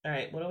All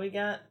right, what do we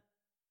got?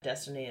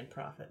 Destiny and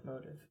profit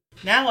motive.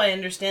 Now I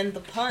understand the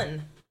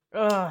pun.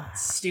 Ugh,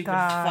 Stupid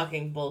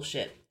fucking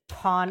bullshit.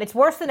 Pun. It's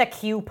worse than a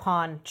Q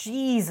pun.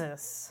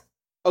 Jesus.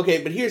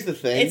 Okay, but here's the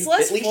thing. It's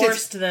less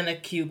forced than a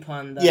Q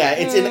pun, though. Yeah,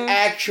 it's an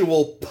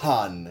actual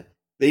pun.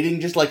 They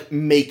didn't just,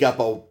 make up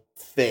a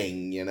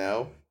thing, you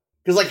know?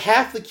 Because,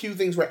 half the Q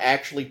things were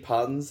actually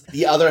puns.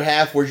 The other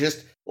half were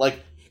just,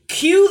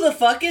 Q the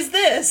fuck is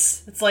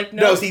this? It's like,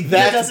 no, see,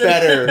 that's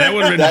better. That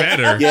would have been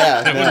better.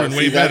 Yeah, that would have been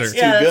way better. That's too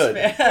good.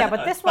 Yeah,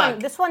 but this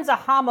one's a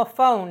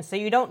homophone, so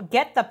you don't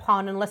get the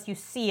pun unless you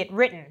see it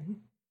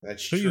written.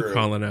 That's true. true. Who you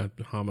calling a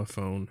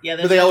homophone? Yeah,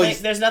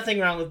 there's nothing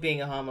wrong with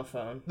being a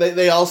homophone.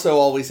 They also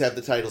always have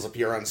the titles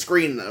appear on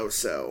screen, though,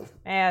 so...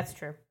 Yeah, that's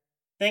true.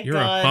 Thank You're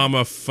God. a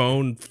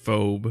homophone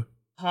phobe.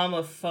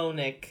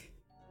 Homophonic.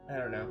 I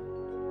don't know.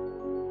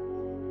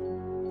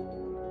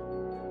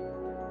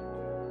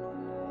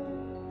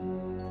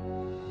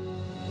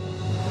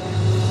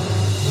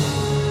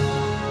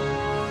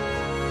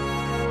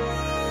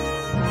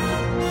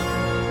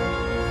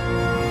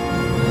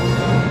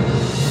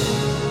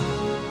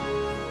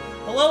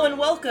 Hello and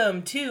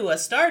welcome to A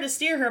Star to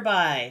Steer Her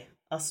By,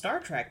 a Star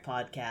Trek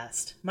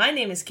podcast. My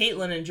name is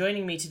Caitlin, and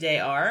joining me today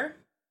are...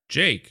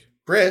 Jake.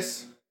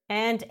 Chris.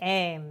 And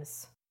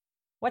Ames.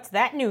 What's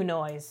that new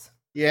noise?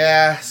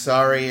 Yeah,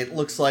 sorry, it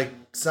looks like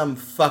some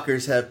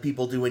fuckers have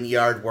people doing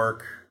yard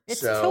work.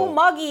 It's too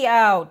muggy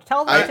out.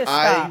 Tell them to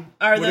stop.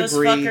 Are those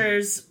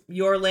fuckers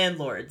your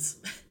landlords?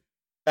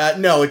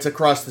 No, it's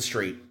across the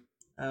street.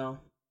 Oh.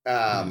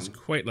 It's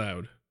quite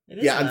loud.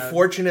 Yeah,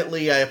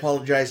 unfortunately, I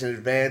apologize in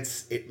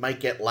advance. It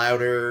might get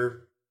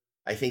louder.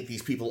 I think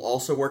these people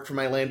also work for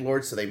my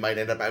landlord, so they might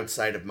end up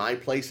outside of my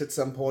place at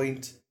some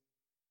point.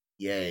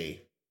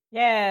 Yay.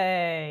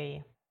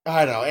 Yay.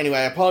 I don't know. Anyway,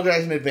 I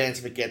apologize in advance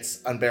if it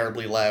gets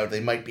unbearably loud. They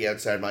might be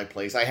outside my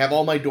place. I have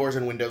all my doors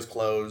and windows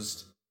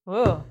closed.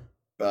 Ooh.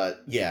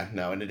 But, yeah,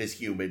 no, and it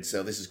is humid,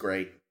 so this is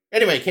great.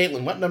 Anyway,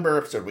 Caitlin, what number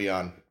episode are we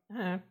on?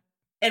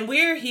 And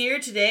we're here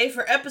today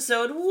for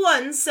episode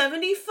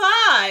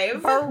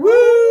 175.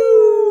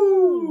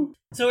 Woo!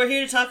 So we're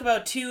here to talk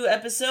about 2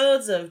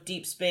 episodes of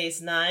Deep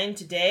Space Nine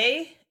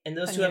today. And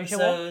those Unusual.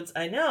 2 episodes,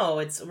 I know,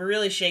 we're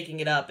really shaking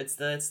it up. It's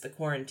the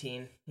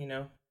quarantine, you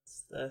know?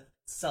 It's the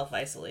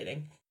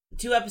self-isolating. The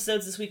 2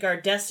 episodes this week are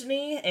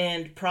Destiny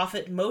and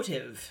Profit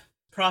Motive.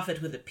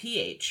 Profit with a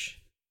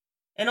PH.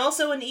 And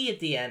also an E at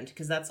the end,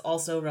 because that's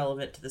also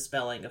relevant to the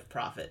spelling of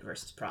profit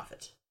versus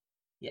profit.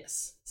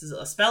 Yes, this is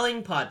a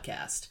spelling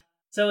podcast.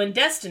 So in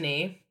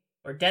Destiny,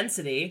 or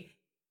Density,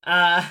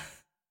 in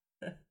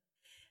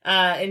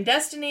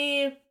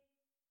Destiny,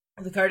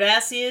 the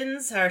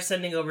Cardassians are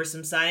sending over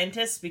some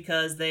scientists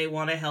because they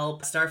want to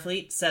help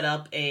Starfleet set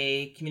up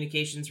a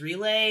communications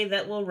relay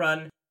that will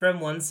run from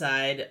one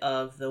side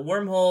of the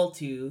wormhole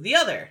to the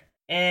other.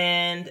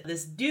 And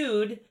this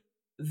dude,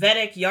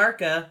 Vedic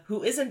Yarka,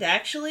 who isn't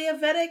actually a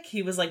Vedic,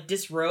 he was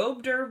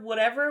disrobed or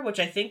whatever, which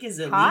I think is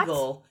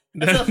illegal.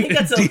 I think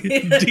that's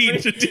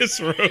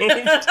disrobed.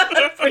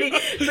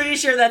 pretty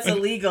sure that's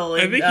illegal.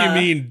 I think you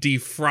mean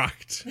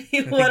defrocked.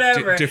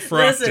 Whatever.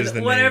 Defrocked is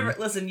the whatever. name.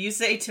 Listen, you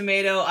say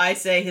tomato, I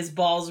say his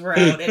balls were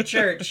out at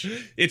church.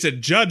 It's a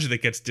judge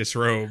that gets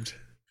disrobed.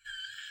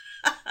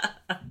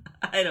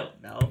 I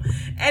don't know.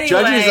 Anyway,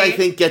 judges, I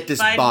think, get find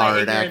my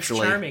disbarred, ignorance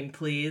actually. charming,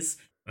 please.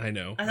 I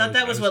know. I thought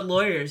that was what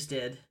lawyers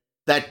did.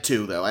 That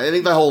too, though. I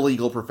think the whole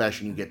legal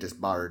profession, you get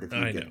disbarred if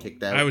you get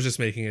kicked out. I was just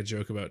making a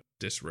joke about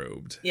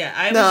disrobed. Yeah,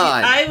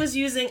 I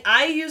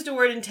used a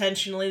word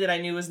intentionally that I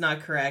knew was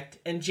not correct,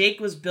 and Jake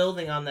was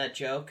building on that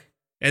joke.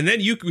 And then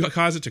you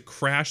caused it to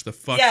crash the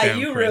fuck down, Yeah,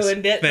 you Chris.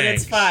 ruined it, but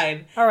it's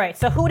fine. All right,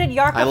 so who did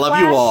Yarka I love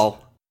flash? you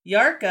all.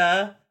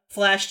 Yarka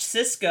flashed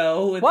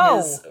Cisco with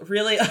his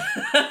really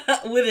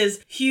with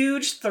his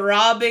huge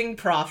throbbing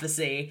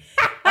prophecy.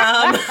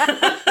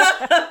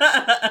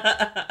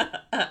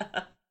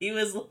 He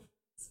was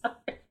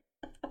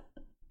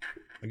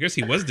I guess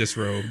he was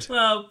disrobed.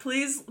 Well,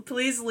 please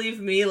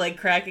leave me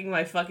cracking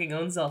my fucking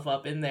own self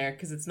up in there,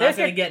 because it's not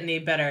going to get any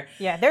better.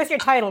 Yeah, there's your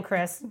title,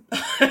 Chris.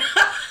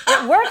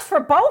 It works for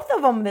both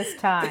of them this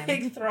time.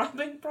 Big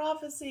throbbing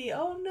prophecy.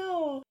 Oh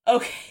no.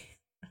 Okay.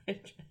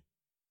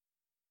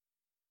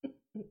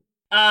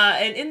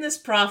 And in this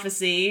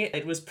prophecy,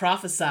 it was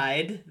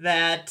prophesied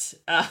that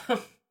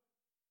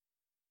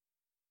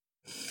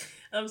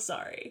I'm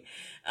sorry.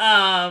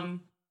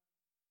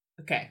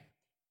 Okay.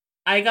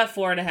 I got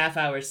 4.5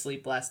 hours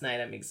sleep last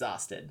night. I'm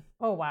exhausted.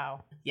 Oh,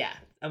 wow. Yeah,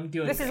 I'm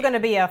doing This great. is going to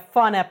be a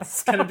fun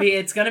episode.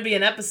 It's gonna be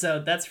an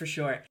episode, that's for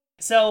sure.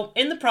 So,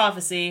 in the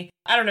prophecy,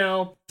 I don't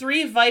know,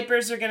 3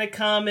 Vipers are gonna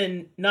come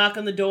and knock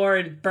on the door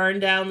and burn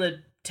down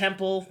the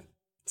temple,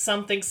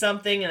 something,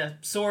 and a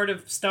sword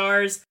of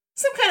stars.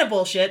 Some kind of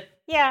bullshit.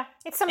 Yeah,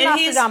 it's some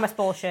Nostradamus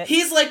bullshit.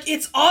 He's like,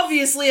 it's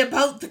obviously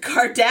about the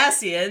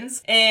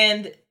Cardassians,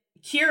 and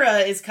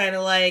Kira is kind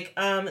of like,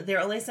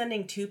 they're only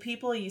sending 2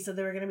 people. You said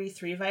there were going to be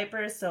 3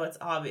 Vipers, so it's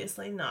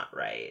obviously not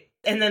right.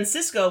 And then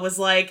Cisco was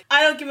like,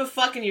 I don't give a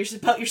fuck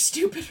about your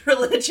stupid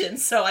religion,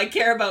 so I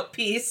care about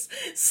peace.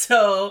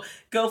 So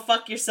go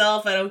fuck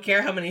yourself. I don't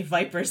care how many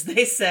Vipers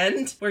they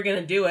send. We're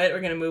going to do it. We're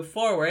going to move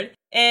forward.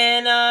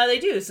 And they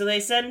do. So they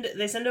send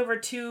over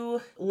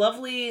 2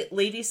 lovely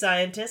lady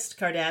scientists,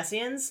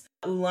 Cardassians,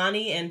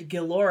 Ulani and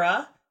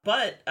Gilora.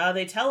 But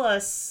they tell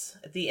us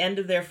at the end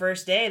of their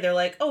first day, they're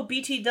like, oh,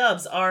 BT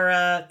Dubs,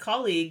 our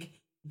colleague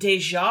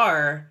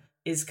Dejar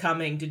is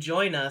coming to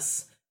join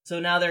us. So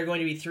now there are going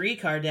to be 3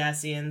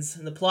 Cardassians,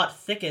 and the plot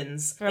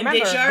thickens. Remember,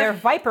 and Dejar, they're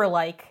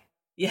Viper-like.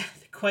 yeah,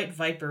 quite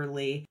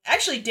Viperly.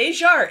 Actually,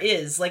 Dejar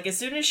is, like, as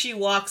soon as she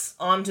walks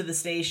onto the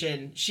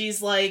station, she's,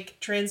 like,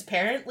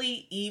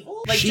 transparently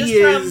evil. Like, she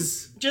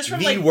just from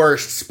the like,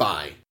 worst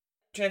spy.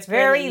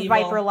 transparently Very evil.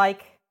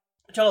 Viper-like.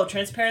 Oh,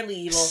 transparently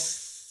evil.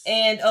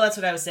 And, that's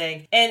what I was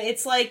saying. And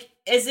it's like,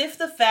 as if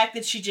the fact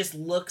that she just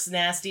looks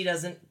nasty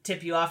doesn't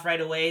tip you off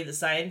right away, the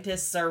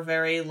scientists are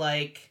very,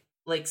 like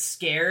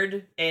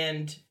scared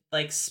and,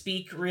 like,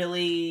 speak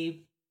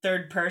really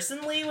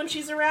third-personally when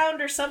she's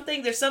around or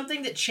something. There's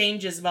something that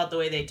changes about the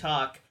way they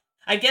talk.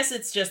 I guess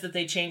it's just that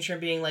they changed from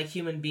being, like,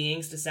 human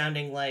beings to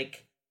sounding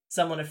like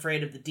someone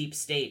afraid of the deep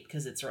state,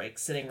 because it's, like,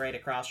 sitting right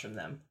across from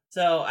them.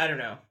 So, I don't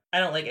know. I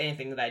don't like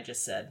anything that I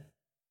just said.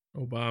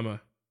 Obama.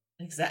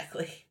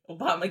 Exactly.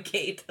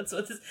 Obamagate. That's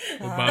what this...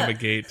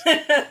 Obamagate.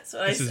 That's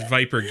what This I is said.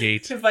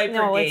 Vipergate.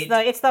 Vipergate. No,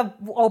 it's the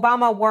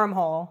Obama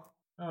wormhole.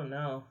 Oh,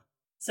 no.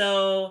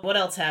 So, what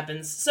else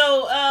happens?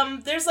 So,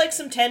 there's, like,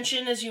 some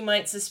tension, as you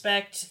might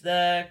suspect.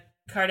 The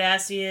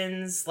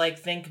Cardassians, like,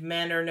 think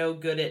men are no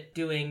good at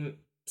doing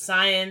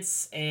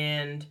science,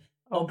 and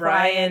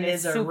O'Brien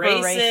is a super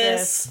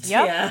racist.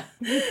 Yep.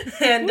 Yeah.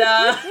 And,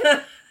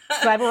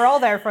 Glad we're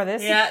all there for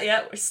this.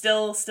 yeah, we're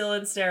still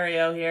in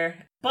stereo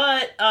here.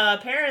 But,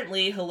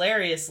 apparently,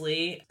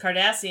 hilariously,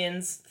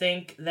 Cardassians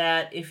think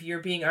that if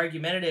you're being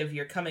argumentative,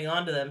 you're coming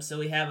onto them, so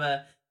we have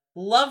a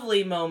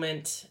lovely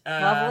moment.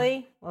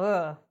 Lovely?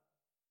 Ugh.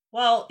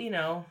 Well, you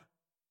know,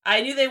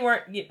 I knew they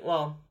weren't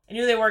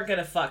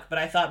gonna fuck, but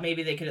I thought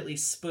maybe they could at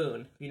least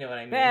spoon. You know what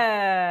I mean?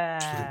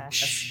 Yeah.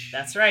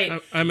 That's right.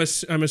 I'm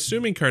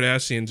assuming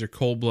Cardassians are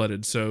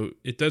cold-blooded, so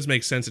it does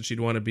make sense that she'd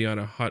want to be on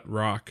a hot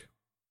rock.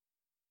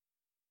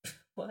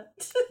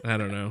 What? I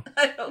don't know.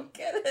 I don't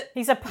get it.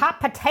 He's a hot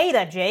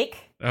potato, Jake.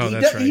 Oh, he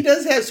that's right. He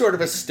does have sort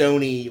of a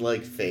stony,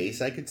 like,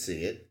 face. I could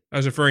see it. I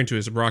was referring to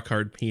his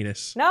rock-hard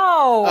penis.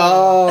 No.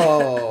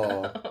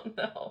 Oh. Oh,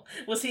 no.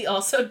 Was he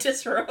also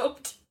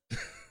disrobed?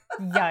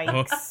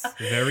 Yikes. Oh,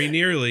 very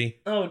nearly.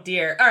 Oh,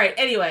 dear. All right,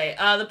 anyway,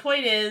 the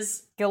point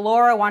is...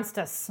 Gilora wants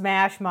to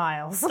smash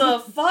Miles.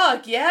 The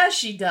fuck? Yeah,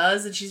 she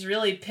does, and she's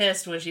really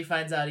pissed when she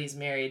finds out he's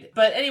married.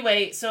 But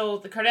anyway, so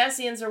the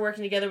Cardassians are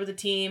working together with a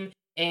team,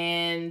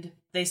 and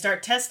they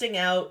start testing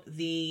out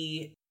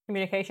the...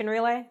 Communication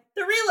relay?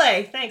 The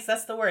relay! Thanks,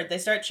 that's the word. They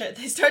start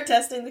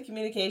testing the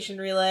communication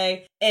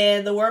relay,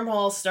 and the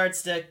wormhole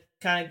starts to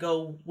kind of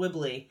go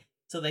wibbly.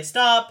 So they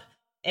stop,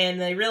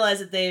 and they realize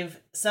that they've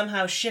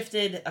somehow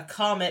shifted a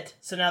comet,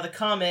 so now the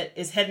comet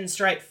is heading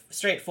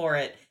straight for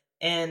it.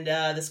 And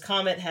this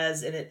comet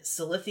has in it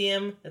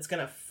silithium that's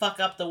going to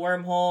fuck up the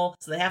wormhole,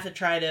 so they have to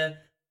try to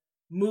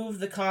move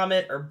the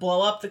comet or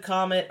blow up the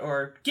comet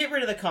or get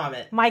rid of the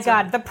comet. My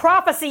God, the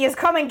prophecy is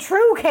coming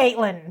true,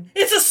 Caitlin!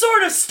 It's a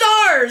sword of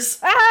stars!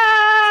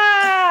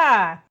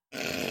 Ah!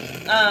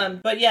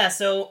 But yeah,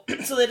 so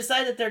they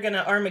decide that they're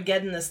gonna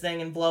Armageddon this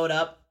thing and blow it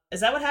up. Is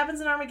that what happens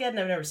in Armageddon?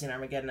 I've never seen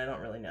Armageddon, I don't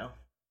really know.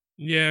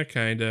 Yeah,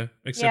 kinda.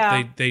 Except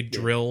Yeah. they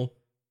drill.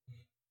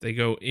 They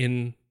go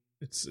in.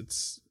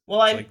 It's Well,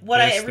 like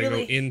this. They go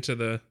into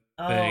the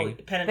thing.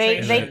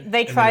 penetration.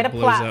 They And try then to it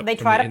blows plow. up They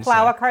from try the to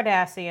plow a inside.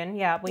 Cardassian.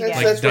 Yeah, we That's-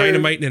 get Like it. where-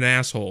 dynamite in an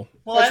asshole.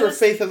 Well, That's I where was,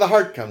 Faith of the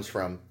Heart comes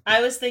from.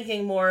 I was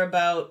thinking more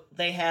about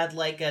they had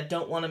like a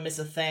 "Don't Want to Miss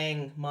a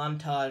Thing"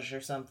 montage or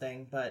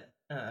something, but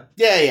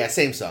Yeah,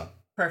 same song.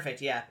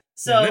 perfect, yeah. Man,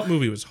 So that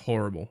movie was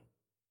horrible.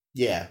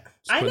 Yeah.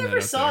 Just I putting never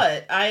that out saw there.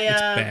 it.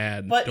 It's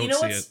bad. But Don't you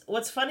know see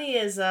what's funny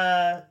is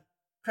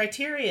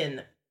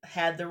Criterion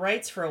had the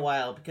rights for a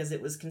while because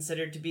it was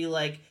considered to be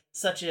like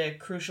such a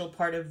crucial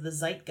part of the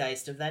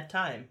zeitgeist of that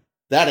time.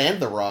 That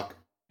and The Rock.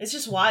 It's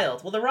just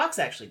wild. Well, The Rock's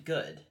actually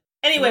good.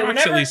 Anyway,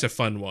 Rock's at least a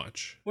fun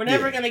watch. we're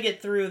never Yeah. gonna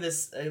get through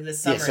this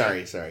summary.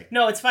 Yeah, sorry.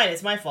 No, it's fine.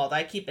 It's my fault.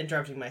 I keep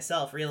interrupting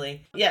myself,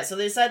 really. Yeah, so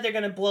they decide they're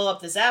going to blow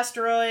up this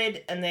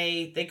asteroid, and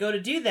they go to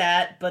do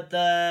that, but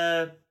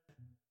they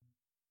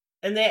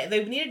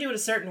need to do it a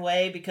certain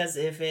way, because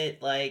if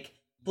it, like,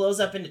 blows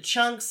up into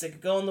chunks, it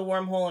could go in the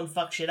wormhole and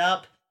fuck shit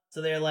up.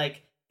 So they're,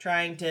 like,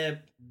 trying to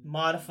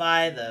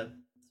modify the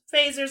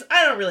phasers.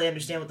 I don't really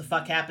understand what the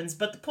fuck happens,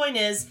 but the point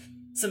is,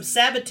 some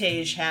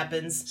sabotage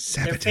happens.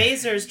 Their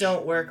phasers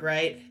don't work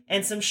right,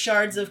 and some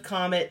shards of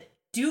comet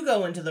do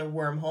go into the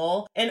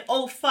wormhole, and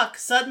oh fuck,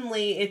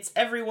 suddenly it's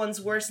everyone's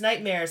worst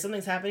nightmare.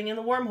 Something's happening in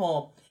the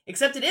wormhole.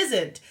 Except it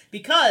isn't,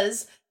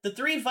 because the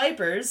 3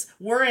 Vipers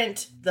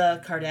weren't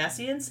the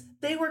Cardassians,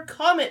 they were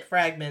comet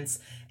fragments,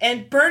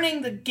 and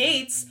burning the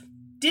gates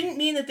didn't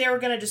mean that they were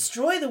going to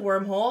destroy the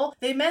wormhole.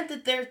 They meant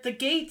that the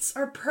gates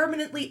are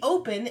permanently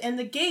open, and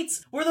the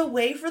gates were the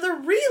way for the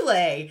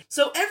relay.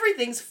 So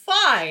everything's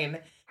fine.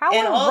 How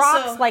And are also-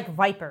 rocks like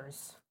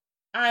vipers?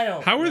 I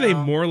don't How are know. they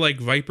more like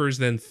vipers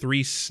than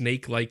 3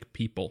 snake-like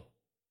people?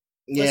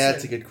 Yeah, Listen.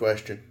 that's a good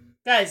question.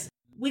 Guys,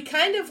 we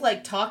kind of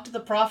like talk to the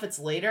prophets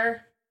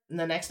later in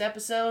the next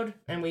episode,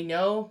 and we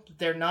know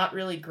they're not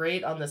really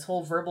great on this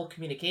whole verbal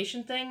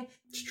communication thing.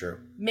 It's true.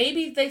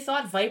 Maybe they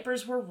thought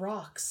vipers were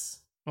rocks.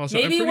 Also,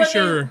 Maybe I'm when pretty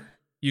sure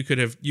you could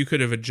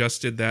have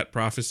adjusted that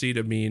prophecy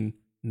to mean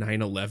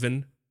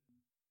 9/11.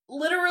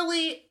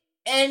 Literally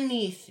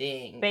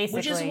anything.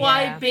 Which is Basically,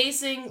 why yeah.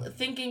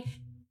 thinking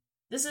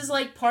this is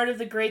like part of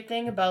the great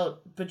thing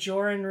about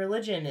Bajoran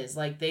religion is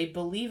like they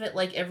believe it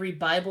like every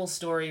Bible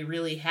story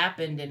really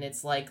happened and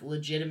it's like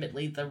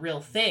legitimately the real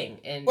thing.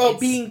 And Well,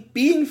 it's-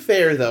 being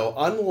fair though,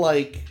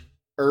 unlike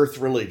Earth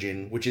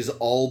religion, which is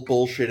all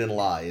bullshit and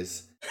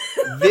lies,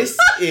 this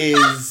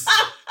is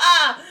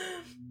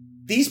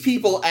these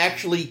people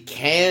actually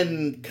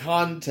can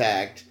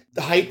contact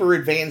the hyper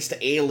advanced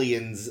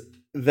aliens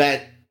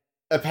that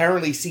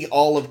apparently see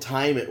all of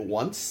time at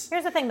once.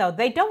 Here's the thing, though.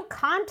 They don't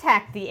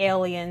contact the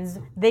aliens.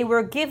 They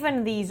were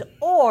given these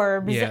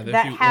orbs Yeah, the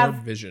that few have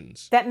orb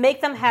visions. that make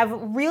them have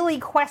really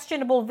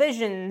questionable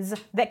visions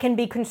that can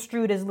be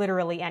construed as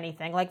literally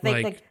anything. Like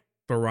they Like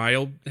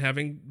Barial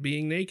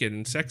being naked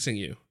and sexing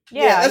you.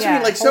 Yeah, that's what I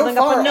mean, like, so holding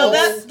up far, a- no,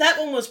 all- that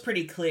one was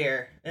pretty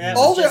clear. That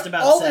all was just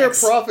about their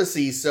sex.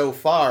 prophecies so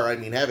far, I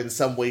mean, have in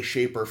some way,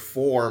 shape, or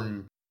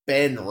form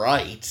been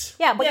right.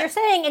 Yeah, but Yeah. you're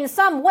saying in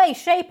some way,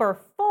 shape, or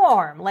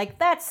form. Like,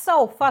 that's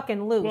so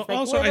fucking loose. Well, like,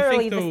 also, I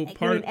literally think though this part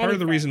can mean of the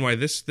anything. reason why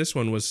this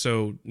one was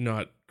so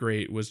not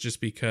great was just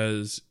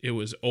because it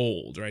was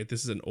old, right?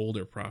 This is an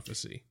older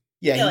prophecy.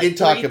 Yeah, he like did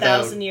talk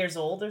 3,000 about. years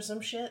old or some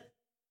shit.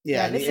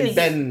 Yeah, Yeah, this and is-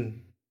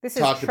 Ben This is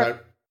talked Tra-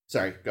 about.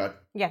 Sorry, God.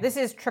 Yeah, this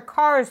is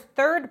Trakar's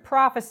third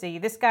prophecy.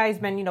 This guy's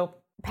been,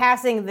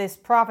 passing this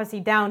prophecy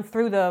down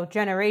through the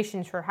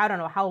generations for I don't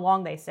know how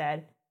long they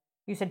said.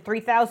 You said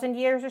 3,000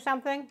 years or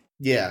something?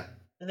 Yeah,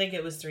 I think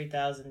it was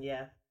 3,000,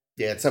 yeah.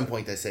 yeah. At some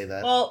point, they say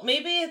that. Well,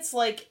 maybe it's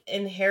like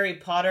in Harry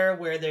Potter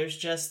where there's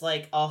just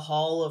like a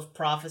hall of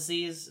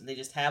prophecies. And they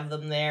just have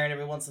them there, and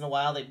every once in a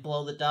while they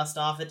blow the dust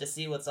off it to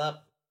see what's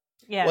up.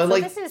 Yeah, Well, so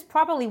like- this is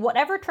probably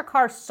whatever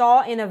Trakar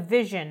saw in a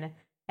vision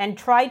and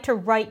tried to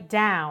write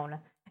down.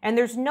 And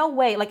there's no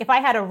way, like if I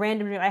had a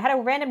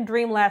random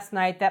dream last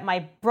night that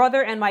my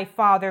brother and my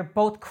father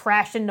both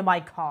crashed into my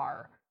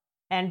car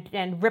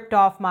and ripped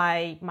off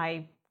my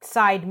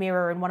side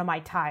mirror and one of my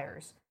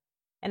tires.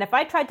 And if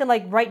I tried to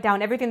like write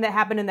down everything that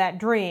happened in that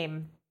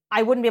dream,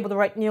 I wouldn't be able to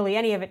write nearly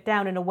any of it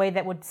down in a way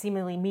that would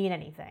seemingly mean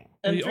anything.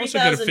 And you also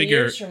gotta 3,000 figure-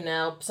 years from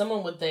now,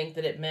 someone would think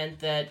that it meant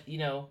that,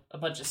 a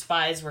bunch of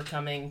spies were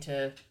coming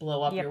to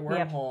blow up Yep, your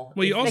yep. wormhole.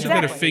 Well, you also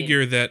Exactly. got to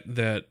figure that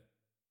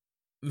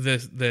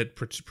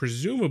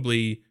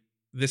presumably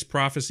this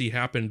prophecy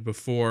happened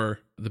before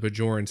the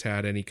Bajorans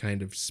had any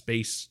kind of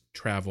space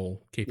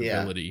travel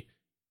capability.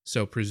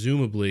 So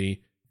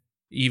presumably,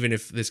 even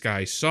if this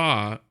guy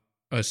saw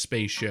a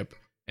spaceship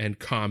and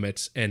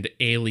comets and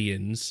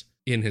aliens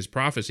in his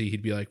prophecy,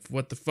 he'd be like,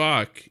 "What the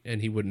fuck?"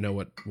 and he wouldn't know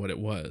what it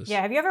was.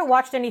 Yeah, have you ever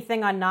watched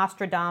anything on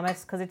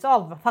Nostradamus? Because it's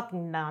all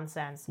fucking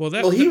nonsense. Well,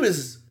 well, he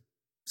was.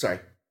 Sorry.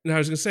 No, I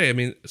was gonna say. I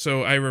mean,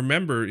 so I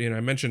remember, I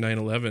mentioned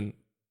 9/11,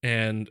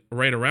 and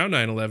right around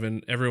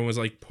 9/11, everyone was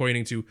like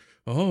pointing to,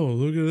 "Oh,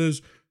 look at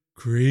this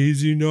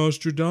crazy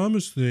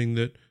Nostradamus thing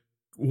that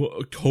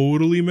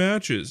totally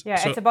matches." Yeah,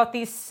 so, it's about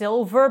these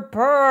silver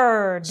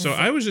birds. So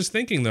I was just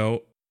thinking,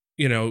 though,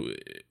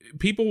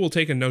 people will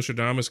take a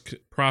Nostradamus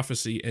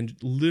prophecy and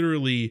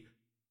literally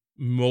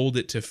mold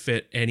it to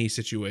fit any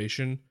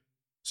situation.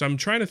 So I'm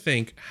trying to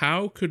think,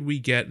 how could we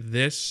get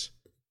this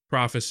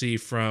prophecy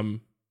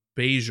from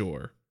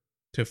Bajor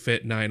to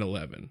fit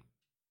 9/11?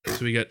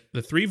 So we got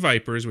the 3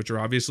 Vipers, which are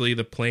obviously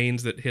the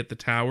planes that hit the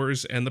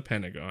towers and the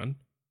Pentagon.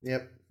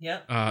 Yep.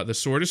 Yep. The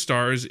Sword of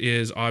Stars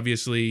is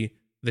obviously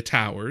the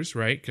towers,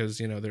 right? Because,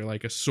 they're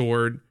like a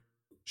sword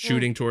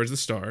shooting towards the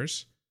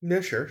stars. No,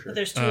 sure. But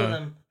there's 2 of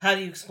them. How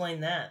do you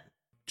explain that?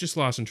 Just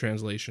lost in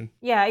translation.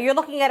 Yeah, you're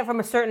looking at it from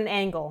a certain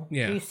angle.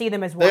 Yeah. You see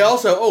them as one. They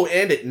also,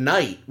 and at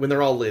night, when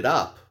they're all lit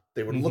up,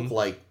 they would look Mhm.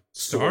 like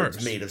swords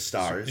Stars. made of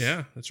stars.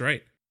 Yeah, that's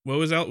right.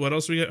 What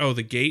else we got? Oh,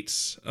 the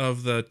gates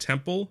of the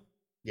temple.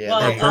 Yeah.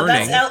 Well, Or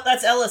burning.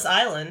 that's Ellis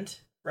Island,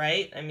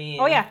 right? I mean...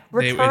 Oh yeah,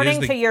 It is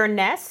returning the- to your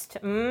nest.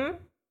 Mm.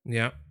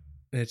 Yeah,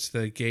 it's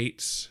the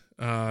gates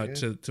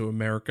to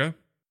America.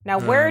 Now,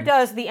 where Um,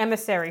 does the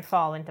emissary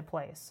fall into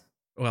place?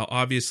 Well,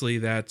 obviously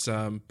that's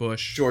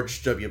Bush.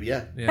 George W.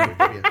 Yeah. Yeah. George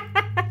W.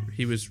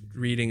 He was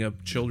reading a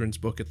children's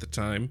book at the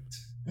time.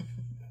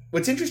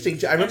 What's interesting, I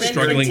And remember then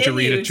Struggling to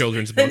read a continued-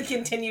 children's Then book.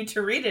 continued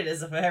to read it,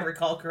 as if I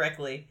recall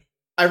correctly.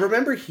 I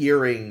remember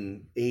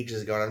hearing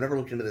ages ago, and I've never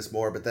looked into this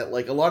more, but that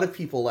like a lot of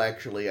people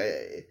actually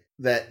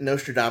that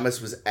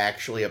Nostradamus was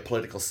actually a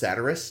political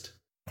satirist,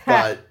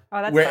 but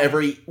Oh, that's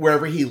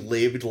wherever he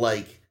lived,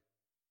 like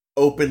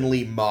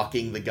openly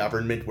mocking the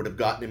government would have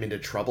gotten him into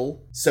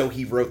trouble. So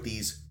he wrote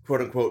these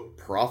quote-unquote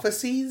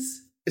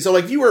prophecies. So,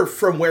 like, if you were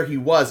from where he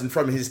was and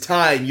from his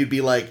time, you'd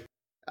be like,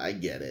 I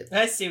get it.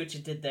 I see what you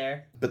did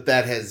there. But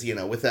that has,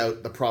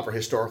 without the proper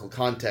historical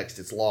context,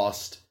 it's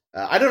lost.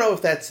 I don't know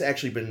if that's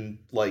actually been,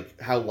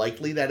 like, how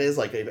likely that is,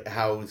 like,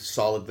 how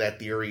solid that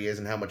theory is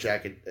and how much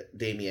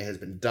academia has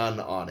been done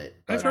on it.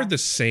 I've heard the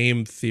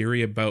same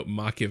theory about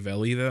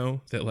Machiavelli,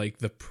 though, that, like,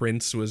 The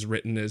Prince was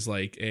written as,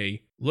 like,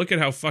 look at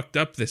how fucked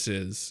up this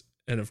is.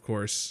 And, of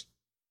course,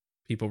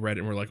 people read it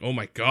and were like, oh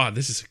my god,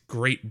 this is a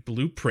great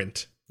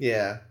blueprint.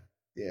 Yeah.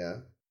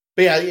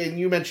 But yeah, and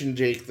you mentioned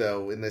Jake,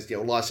 though, in this,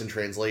 Lost in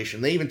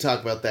Translation. They even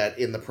talk about that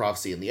in the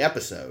prophecy in the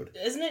episode.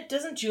 Isn't it?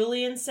 Doesn't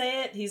Julian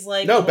say it? He's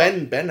like... No,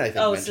 Ben, I think,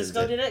 Oh, mentions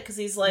Cisco it. did it? Because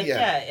he's like,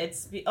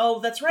 it's...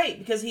 Oh, that's right,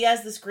 because he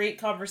has this great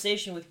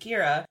conversation with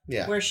Kira,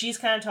 where she's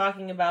kind of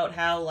talking about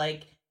how,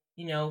 like,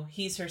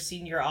 he's her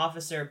senior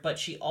officer, but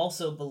she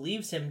also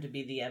believes him to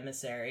be the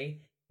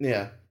emissary.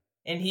 Yeah.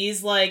 And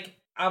he's like,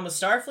 I'm a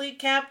Starfleet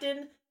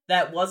captain.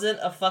 That wasn't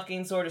a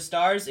fucking sword of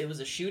stars. It was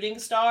a shooting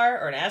star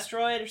or an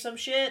asteroid or some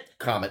shit.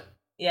 Comet.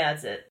 Yeah,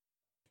 that's it.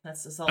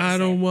 That's just all the I same.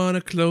 don't want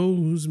to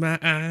close my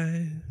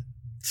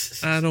eyes.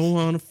 I don't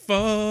want to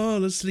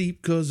fall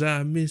asleep because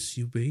I miss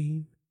you,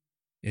 babe.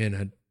 And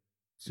I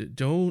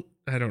don't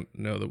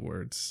know the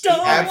words. Don't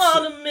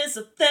want to miss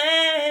a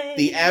thing.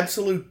 The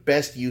absolute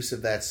best use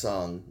of that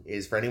song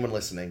is, for anyone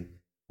listening,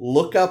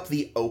 look up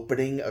the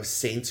opening of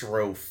Saints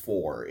Row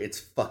 4. It's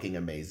fucking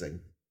amazing.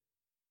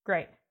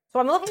 Great. So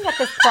I'm looking at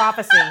this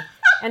prophecy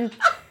and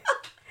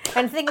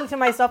thinking to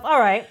myself, all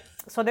right,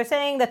 so they're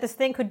saying that this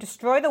thing could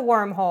destroy the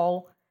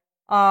wormhole,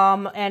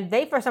 and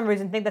they, for some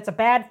reason, think that's a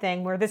bad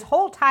thing, where this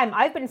whole time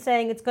I've been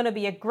saying it's going to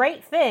be a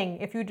great thing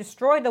if you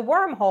destroy the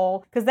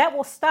wormhole, because that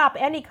will stop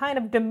any kind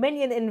of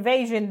Dominion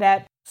invasion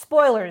that...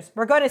 Spoilers,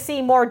 we're going to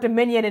see more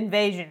Dominion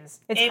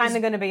invasions. It's kind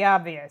of going to be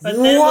obvious. But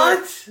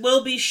then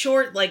we'll be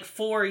short like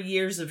 4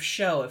 years of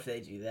show if they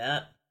do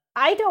that.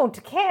 I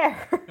don't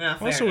care.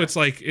 Also, it's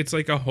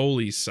like a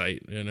holy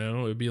site,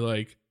 It'd be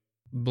like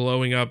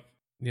blowing up,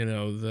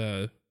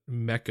 the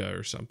Mecca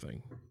or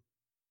something.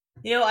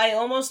 I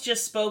almost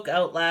just spoke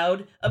out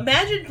loud.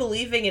 Imagine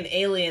believing in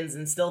aliens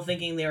and still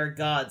thinking they are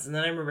gods, and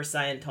then I remember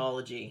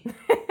Scientology.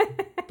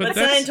 But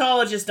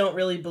Scientologists don't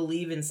really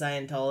believe in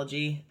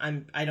Scientology.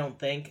 I don't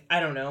think. I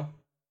don't know.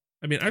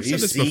 I mean, I've Have said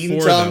this you seen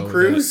before, Tom though,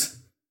 Cruise?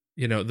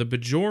 That, the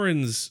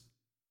Bajorans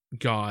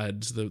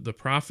gods, the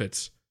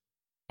prophets,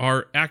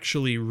 are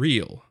actually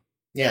real.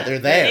 Yeah, they're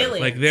there.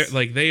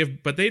 Aliens.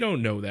 But they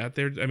don't know that.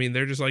 They're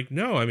just like,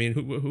 no. I mean,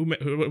 who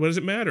what does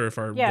it matter if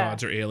our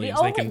gods are aliens?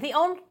 They can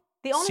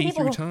see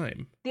through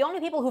time. The only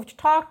people who've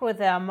talked with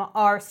them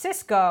are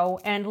Cisco,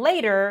 and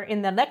later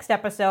in the next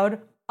episode,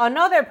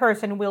 another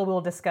person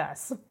we'll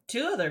discuss.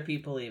 2 other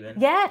people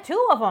even. Yeah,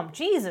 2 of them.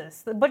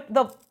 Jesus. But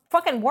the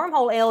fucking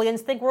wormhole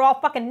aliens think we're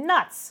all fucking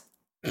nuts.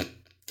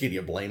 Can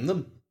you blame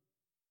them?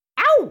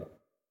 Ow!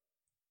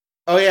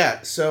 Oh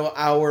yeah, so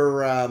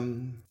our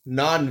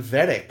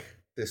non-Vedic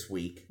this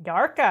week.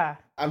 Yarka.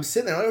 I'm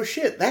sitting there, oh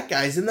shit, that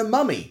guy's in The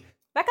Mummy.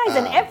 That guy's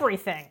in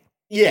everything.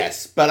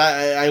 Yes, but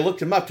I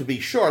looked him up to be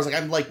sure. I was like,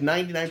 I'm like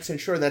 99%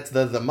 sure that's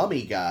the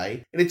Mummy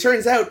guy. And it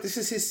turns out this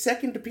is his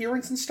second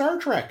appearance in Star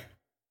Trek.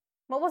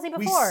 What was he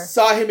before? We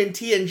saw him in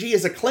TNG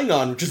as a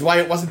Klingon, which is why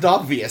it wasn't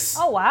obvious.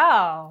 Oh,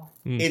 wow.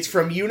 It's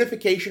from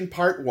Unification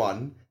Part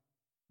 1,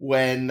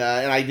 when,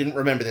 and I didn't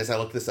remember this, I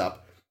looked this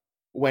up,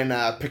 when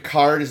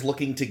Picard is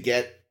looking to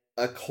get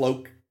a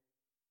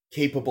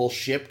cloak-capable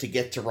ship to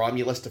get to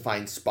Romulus to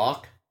find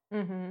Spock.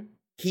 Mm-hmm.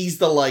 He's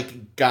the,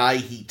 like, guy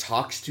he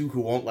talks to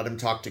who won't let him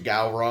talk to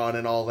Gowron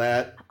and all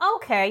that.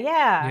 Okay,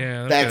 yeah.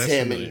 Yeah, that's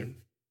him. And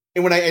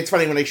it's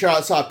funny, when I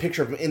saw a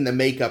picture of him in the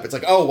makeup, it's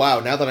like, oh wow,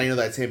 now that I know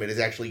that's him, it is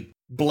actually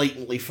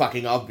blatantly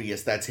fucking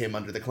obvious that's him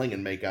under the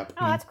Klingon makeup.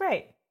 Oh, that's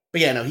great.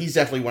 But yeah, no, he's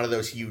definitely one of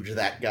those huge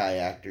that guy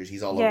actors.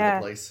 He's all over the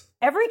place.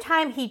 Every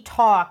time he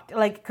talked,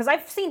 like, because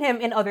I've seen him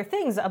in other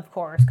things, of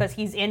course, because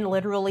he's in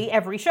literally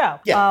every show.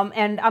 Yeah.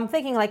 And I'm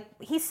thinking, like,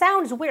 he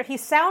sounds weird. He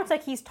sounds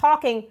like he's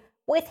talking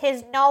with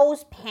his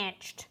nose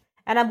pinched.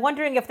 And I'm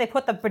wondering if they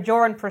put the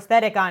Bajoran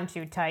prosthetic on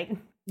too tight.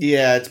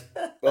 Yeah, it's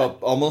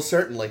almost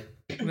certainly.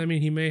 I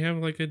mean, he may have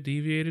like a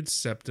deviated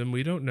septum.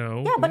 We don't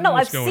know. Yeah, but no,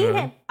 I've seen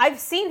him. I've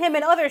seen him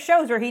in other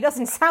shows where he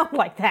doesn't sound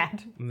like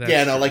that.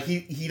 Like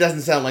he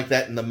doesn't sound like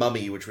that in The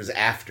Mummy, which was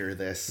after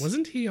this.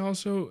 Wasn't he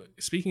also,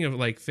 speaking of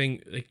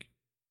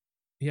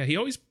he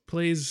always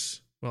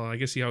plays, well, I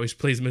guess he always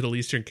plays Middle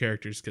Eastern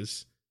characters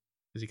because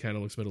he kind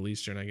of looks Middle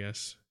Eastern, I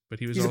guess. But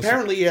he's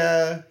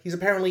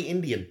apparently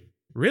Indian.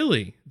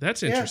 Really?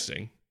 That's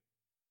interesting.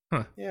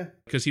 Huh. Yeah.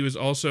 Because he was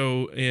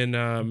also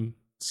in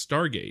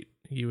Stargate.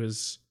 He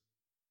was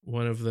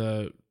one of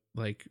the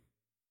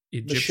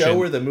Egyptian, the show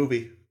or the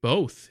movie?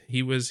 Both.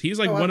 He's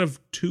like one of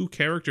 2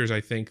 characters,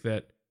 I think,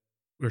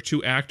 or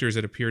 2 actors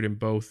that appeared in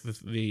both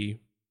the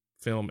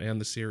film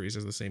and the series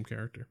as the same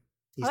character.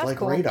 He's like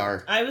cool.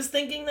 Radar. I was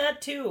thinking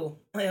that too.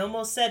 I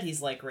almost said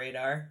he's like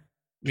Radar.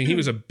 I mean, he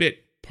was a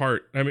bit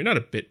part. I mean, not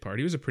a bit part.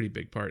 He was a pretty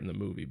big part in the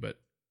movie, but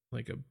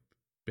like a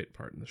bit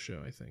part in the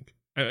show, I think.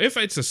 If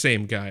it's the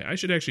same guy, I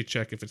should actually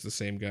check if it's the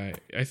same guy.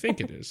 I think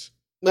it is.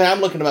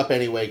 I'm looking him up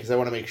anyway because I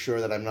want to make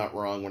sure that I'm not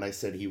wrong when I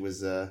said he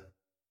was. Yeah,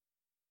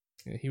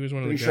 he was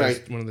one of the Pretty guys,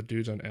 sure one of the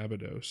dudes on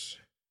Abydos.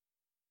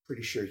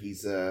 Pretty sure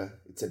he's. It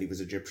said he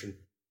was Egyptian.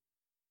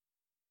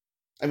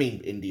 I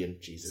mean Indian. I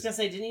was Jesus. gonna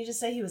say, didn't you just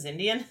say he was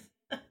Indian?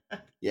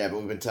 Yeah, but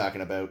we've been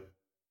talking about.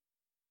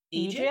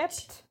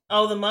 Egypt?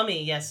 Oh, the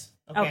Mummy. Yes.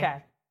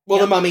 Okay. Well,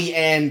 Yep. the Mummy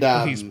and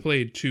He's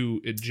played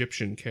 2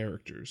 Egyptian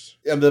characters.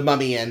 the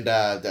Mummy and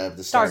the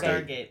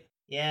Stargate. Stargate.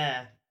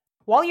 Yeah.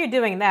 While you're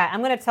doing that,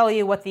 I'm going to tell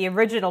you what the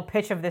original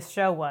pitch of this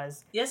show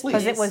was. Yes,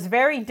 Because please. it was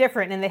very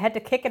different, and they had to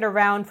kick it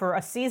around for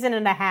a season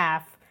and a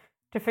half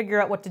to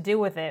figure out what to do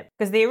with it.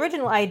 Because the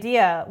original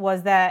idea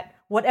was that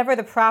whatever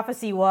the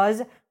prophecy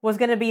was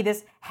going to be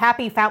this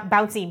happy,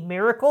 bouncy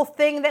miracle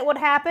thing that would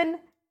happen.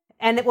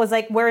 And it was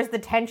like, where's the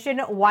tension?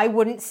 Why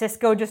wouldn't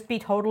Cisco just be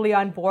totally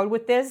on board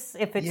with this?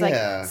 If it's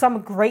like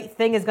some great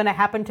thing is going to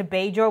happen to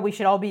Bajor, we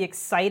should all be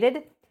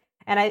excited.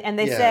 And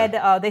they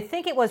said they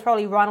think it was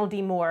probably Ronald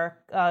D. Moore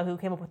who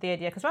came up with the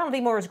idea, because Ronald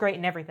D. Moore is great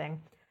in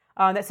everything.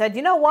 That said,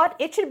 you know what?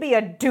 It should be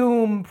a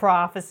doom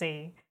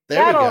prophecy.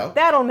 There we go.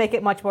 That'll make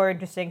it much more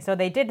interesting. So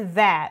they did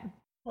that.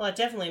 Well, it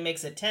definitely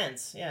makes it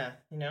tense. Yeah,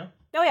 you know.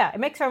 Oh yeah, it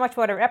makes for a much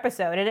better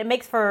episode, and it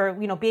makes for,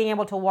 being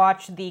able to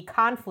watch the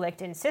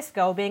conflict in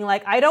Cisco being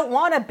like, I don't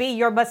want to be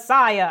your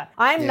messiah.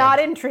 I'm not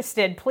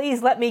interested.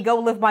 Please let me go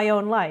live my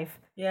own life.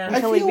 Yeah.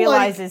 Until he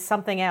realizes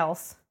something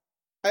else.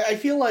 I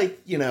feel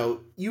like,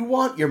 you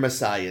want your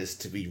messiahs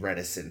to be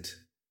reticent.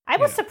 I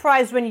was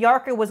surprised when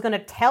Yarka was going to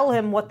tell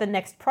him what the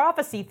next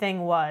prophecy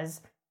thing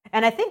was.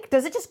 And I think,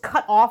 does it just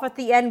cut off at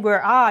the end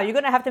where, you're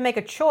going to have to make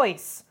a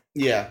choice?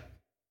 Yeah.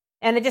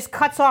 And it just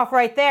cuts off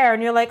right there,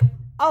 and you're like,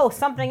 oh,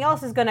 something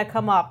else is going to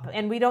come up,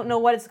 and we don't know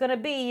what it's going to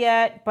be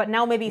yet, but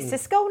now maybe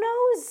Cisco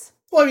knows?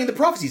 Well, I mean, the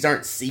prophecies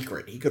aren't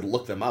secret. He could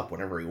look them up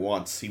whenever he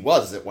wants. He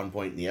was at one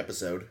point in the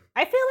episode.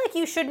 I feel like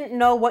you shouldn't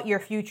know what your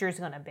future is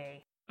going to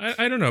be.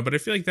 I don't know, but I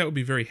feel like that would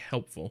be very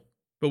helpful.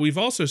 But we've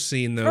also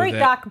seen, though, Very that...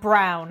 Doc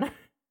Brown.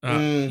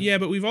 Yeah,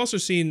 but we've also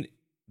seen,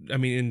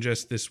 in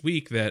just this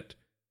week, that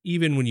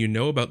even when you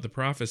know about the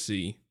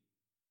prophecy...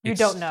 You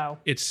don't know.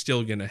 It's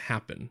still going to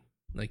happen.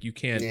 Like, you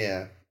can't...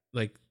 Yeah.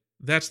 Like,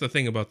 that's the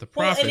thing about the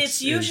prophets. Well, and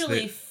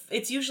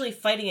it's usually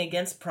fighting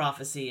against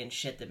prophecy and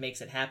shit that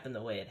makes it happen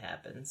the way it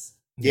happens.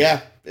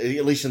 Yeah,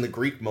 at least in the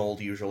Greek mold,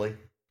 usually.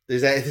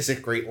 There's a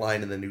great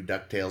line in the new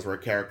DuckTales where a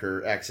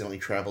character accidentally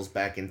travels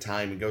back in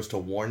time and goes to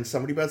warn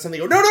somebody about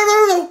something. They go,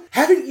 no!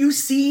 Haven't you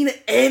seen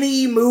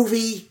any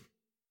movie?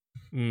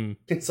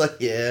 It's like,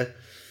 yeah.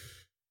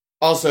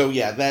 Also,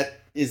 yeah,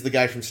 that is the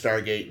guy from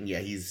Stargate, and yeah,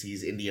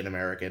 he's Indian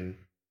American.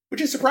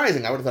 Which is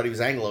surprising. I would have thought he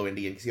was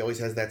Anglo-Indian, because he always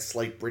has that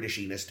slight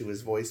Britishiness to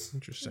his voice.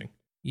 Interesting.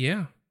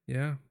 Yeah.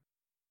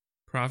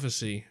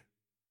 Prophecy's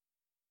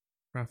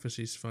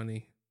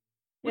funny.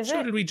 What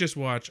show did we just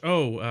watch?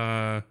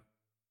 Oh,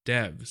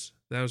 Devs.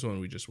 That was the one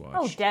we just watched.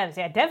 Oh, Devs.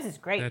 Yeah, Devs is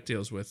great. That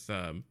deals with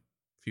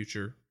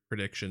future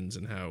predictions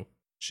and how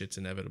shit's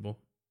inevitable.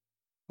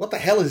 What the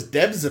hell is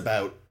Devs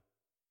about?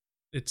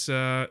 It's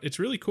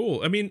really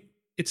cool. I mean,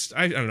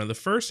 I don't know. The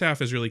first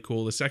half is really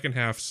cool. The second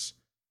half's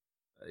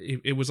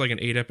it was like an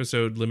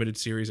 8-episode limited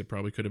series. It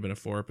probably could have been a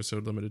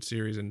 4-episode limited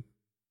series and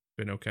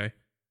been okay.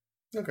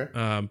 Okay.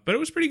 But it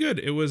was pretty good.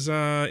 It was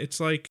it's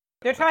like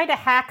they're trying to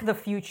hack the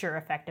future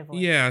effectively.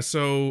 Yeah,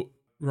 so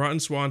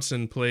Ron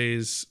Swanson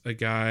plays a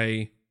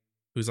guy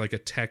who's like a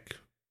tech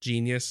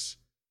genius.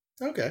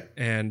 Okay.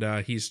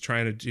 And he's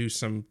trying to do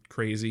some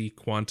crazy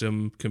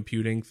quantum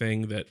computing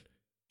thing that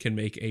can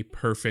make a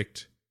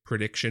perfect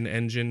prediction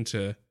engine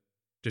to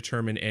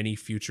determine any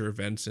future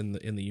events in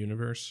the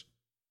universe.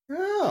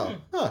 Oh,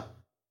 huh.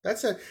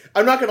 That's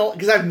I'm not gonna,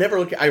 because I've never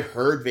looked. I've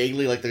heard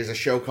vaguely like there's a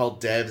show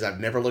called Devs. I've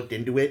never looked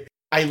into it.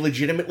 I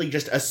legitimately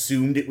just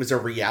assumed it was a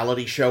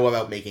reality show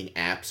about making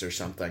apps or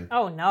something.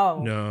 Oh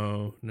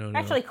no. No.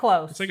 Actually,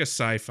 close. It's like a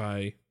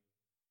sci-fi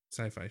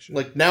show.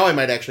 Like now, I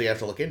might actually have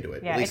to look into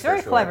it. Yeah, at least it's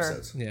very for 4 clever.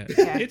 episodes. Yeah,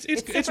 It's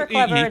super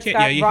clever.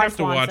 You have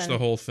to watch the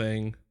whole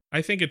thing.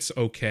 I think it's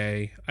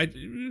okay.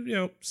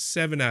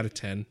 7 out of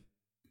 10.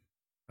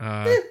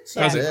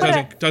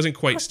 Doesn't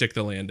quite stick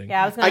the landing.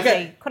 Yeah, I was gonna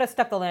say could have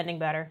stuck the landing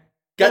better.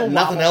 Got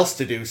nothing else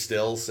to do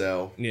still,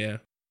 so yeah.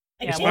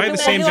 Yeah, It's by the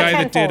same guy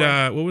that did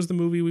what was the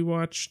movie we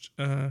watched?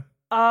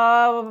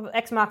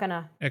 Ex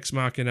Machina. Ex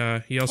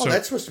Machina. He also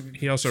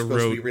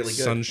wrote really good.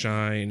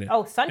 Sunshine.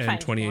 Oh, Sunshine.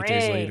 And 28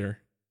 Days Later.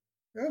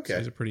 Okay. So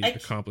he's a pretty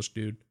accomplished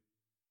dude.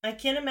 I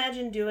can't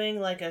imagine doing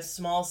like a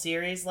small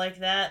series like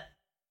that,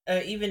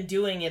 even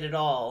doing it at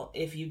all,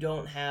 if you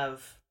don't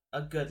have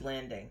a good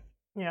landing.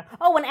 Yeah.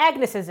 Oh, and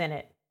Agnes is in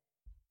it.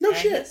 No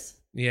Agnes? shit.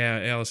 Yeah,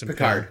 Alison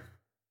Picard.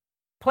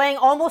 Playing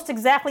almost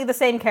exactly the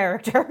same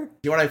character.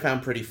 You know what I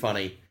found pretty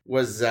funny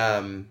was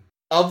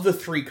of the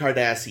 3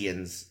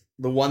 Cardassians,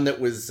 the one that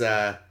was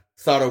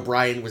thought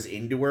O'Brien was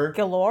into her,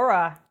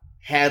 Galora,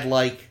 had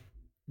like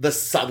the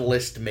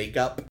subtlest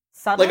makeup.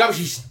 Subtle? Like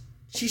obviously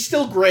she's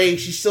still gray,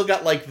 she's still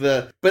got like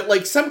but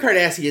like some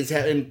Cardassians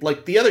have, and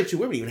like the other 2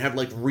 women even have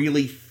like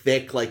really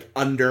thick like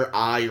under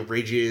eye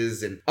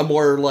ridges and a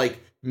more like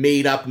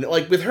made up.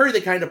 Like, with her,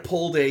 they kind of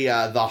pulled a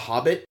The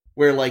Hobbit,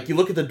 where, like, you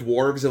look at the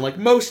dwarves, and, like,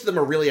 most of them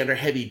are really under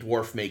heavy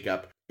dwarf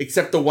makeup,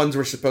 except the ones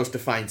we're supposed to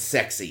find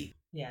sexy.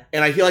 Yeah.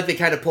 And I feel like they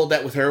kind of pulled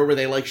that with her, where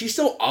they, like, she's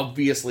still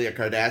obviously a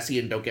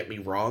Cardassian, don't get me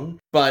wrong,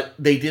 but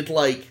they did,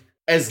 like,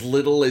 as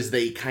little as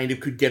they kind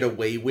of could get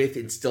away with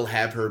and still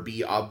have her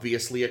be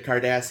obviously a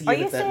Cardassian,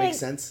 if that makes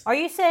sense. Are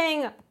you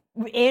saying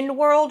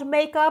in-world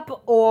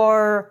makeup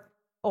or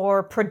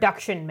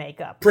production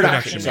makeup?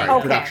 Production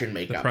Okay.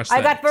 makeup.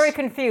 I got very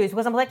confused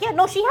because I'm like, yeah,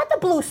 no, she had the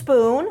blue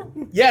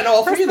spoon. Yeah, no,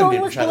 all Her three of them spoon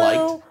did, was which I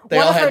blue. liked. They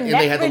One all of her had, and they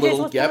neck had the ridges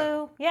little, was yep.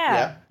 blue.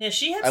 Yeah. Yeah,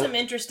 she had some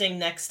interesting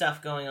neck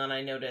stuff going on,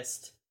 I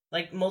noticed.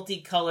 Like,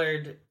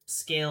 multicolored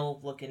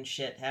scale-looking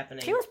shit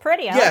happening. She was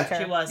pretty. I Yeah. liked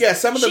her. She was. Yeah,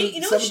 some of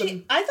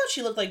them. I thought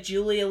she looked like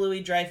Julia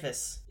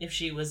Louis-Dreyfus if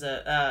she was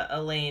a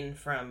Elaine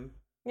from...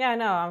 Yeah,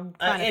 no, I'm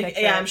trying to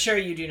picture. Yeah, I'm sure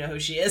you do know who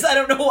she is. I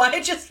don't know why,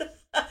 I just...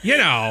 You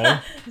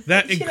know,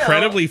 that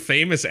incredibly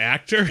famous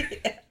actor.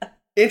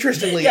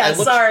 Interestingly, yeah,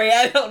 sorry,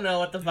 I don't know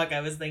what the fuck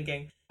I was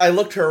thinking. I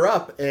looked her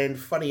up, and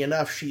funny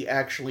enough, she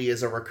actually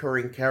is a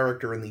recurring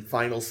character in the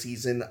final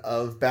season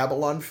of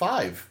Babylon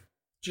 5.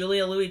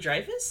 Julia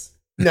Louis-Dreyfus?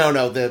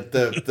 No, the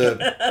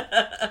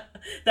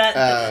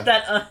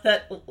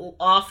that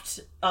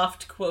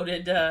oft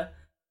quoted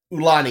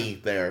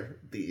Ulani there,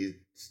 the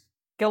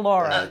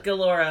Galora.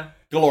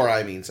 Galora.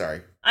 I mean,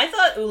 sorry. I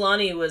thought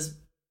Ulani was.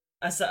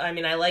 I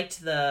mean, I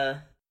liked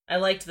the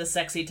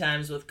sexy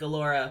times with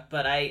Galora,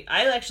 but I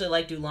actually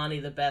liked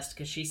Ulani the best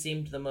because she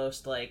seemed the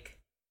most like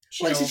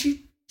chill. Well,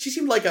 she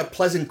seemed like a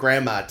pleasant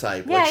grandma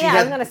type. Yeah, like, she I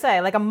had, was gonna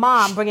say like a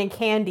mom bringing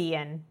candy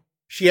in.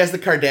 She has the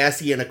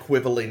Cardassian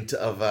equivalent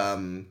of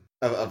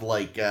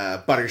like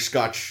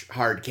butterscotch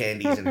hard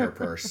candies in her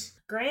purse.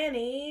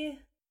 Granny.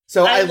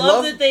 So I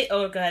love that they.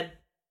 Oh, go ahead.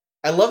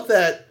 I love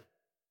that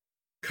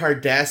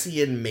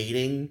Cardassian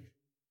mating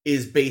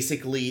is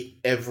basically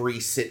every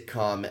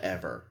sitcom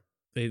ever.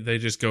 They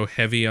just go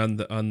heavy on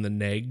the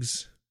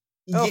negs.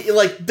 Oh. Yeah,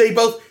 like they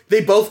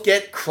both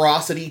get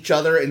cross at each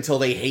other until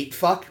they hate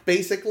fuck,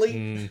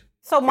 basically.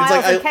 So Miles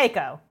like, and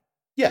Keiko.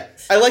 Yeah,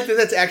 I like that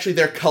that's actually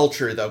their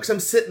culture, though, because I'm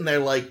sitting there,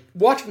 like,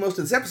 watching most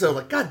of this episode,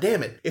 like, god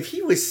damn it, if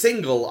he was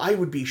single, I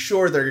would be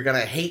sure they're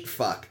gonna hate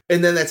fuck.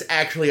 And then that's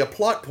actually a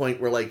plot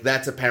point where, like,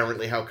 that's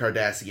apparently how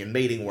Cardassian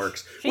mating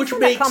works. She's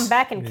gonna come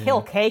back and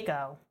kill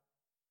Keiko.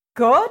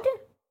 Good?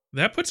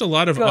 That puts a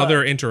lot of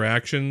other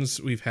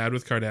interactions we've had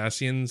with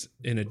Cardassians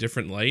in a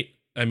different light.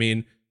 I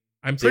mean,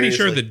 I'm pretty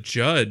sure the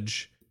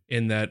judge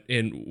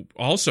in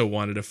also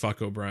wanted to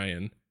fuck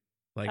O'Brien.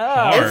 Like,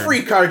 hard.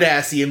 Every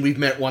Cardassian we've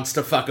met wants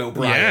to fuck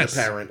O'Brien,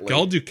 apparently.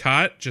 Gul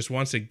Dukat just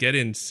wants to get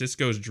in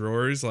Sisko's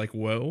drawers, like,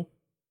 whoa.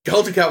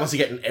 Gul Dukat wants to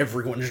get in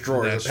everyone's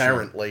drawers,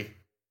 apparently. True.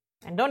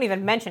 And don't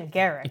even mention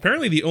Garrett.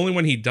 Apparently the only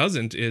one he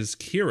doesn't is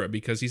Kira,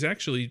 because he's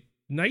actually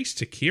nice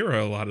to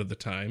Kira a lot of the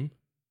time.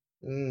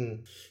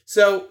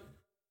 So,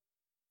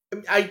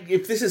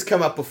 if this has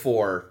come up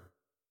before,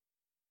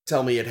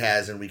 tell me it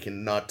has and we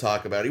can not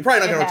talk about it. You're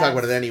probably not going to talk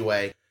about it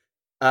anyway.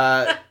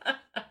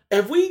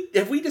 Have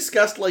we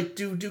discussed, like,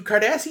 do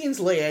Cardassians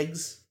lay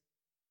eggs?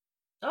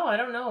 Oh, I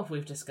don't know if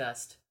we've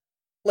discussed.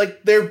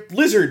 Like, they're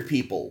lizard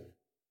people.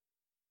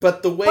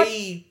 But the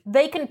way... But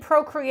they can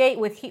procreate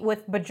with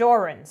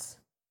Bajorans.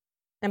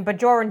 And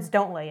Bajorans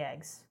don't lay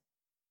eggs.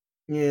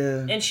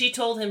 Yeah. And she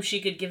told him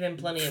she could give him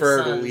plenty of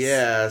fertile, sons.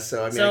 yeah,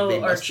 so, I mean, they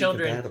must be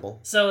compatible.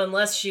 So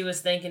unless she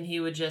was thinking he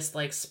would just,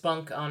 like,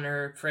 spunk on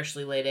her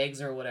freshly laid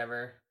eggs or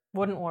whatever.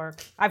 Wouldn't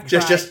work. I've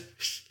tried.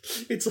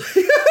 It's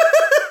like...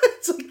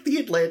 It's like the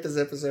Atlantis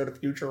episode of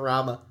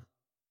Futurama.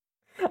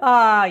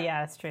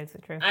 Yeah, it's true.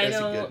 I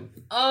know.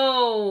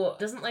 Oh,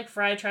 doesn't, like,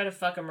 Fry try to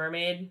fuck a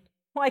mermaid?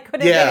 Why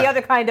couldn't any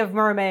other kind of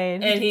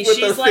mermaid? And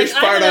she's like,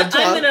 I'm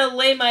gonna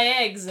lay my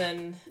eggs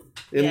and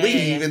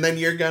leave, and then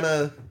you're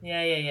gonna...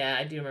 Yeah,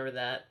 I do remember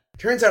that.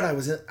 Turns out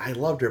I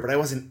loved her, but I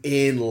wasn't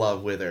in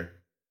love with her.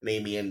 And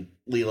Amy and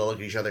Leela look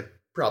at each other.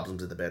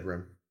 Problems in the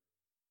bedroom.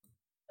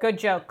 Good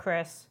joke,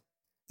 Chris.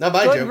 Not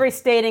my Good joke.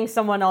 restating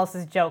someone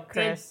else's joke,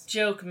 Chris. Good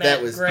joke, Matt.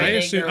 That was... I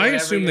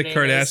assume the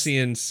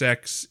Cardassian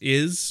sex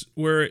is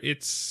where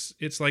it's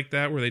like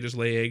that, where they just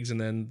lay eggs and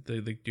then the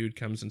dude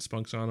comes and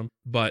spunks on them.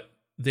 But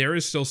there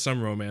is still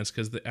some romance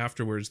because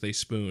afterwards they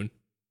spoon.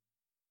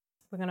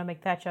 We're gonna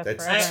make that joke.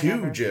 That's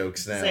two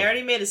jokes now. So I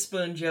already made a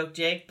spoon joke,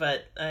 Jake,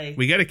 but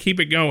we got to keep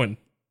it going.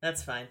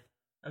 That's fine.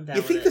 I'm down.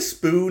 You think the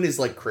spoon is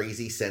like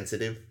crazy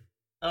sensitive?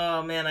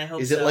 Oh man, I hope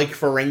so. Is it like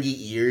Ferengi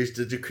ears?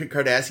 Did the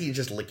Cardassians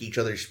just lick each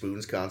other's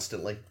spoons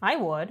constantly? I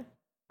would.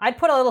 I'd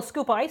put a little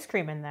scoop of ice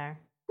cream in there.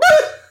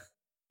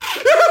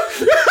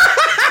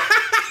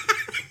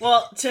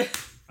 Well,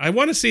 I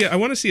want to see a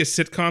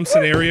sitcom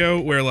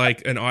scenario where,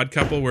 like, an Odd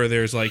Couple where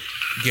there's like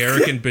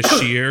Garrick and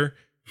Bashir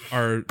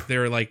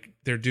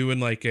they're doing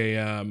like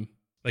a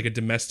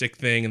domestic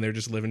thing and they're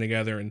just living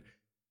together and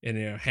you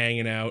know,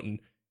 hanging out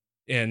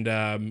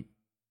and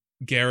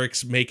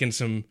Garrick's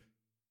making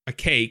a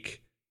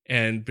cake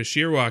and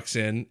Bashir walks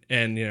in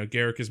and, you know,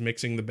 Garrick is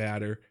mixing the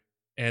batter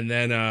and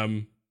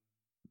then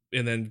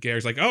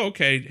Garrick's like, oh,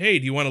 okay, hey,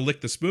 do you want to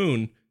lick the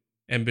spoon?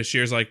 And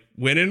Bashir's like,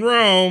 when in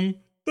Rome.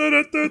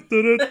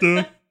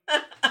 Da-da-da-da-da-da.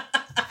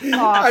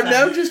 I'm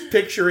now just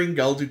picturing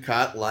Gul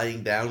Dukat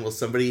lying down while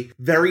somebody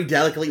very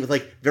delicately, with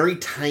like very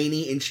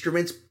tiny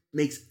instruments,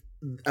 makes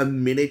a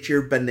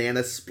miniature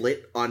banana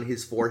split on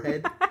his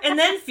forehead. And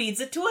then feeds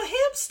it to a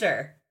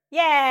hamster.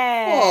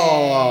 Yay!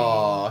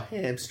 Oh,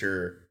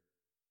 hamster.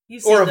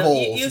 You've Or a seen vole,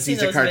 you've since seen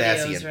he's a those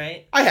Cardassian. videos,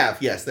 right? I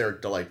have, yes, they're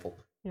delightful.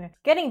 Yeah.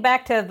 Getting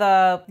back to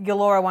the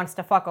Galora wants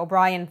to fuck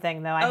O'Brien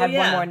thing, though, I had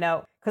one more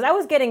note. Because I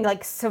was getting,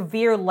 like,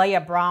 severe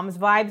Leia Brahms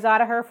vibes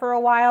out of her for a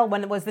while,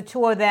 when it was the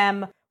two of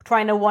them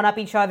trying to one-up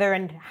each other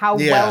and how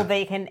well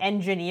they can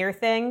engineer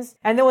things.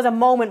 And there was a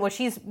moment where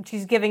she's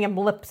giving him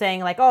lip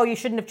saying, like, oh, you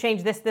shouldn't have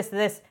changed this, this,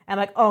 this. And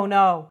I'm like, oh,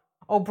 no.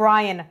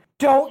 O'Brien,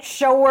 don't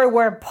show her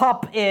where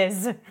Pup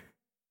is.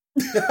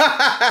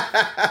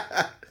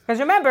 Because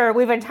remember,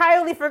 we've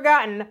entirely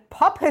forgotten,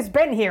 Pup has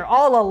been here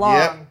all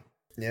along.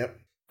 Yep.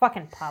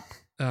 Fucking Pup.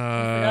 I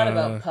forgot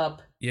about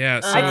Pup.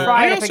 Yeah, so I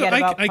tried to forget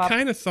about I Pup.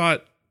 kind of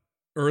thought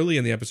early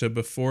in the episode,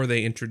 before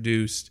they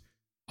introduced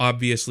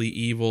obviously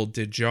evil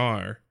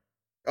Dijar,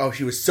 Oh,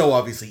 she was so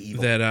obviously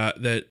evil. that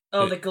that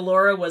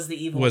Galora was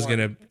the evil was one.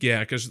 gonna,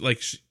 because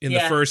like in the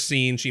first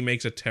scene she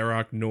makes a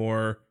Terok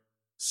Nor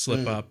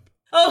slip up.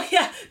 Oh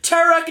yeah,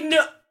 Turok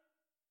no.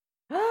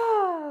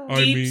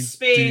 Deep Deep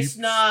Space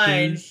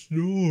Nine.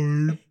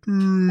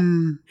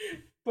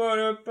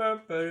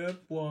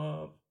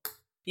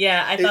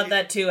 Yeah, I thought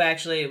that too,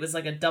 actually. It was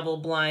like a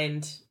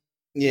double-blind,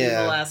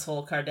 evil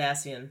asshole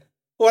Cardassian.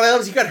 What I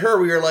love is you got her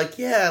where you're like,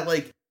 yeah,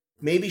 like,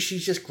 maybe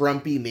she's just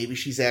grumpy, maybe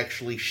she's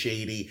actually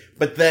shady,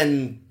 but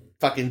then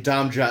fucking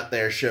Domjot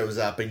there shows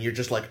up and you're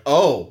just like,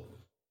 oh,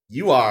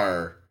 you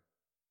are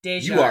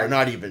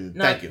not even,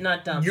 thank you.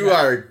 Not Domjot. You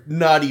are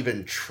not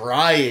even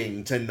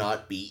trying to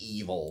not be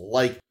evil.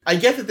 Like, I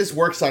get that this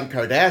works on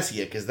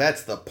Cardassia, because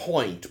that's the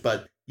point,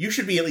 but you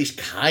should be at least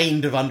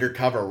kind of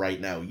undercover right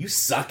now. You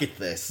suck at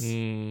this.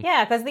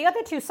 Yeah, because the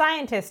other two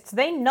scientists,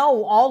 they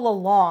know all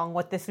along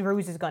what this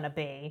ruse is going to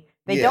be.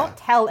 They don't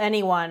tell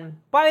anyone.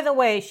 By the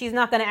way, she's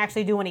not going to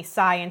actually do any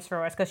science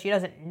for us because she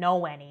doesn't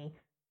know any.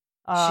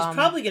 She's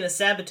probably going to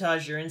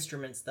sabotage your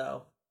instruments,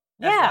 though.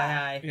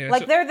 Yeah. FYI.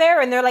 Like, they're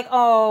there and they're like,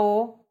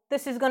 oh,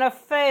 this is going to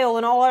fail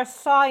and all our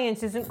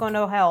science isn't going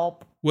to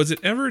help. Was it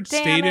ever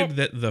stated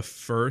that the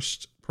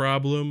first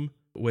problem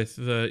with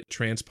the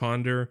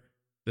transponder,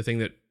 the thing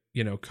that,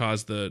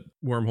 caused the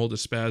wormhole to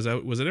spaz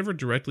out, was it ever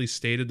directly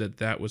stated that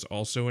that was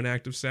also an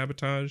act of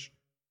sabotage?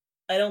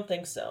 I don't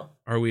think so.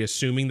 Are we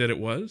assuming that it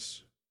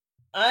was?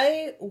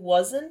 I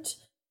wasn't,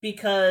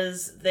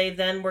 because they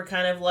then were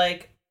kind of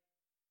like,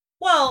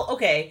 well,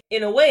 okay,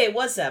 in a way it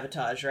was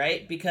sabotage,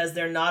 right? Because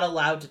they're not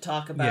allowed to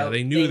talk about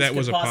they knew things that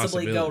was could a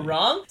possibly go possibility.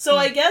 wrong. So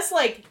I guess,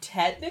 like,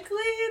 technically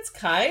it's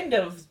kind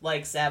of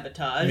like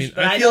sabotage. I mean,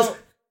 but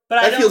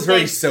that feels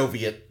very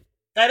Soviet.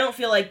 I don't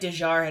feel like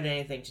Dijar had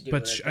anything to do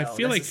with it, I though,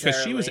 feel like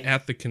because she was necessarily.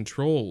 at the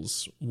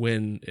controls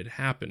when it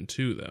happened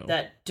too, though.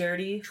 That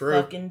dirty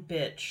fucking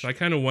bitch. So I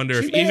kind of wonder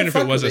if, She may even have if it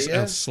fucked was with it,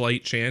 a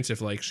slight chance, if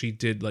like she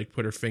did like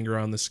put her finger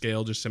on the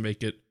scale just to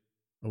make it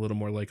a little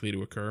more likely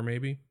to occur,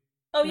 maybe.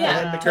 Oh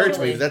yeah, That occurred to me.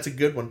 totally. That's a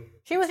good one.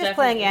 She was just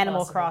Definitely playing Animal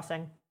possible.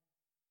 Crossing.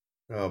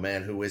 Oh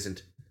man, who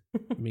isn't?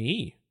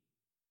 Me.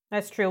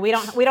 That's true. We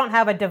don't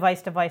have a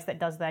device that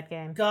does that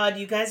game. God,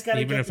 you guys gotta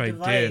Even get if the I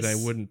device. did, I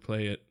wouldn't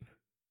play it.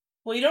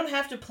 Well, you don't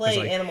have to play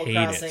 'Cause I Animal hate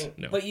Crossing, it.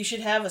 No. but you should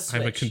have a Switch.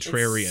 I'm a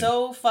contrarian. It's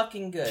so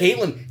fucking good.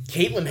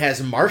 Caitlin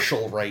has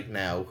Marshall right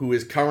now, who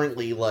is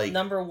currently like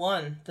number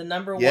one, the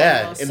number one.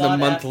 most in the sought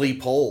monthly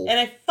after. poll. And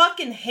I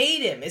fucking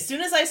hate him. As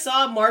soon as I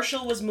saw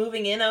Marshall was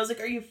moving in, I was like,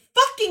 "Are you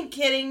fucking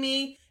kidding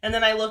me?" And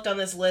then I looked on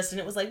this list, and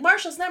it was like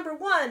Marshall's number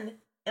one,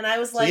 and I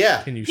was like,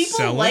 Can you people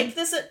sell like him?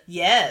 this?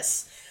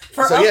 Yes,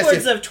 for So yes,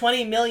 upwards of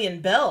 20 million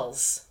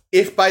bells."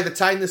 If by the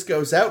time this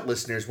goes out,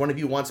 listeners, one of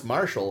you wants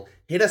Marshall,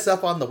 hit us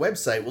up on the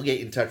website. We'll get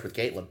you in touch with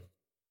Caitlin.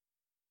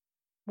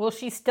 Will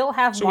she still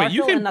have So wait, Marshall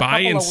you can in a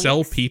buy couple and of sell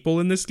weeks? people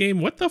in this game?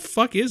 What the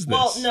fuck is this?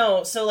 Well,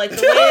 no. So like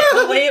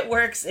the way it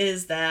works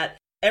is that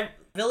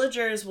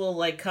villagers will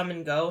like come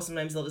and go.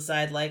 Sometimes they'll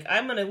decide like,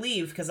 I'm gonna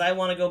leave because I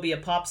want to go be a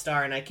pop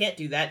star and I can't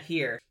do that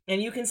here.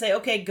 And you can say,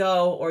 okay,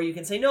 go, or you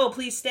can say, no,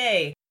 please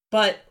stay.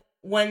 But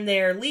when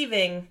they're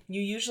leaving, you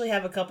usually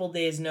have a couple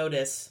days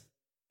notice,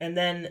 and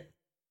then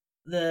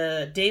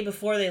the day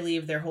before they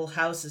leave, their whole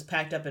house is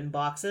packed up in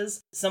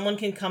boxes. Someone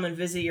can come and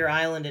visit your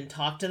island and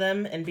talk to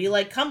them and be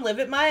like, come live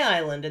at my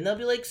island. And they'll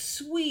be like,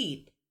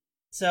 sweet.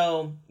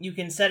 So you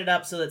can set it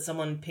up so that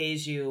someone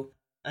pays you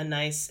a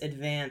nice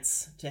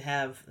advance to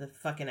have the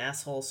fucking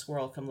asshole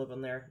squirrel come live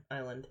on their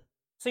island.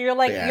 So you're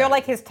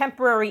like his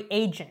temporary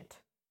agent.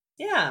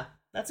 Yeah,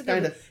 that's a good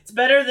Kinda. one. It's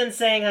better than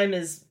saying I'm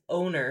his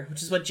owner,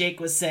 which is what Jake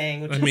was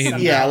saying. Which I is mean, somehow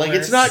Yeah, like worse.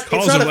 it's not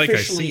Calls it's not him like I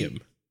officially see him.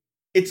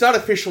 it's not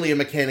officially a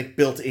mechanic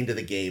built into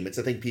the game. It's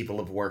a thing people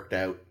have worked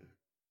out.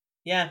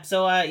 Yeah,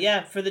 so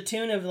for the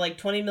tune of like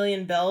 20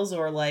 million bells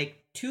or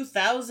like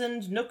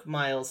 2,000 Nook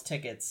Miles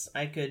tickets,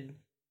 I could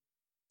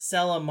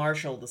sell a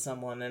Marshall to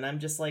someone, and I'm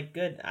just like,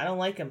 good. I don't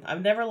like him.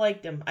 I've never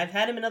liked him. I've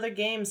had him in other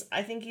games.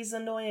 I think he's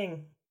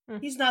annoying.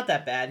 He's not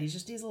that bad. He's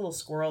a little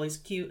squirrel. He's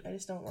cute. I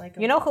just don't like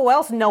him. You know who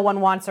else no one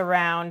wants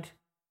around?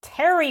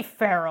 Terry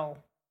Farrell.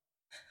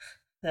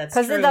 That's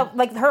true.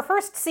 Because her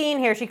first scene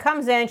here, she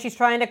comes in, she's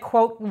trying to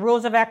quote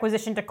rules of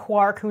acquisition to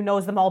Quark, who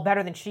knows them all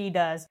better than she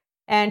does.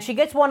 And she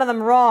gets one of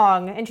them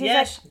wrong, and she's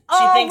like,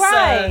 "All thinks,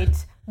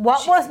 right.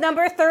 What was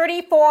number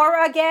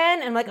 34 again?"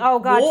 And I'm like, "Oh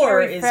God,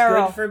 War Terry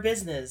Farrell. Is good for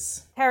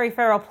business. Terry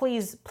Farrell,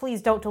 please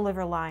don't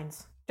deliver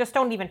lines. Just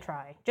don't even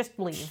try. Just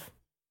leave."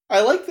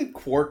 I like that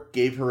Quark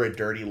gave her a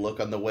dirty look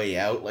on the way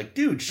out. Like,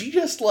 dude, she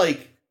just,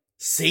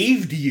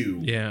 saved you.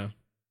 Yeah.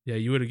 Yeah,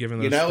 you would have given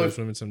those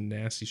women some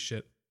nasty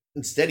shit.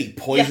 Instead, he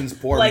poisons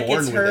poor Morn with it.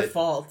 Like, it's her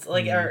fault.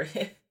 Like, or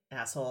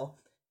asshole.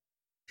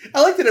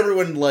 I like that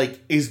everyone,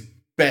 is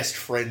best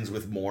friends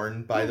with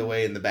Morn, by the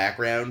way, in the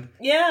background.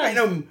 Yeah. I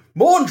know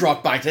Morn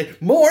dropped by today.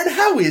 Morn,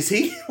 how is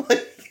he?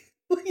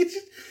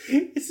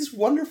 It's this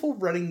wonderful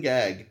running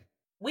gag.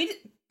 We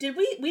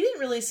didn't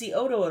really see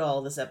Odo at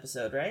all this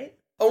episode, right?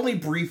 Only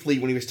briefly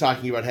when he was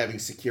talking about having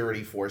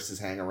security forces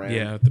hang around.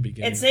 Yeah, at the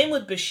beginning. And same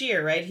with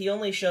Bashir, right? He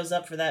only shows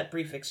up for that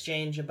brief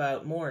exchange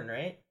about Morn,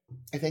 right?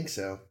 I think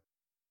so.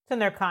 It's in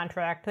their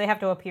contract. They have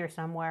to appear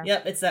somewhere.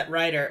 Yep, it's that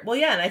writer. Well,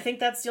 yeah, and I think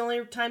that's the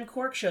only time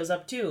Quark shows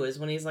up, too, is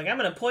when he's like, I'm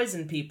going to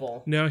poison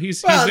people. No,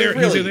 he's there.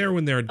 Really... He's there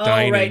when they're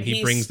dining. Right.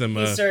 He brings them.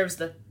 He serves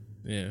the.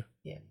 Yeah.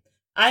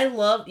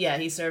 Yeah.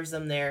 He serves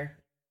them their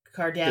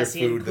Cardassian their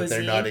food cuisine that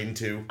they're not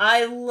into.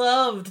 I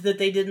loved that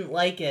they didn't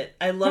like it.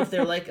 I loved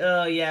they're like,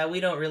 oh yeah, we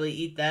don't really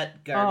eat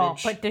that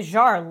garbage. Oh, but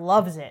Dejar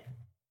loves it.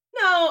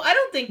 No, I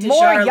don't think Dejar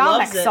More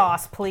loves it. Yamek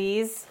sauce,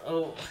 please.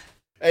 Oh.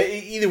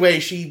 Either way,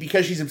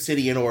 because she's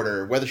Obsidian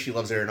Order, whether she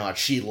loves it or not,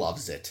 she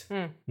loves it.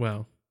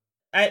 Well,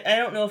 I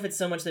don't know if it's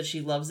so much that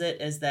she loves it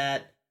as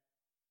that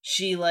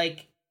she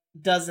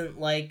doesn't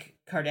like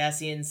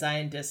Cardassian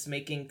scientists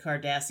making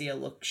Cardassia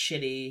look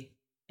shitty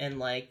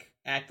and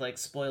act like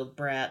spoiled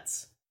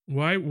brats.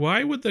 Why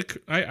would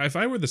if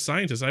I were the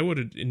scientist, I would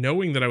have,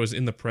 knowing that I was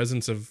in the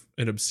presence of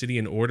an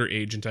Obsidian Order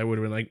agent, I would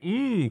have been like,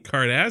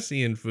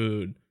 Cardassian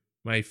food,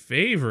 my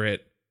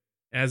favorite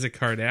as a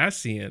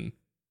Cardassian.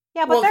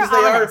 Yeah, but they're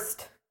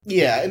honest.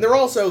 Yeah, and they're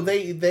also,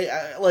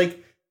 they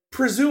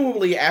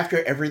presumably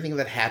after everything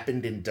that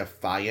happened in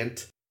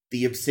Defiant,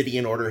 the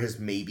Obsidian Order has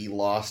maybe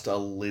lost a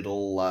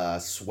little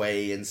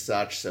sway and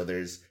such, so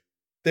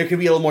there can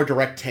be a little more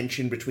direct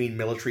tension between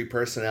military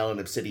personnel and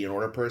Obsidian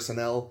Order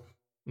personnel.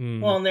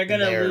 Well, and they're going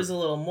to lose a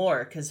little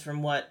more, because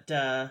from what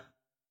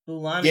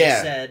Ulani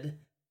said,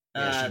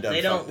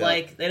 they don't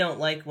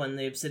like when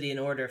the Obsidian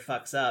Order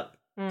fucks up.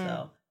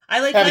 So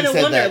I kind of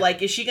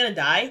wonder, is she going to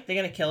die? They're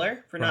going to kill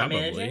her for not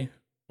managing?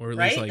 Or at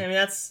least, I mean,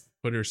 that's...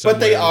 Put her somewhere but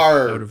they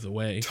are out of the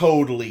way.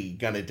 Totally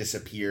going to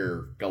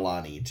disappear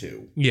Galani,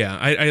 too. Yeah,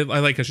 I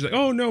like how she's like,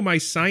 oh no, my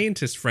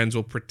scientist friends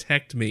will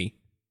protect me.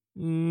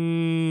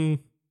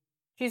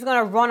 She's going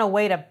to run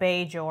away to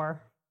Bajor.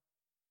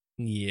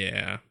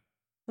 Yeah.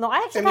 No, I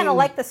actually kind of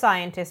like the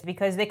scientists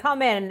because they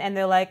come in and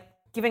they're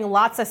giving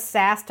lots of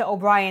sass to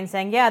O'Brien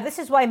saying, yeah, this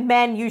is why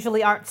men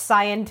usually aren't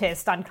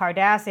scientists on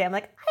Cardassia. I'm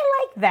like,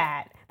 I like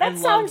that. That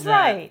sounds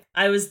right.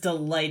 I was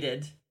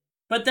delighted.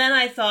 But then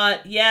I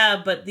thought, yeah,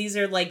 but these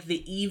are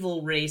the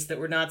evil race that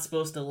we're not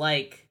supposed to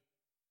like.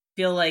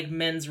 Feel like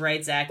men's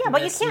rights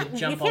activists would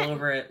jump all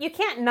over it. You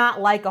can't not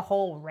like a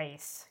whole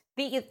race.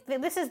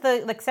 This is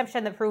the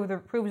exception that proves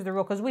the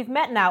rule, because we've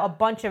met now a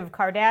bunch of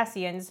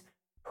Cardassians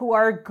who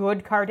are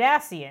good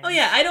Cardassians. Oh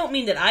yeah, I don't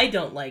mean that I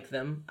don't like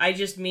them. I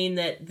just mean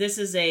that this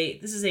is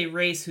a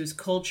race whose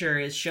culture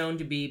is shown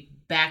to be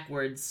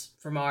backwards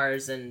from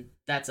ours, and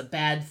that's a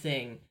bad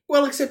thing.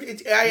 Well, except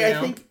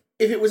I think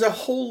if it was a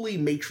wholly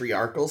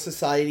matriarchal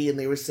society and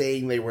they were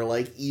saying they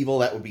were evil,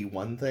 that would be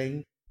one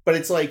thing. But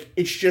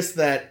it's just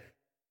that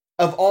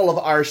of all of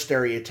our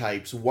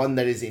stereotypes, one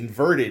that is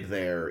inverted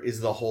there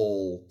is the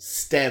whole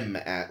STEM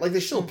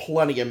there's still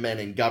plenty of men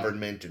in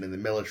government and in the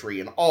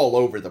military and all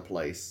over the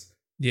place.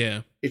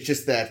 Yeah. It's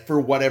just that for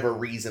whatever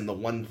reason, the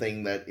one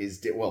thing that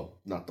is,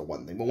 not the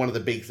one thing, but one of the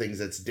big things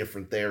that's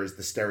different there is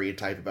the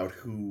stereotype about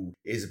who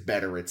is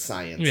better at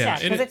science. Yeah,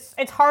 because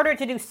it's harder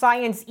to do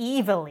science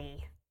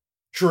evilly.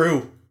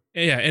 True.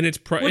 Yeah, and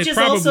it probably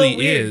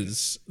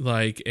is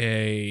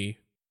a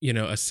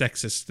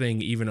sexist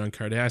thing even on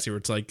Cardassia where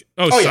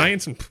it's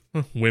science and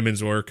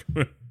women's work.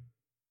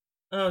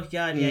 Oh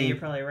god, yeah, you're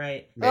probably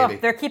right. Oh,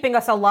 they're keeping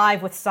us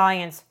alive with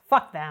science.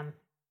 Fuck them.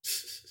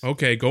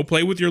 Okay, go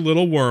play with your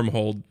little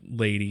wormhole,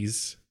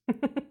 ladies.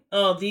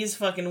 Oh, these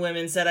fucking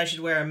women said I should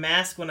wear a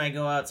mask when I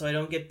go out so I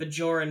don't get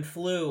Bajoran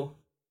flu.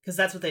 Because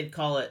that's what they'd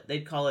call it.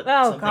 They'd call it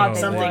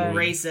something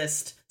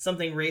racist.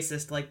 Something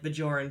racist like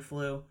Bajoran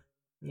flu.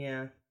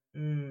 Yeah.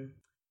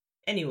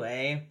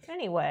 Anyway.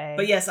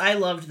 But yes, I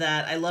loved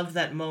that. I loved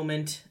that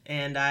moment.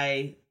 And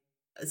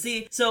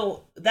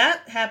so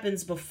that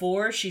happens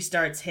before she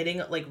starts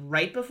hitting,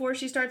 right before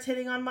she starts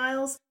hitting on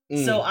Miles.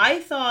 So I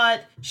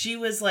thought she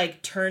was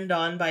turned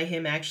on by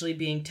him actually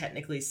being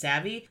technically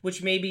savvy,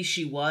 which maybe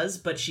she was,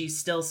 but she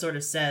still sort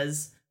of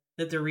says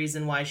that the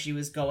reason why she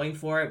was going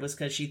for it was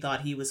because she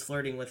thought he was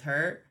flirting with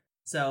her.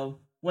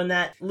 So when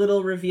that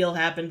little reveal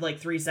happened like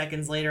 3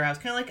 seconds later, I was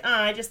kind of like,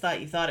 I just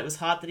thought you thought it was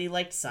hot that he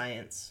liked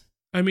science.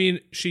 I mean,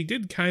 she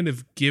did kind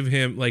of give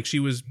him, like, she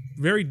was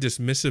very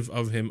dismissive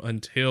of him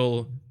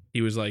until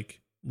he was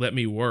like, let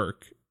me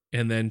work.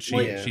 And then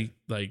she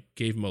like,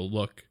 gave him a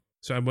look.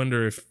 So I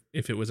wonder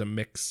if it was a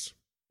mix.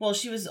 Well,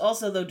 she was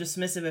also, though,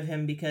 dismissive of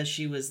him because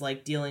she was,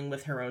 like, dealing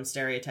with her own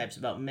stereotypes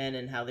about men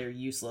and how they're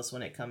useless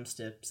when it comes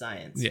to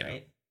science,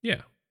 right?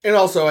 Yeah. And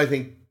also, I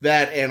think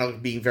that Anna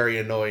being very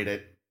annoyed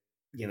at,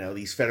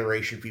 these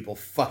Federation people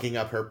fucking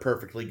up her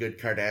perfectly good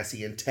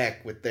Cardassian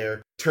tech with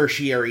their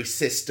tertiary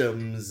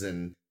systems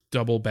and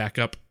double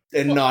backup.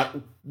 And not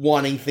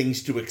wanting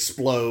things to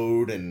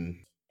explode and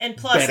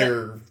plus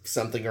better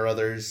something or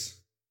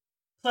others.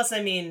 Plus,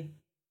 I mean,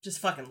 just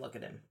fucking look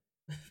at him.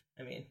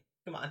 I mean,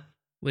 come on.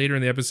 Later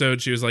in the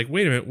episode, she was like,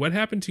 wait a minute, what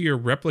happened to your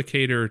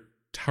replicator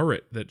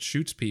turret that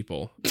shoots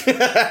people?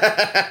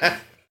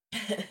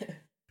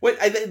 Wait,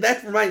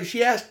 that reminds.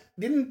 She asked,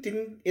 didn't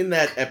in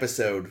that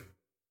episode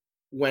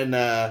when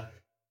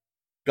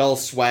Gull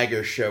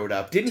Swagger showed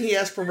up, didn't he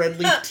ask for red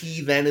leaf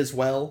tea then as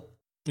well?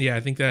 Yeah,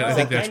 I think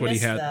that's what he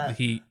had. That.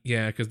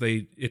 Because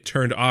it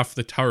turned off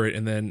the turret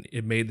and then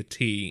it made the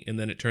tea and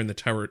then it turned the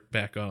turret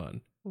back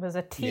on. It was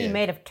a tea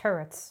made of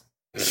turrets.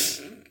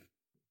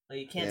 Well,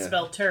 you can't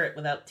spell turret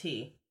without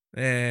T.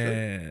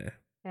 Anything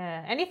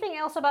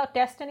else about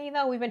Destiny,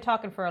 though? We've been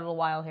talking for a little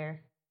while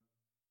here.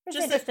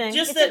 Just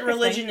that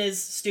religion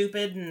is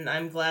stupid, and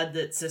I'm glad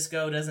that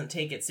Cisco doesn't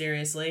take it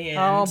seriously.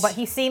 And... but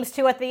he seems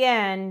to at the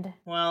end.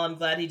 Well, I'm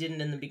glad he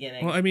didn't in the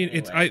beginning. Well, I mean,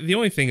 anyway. the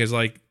only thing is,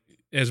 like,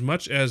 as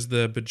much as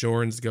the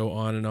Bajorans go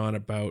on and on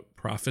about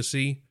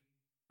prophecy,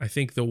 I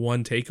think the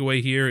one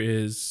takeaway here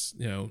is,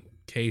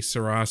 que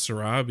sera,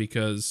 sera,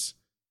 because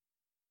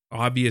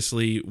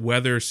obviously,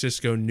 whether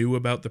Cisco knew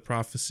about the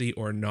prophecy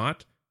or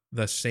not,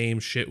 the same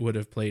shit would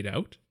have played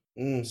out.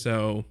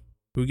 So,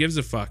 who gives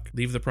a fuck?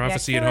 Leave the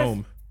prophecy at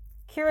home.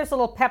 Kira's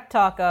little pep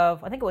talk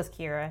of, I think it was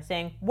Kira,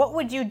 saying, what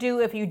would you do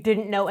if you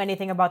didn't know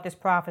anything about this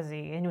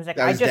prophecy? And he was like,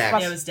 Dax.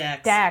 It was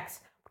Dax.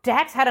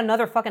 Dax had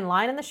another fucking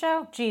line in the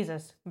show?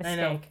 Jesus. Mistake.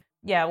 I know.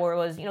 Yeah, where it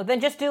was,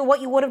 then just do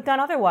what you would have done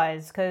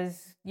otherwise,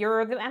 because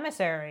you're the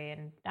emissary,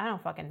 and I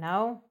don't fucking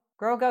know.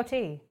 Grow a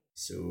goatee.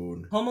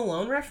 Soon. Home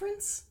Alone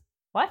reference?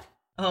 What?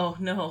 Oh,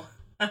 no.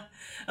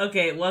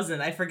 Okay, it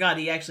wasn't. I forgot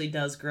he actually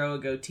does grow a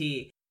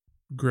goatee.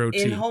 Grow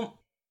tea.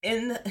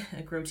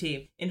 Grow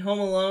tea. In Home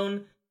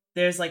Alone,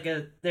 there's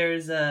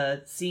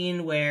a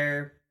scene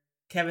where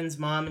Kevin's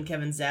mom and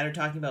Kevin's dad are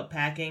talking about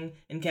packing,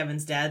 and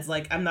Kevin's dad's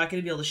like, I'm not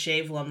going to be able to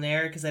shave while I'm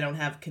there because I don't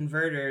have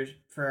converters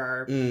for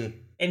our...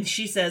 And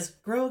she says,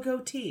 grow a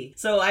goatee.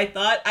 So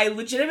I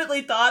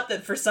legitimately thought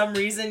that for some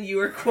reason you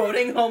were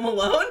quoting Home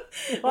Alone.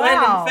 Wow. When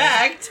in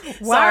fact,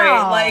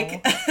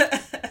 sorry,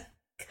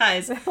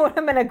 guys. That would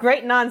have been a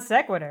great non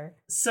sequitur.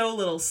 So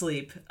little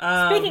sleep.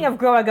 Speaking of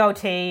grow a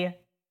goatee,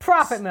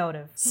 profit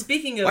motive.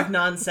 Speaking of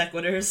non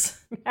sequiturs,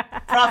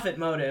 profit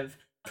motive.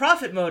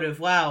 Profit motive,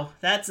 wow,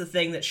 that's a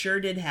thing that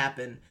sure did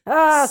happen.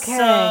 Okay,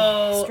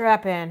 so,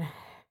 strap in.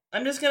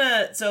 I'm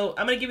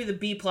gonna give you the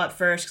B plot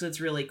first because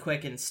it's really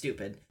quick and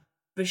stupid.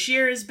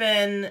 Bashir has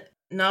been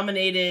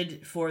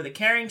nominated for the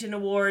Carrington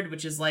Award,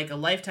 which is like a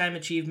Lifetime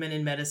Achievement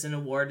in Medicine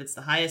award. It's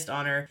the highest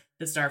honor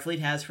that Starfleet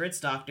has for its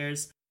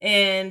doctors.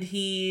 And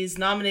he's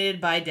nominated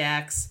by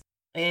Dax,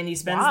 and he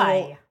spends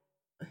Why?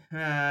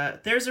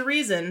 There's a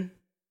reason.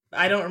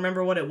 I don't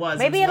remember what it was.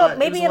 Maybe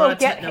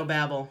it'll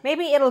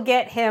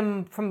get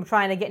him from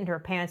trying to get into her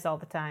pants all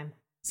the time.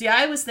 See,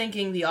 I was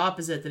thinking the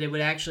opposite, that it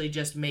would actually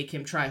just make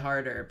him try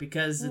harder,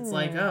 because it's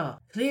like,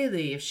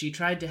 clearly if she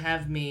tried to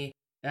have me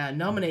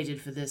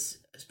nominated for this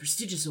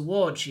prestigious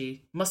award,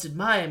 she must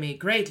admire me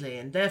greatly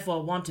and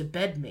therefore want to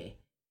bed me.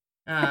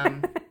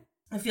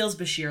 It feels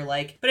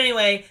Bashir-like. But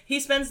anyway, he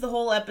spends the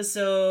whole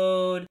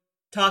episode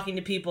talking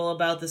to people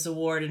about this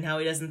award and how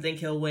he doesn't think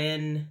he'll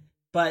win,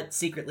 but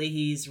secretly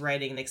he's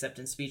writing an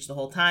acceptance speech the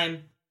whole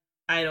time.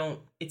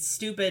 It's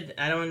stupid.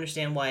 I don't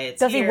understand why it's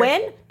Does here. he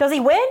win? Does he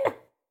win?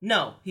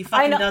 No, he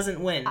fucking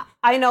doesn't win.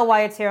 I know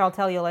why it's here. I'll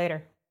tell you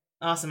later.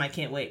 Awesome, I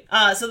can't wait.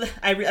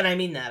 I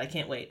mean that, I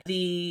can't wait.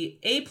 The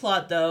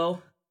A-plot,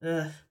 though,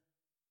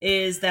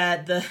 is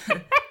that the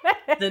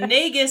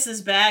Nagus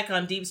is back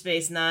on Deep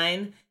Space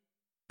Nine,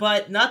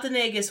 but not the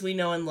Nagus we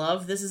know and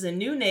love. This is a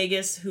new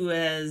Nagus who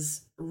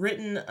has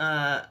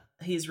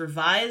he's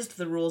revised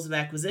the rules of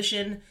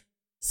acquisition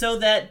so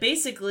that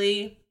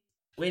basically...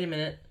 Wait a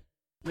minute.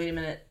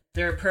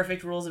 There are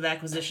perfect rules of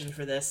acquisition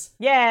for this.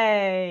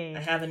 Yay! I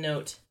have a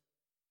note.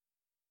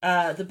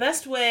 The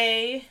best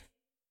way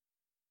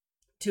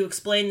to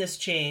explain this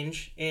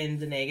change in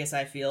the Nagus,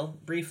 I feel,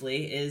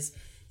 briefly, is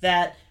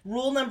that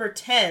rule number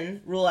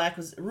 10, rule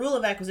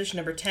of acquisition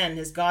number 10,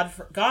 has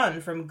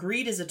gone from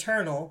greed is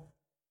eternal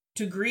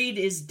to greed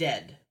is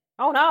dead.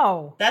 Oh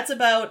no! That's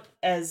about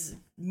as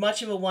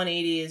much of a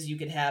 180 as you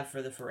could have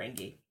for the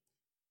Ferengi.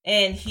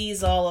 And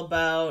he's all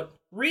about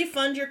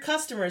refund your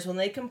customers when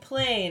they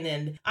complain,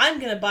 and I'm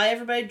gonna buy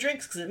everybody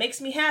drinks because it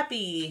makes me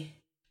happy,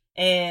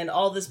 and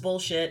all this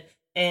bullshit.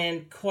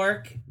 And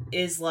Quark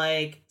is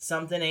like,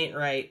 something ain't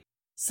right.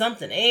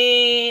 something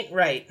ain't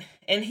right.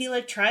 And he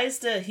like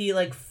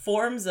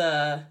forms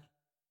a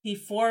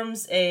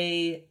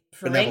Ferengi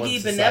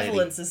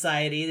benevolent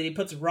society that he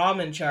puts Rom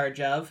in charge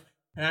of.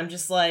 And I'm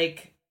just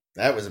like,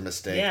 that was a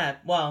mistake. Yeah,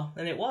 well,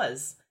 and it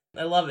was.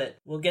 I love it.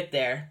 We'll get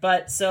there.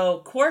 But so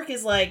Quark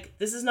is like,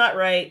 this is not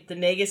right. The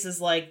Nagus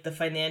is like the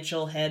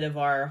financial head of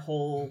our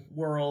whole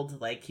world.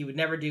 Like, he would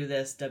never do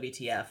this,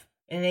 WTF.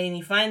 And then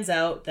he finds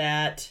out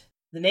that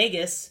the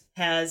Nagus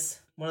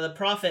has one of the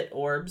prophet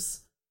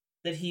orbs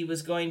that he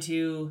was going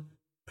to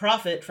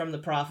profit from the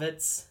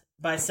prophets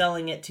by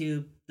selling it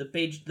to the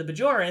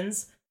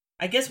Bajorans.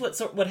 I guess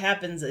what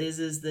happens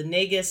is the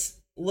Nagus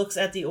looks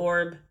at the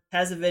orb,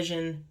 has a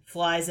vision,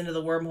 flies into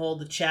the wormhole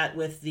to chat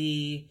with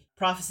the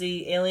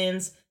prophecy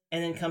aliens,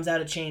 and then comes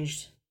out a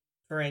changed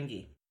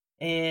Ferengi.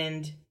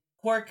 And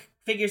Quark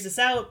figures this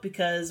out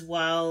because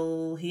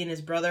while he and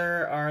his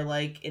brother are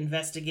like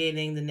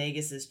investigating the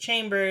Nagus's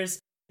chambers,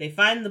 they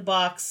find the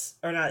box,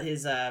 or not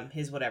his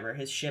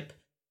ship.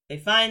 They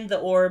find the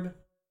orb,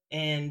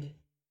 and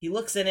he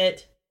looks in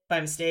it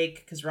by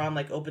mistake because Rom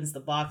like opens the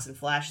box and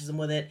flashes him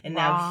with it, and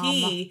now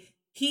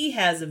he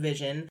has a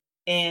vision,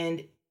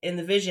 and in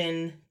the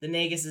vision, the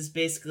Nagus is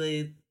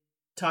basically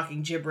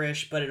talking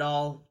gibberish, but it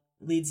all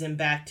leads him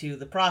back to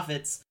the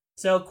prophets.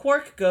 So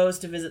Quark goes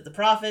to visit the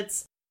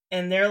prophets,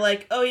 and they're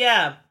like, oh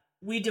yeah,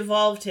 we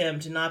devolved him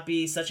to not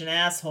be such an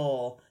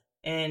asshole.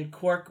 And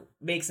Quark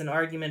makes an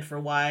argument for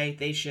why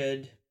they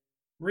should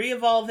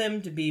re-evolve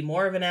him to be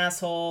more of an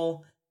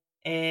asshole.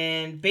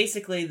 And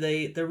basically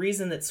the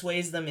reason that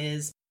sways them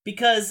is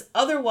because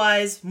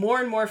otherwise more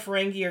and more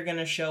Ferengi are going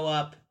to show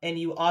up, and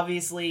you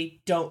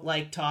obviously don't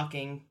like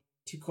talking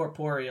to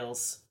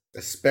corporeals.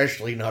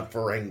 Especially not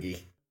Ferengi.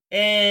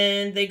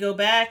 And they go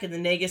back, and the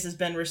Nagus has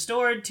been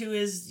restored to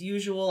his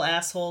usual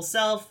asshole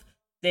self.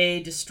 They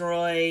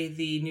destroy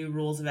the new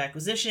rules of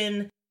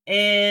acquisition.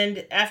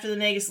 And after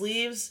the Nagus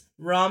leaves,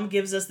 Rom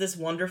gives us this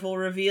wonderful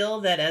reveal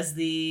that as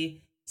the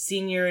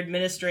senior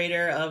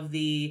administrator of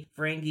the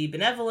Ferengi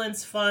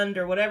Benevolence Fund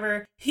or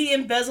whatever, he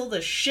embezzled a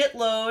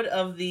shitload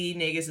of the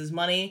Nagus's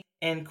money,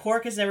 and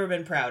Quark has never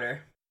been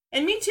prouder.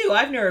 And me too,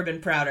 I've never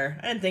been prouder.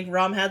 I didn't think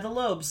Rom had the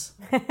lobes.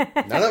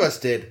 None of us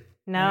did.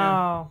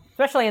 No.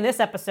 Especially in this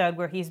episode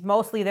where he's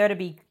mostly there to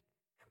be...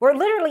 where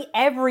literally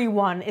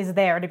everyone is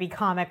there to be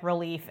comic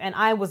relief, and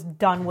I was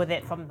done with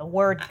it from the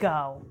word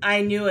go.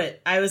 I knew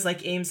it. I was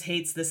like, Ames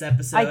hates this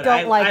episode. I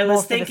don't like I was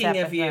most thinking of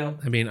this of you. episode.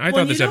 I mean, I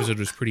thought this episode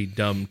was pretty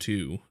dumb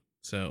too.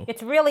 So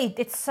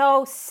It's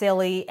so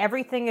silly.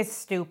 Everything is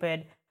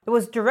stupid. It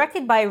was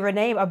directed by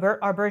Rene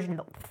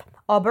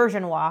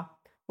Aubergenois,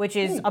 which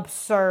is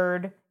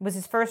absurd. It was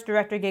his first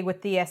director gig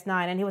with DS9,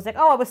 and he was like,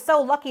 oh, I was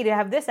so lucky to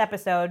have this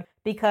episode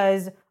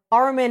because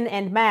Armin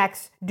and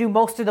Max do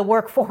most of the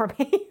work for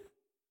me.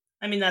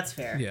 I mean, that's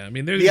fair. yeah, I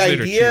mean, there's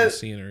the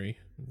scenery.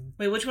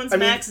 Wait, which one's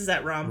Max? Is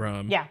that Rom?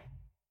 Rom. Yeah.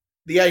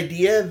 The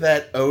idea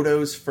that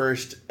Odo's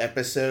first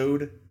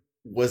episode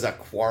was a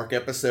Quark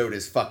episode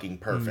is fucking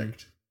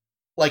perfect.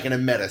 Like in a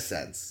meta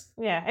sense.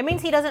 Yeah, it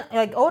means he doesn't,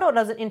 like, Odo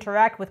doesn't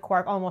interact with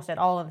Quark almost at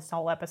all in this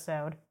whole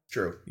episode.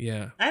 True.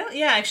 Yeah.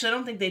 I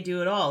don't think they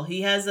do at all.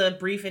 He has a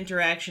brief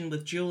interaction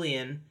with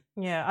Julian.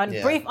 Yeah,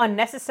 brief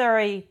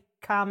unnecessary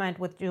comment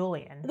with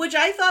Julian. Which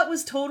I thought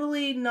was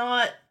totally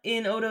not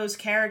in Odo's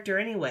character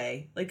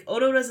anyway. Like,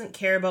 Odo doesn't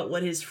care about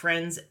what his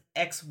friend's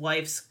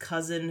ex-wife's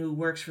cousin who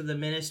works for the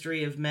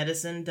Ministry of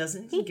Medicine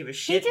doesn't give a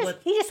shit.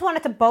 He just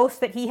wanted to boast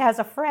that he has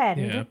a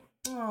friend. Yeah.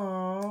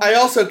 Aww. I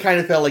also kind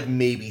of felt like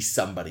maybe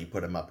somebody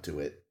put him up to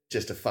it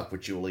just to fuck with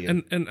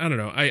Julian. And I don't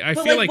know. I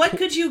but feel like what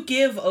could you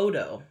give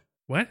Odo?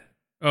 What?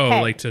 Oh,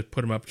 Hey. like to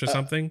put him up to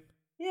something?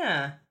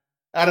 Yeah.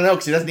 I don't know,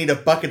 because he doesn't need a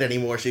bucket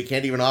anymore, so you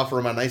can't even offer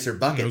him a nicer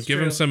bucket. Give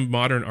him some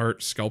modern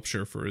art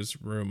sculpture for his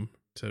room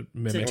to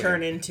mimic. To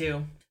turn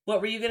into.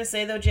 What were you going to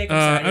say, though, Jake?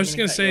 I was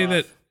going to say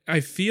that I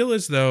feel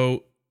as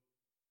though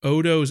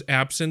Odo's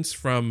absence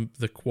from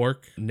the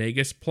Quark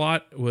Nagus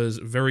plot was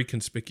very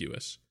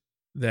conspicuous.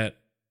 That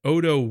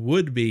Odo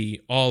would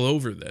be all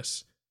over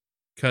this.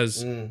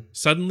 Because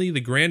suddenly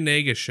the Grand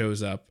Nagus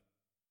shows up,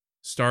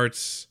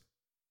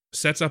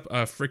 sets up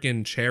a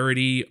freaking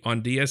charity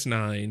on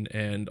DS9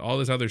 and all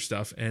this other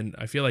stuff, and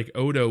I feel like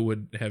Odo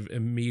would have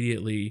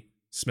immediately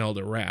smelled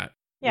a rat.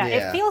 Yeah,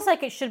 Yeah. it feels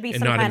like it should be And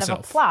some not kind of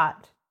himself. a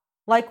plot.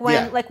 Like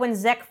when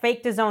Zek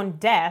faked his own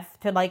death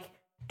to like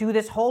do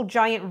this whole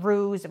giant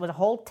ruse. It was a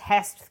whole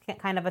test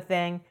kind of a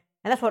thing.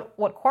 And that's what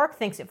Quark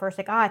thinks at first,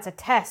 like, it's a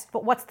test,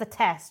 but what's the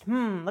test?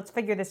 Let's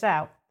figure this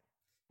out.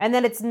 And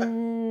then it's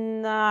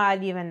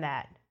not even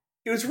that.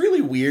 It was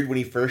really weird when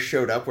he first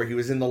showed up, where he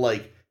was in the,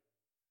 like,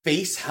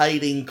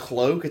 face-hiding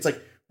cloak. It's like,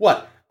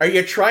 what? Are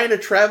you trying to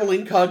travel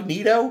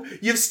incognito?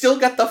 You've still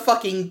got the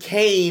fucking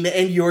cane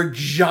and your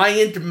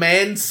giant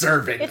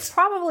manservant. It's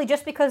probably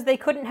just because they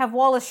couldn't have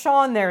Wallace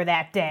Shawn there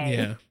that day.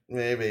 Yeah.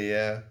 Maybe,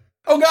 yeah.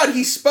 Oh god,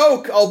 he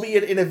spoke,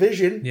 albeit in a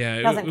vision.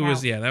 Yeah, Doesn't it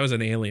was, count. that was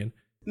an alien.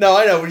 No,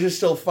 I know, it was just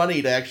still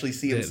funny to actually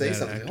see him That say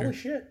something. actor. Holy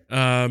shit.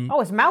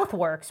 His mouth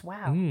works.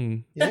 Wow.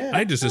 Yeah.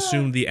 I just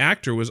assumed the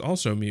actor was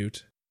also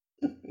mute.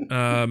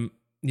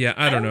 Yeah,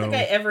 I don't know. think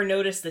I ever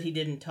noticed that he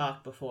didn't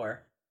talk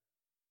before.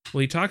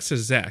 Well, he talks to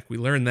Zek. We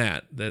learned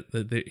that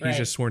he's Right.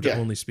 just sworn to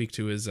only speak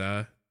to his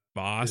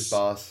boss. His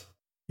boss.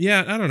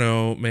 Yeah, I don't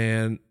know,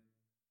 man.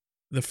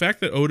 The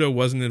fact that Odo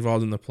wasn't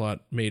involved in the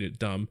plot made it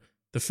dumb.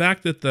 The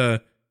fact that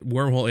the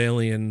wormhole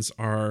aliens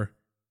are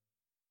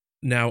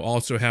now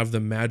also have the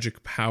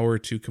magic power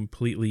to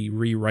completely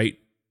rewrite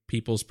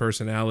people's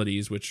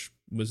personalities, which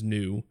was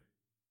new,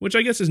 which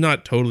I guess is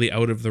not totally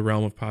out of the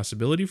realm of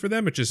possibility for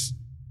them.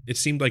 It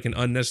seemed like an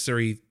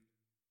unnecessary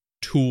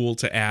tool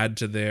to add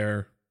to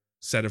their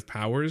set of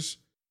powers.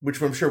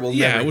 Which I'm sure will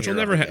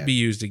never be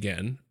used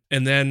again.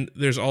 And then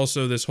there's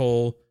also this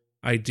whole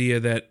idea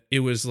that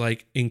it was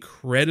like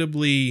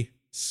incredibly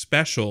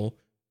special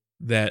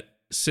that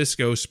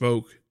Sisko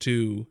spoke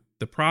to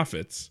the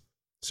prophets.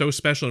 So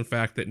special, in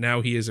fact, that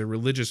now he is a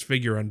religious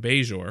figure on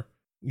Bajor.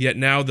 Yet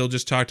now they'll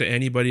just talk to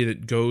anybody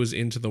that goes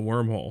into the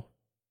wormhole.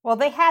 Well,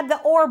 they had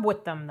the orb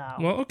with them, though.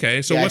 Well,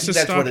 okay, so what's to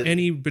stop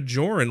any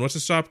Bajoran? What's to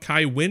stop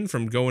Kai Wynn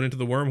from going into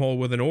the wormhole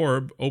with an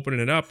orb, opening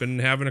it up, and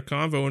having a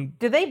convo? And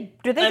do they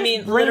just bring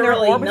their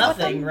literally orbs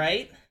nothing, with them?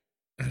 right?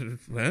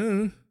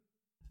 Well,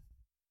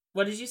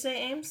 What did you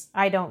say, Ames?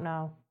 I don't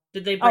know.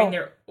 Did they bring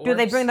their orbs? Do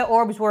they bring the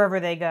orbs wherever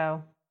they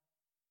go?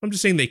 I'm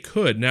just saying they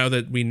could, now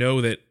that we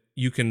know that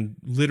you can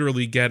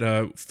literally get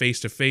a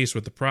face-to-face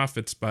with the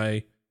prophets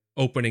by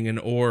opening an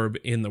orb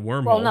in the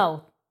wormhole. Well,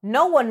 no.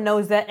 No one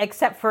knows that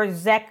except for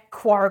Zek,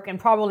 Quark, and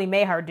probably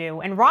Mahar do.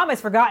 And Rom has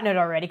forgotten it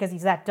already because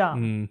he's that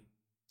dumb.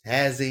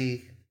 Has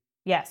he?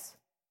 Yes.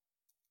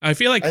 I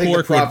feel like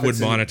Quark would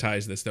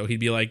monetize this, though. He'd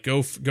be like, go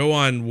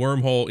on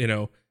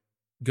wormhole,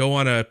 go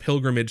on a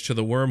pilgrimage to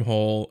the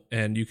wormhole,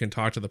 and you can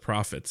talk to the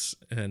prophets.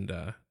 And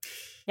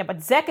yeah,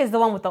 but Zek is the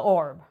one with the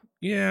orb.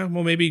 Yeah,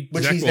 well, maybe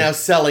which he's now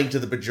selling to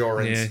the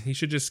Bajorans. Yeah, he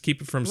should just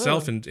keep it for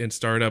himself and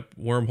start up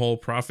wormhole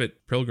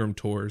prophet pilgrim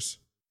tours.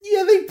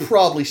 Yeah, they'd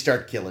probably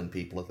start killing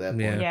people at that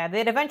point. Yeah,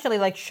 they'd eventually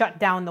shut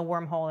down the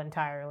wormhole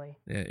entirely.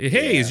 Yeah.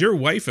 Hey, is your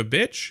wife a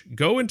bitch?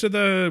 Go into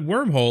the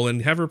wormhole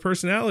and have her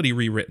personality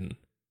rewritten.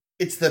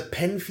 It's the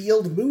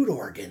Penfield mood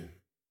organ.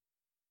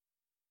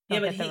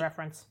 Don't get the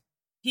reference.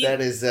 That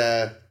is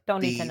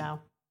don't need to know.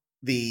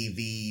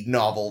 The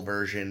novel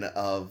version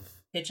of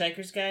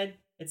Hitchhiker's Guide?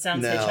 It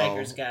sounds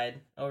Hitchhiker's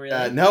Guide. Oh,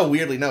 really? No,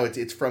 weirdly, no.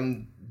 It's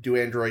from Do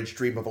Androids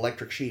Dream of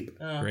Electric Sheep.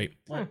 Oh, great.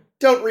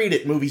 Don't read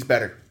it. Movie's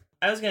better.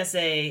 I was going to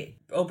say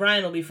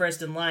O'Brien will be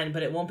first in line,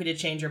 but it won't be to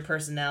change her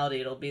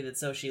personality. It'll be that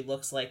so she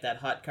looks like that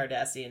hot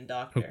Cardassian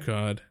doctor. Oh,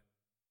 God.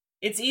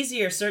 It's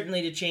easier,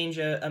 certainly, to change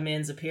a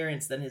man's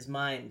appearance than his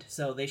mind,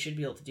 so they should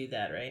be able to do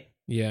that, right?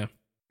 Yeah.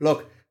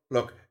 Look.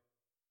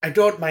 I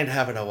don't mind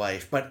having a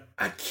wife, but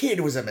a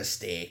kid was a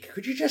mistake.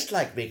 Could you just,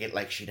 make it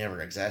like she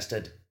never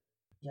existed?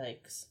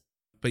 Yikes.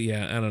 But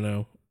yeah, I don't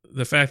know.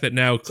 The fact that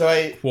now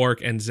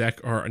Quark and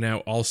Zek are now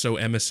also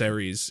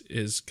emissaries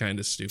is kind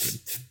of stupid.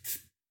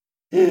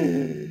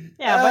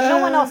 Yeah, but no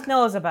one else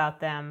knows about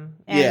them.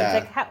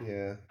 And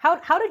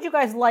how did you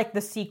guys like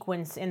the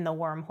sequence in the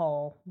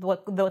wormhole?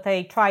 What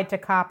they tried to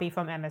copy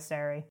from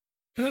Emissary?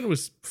 I thought it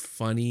was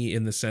funny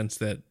in the sense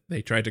that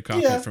they tried to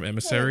copy it from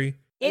Emissary.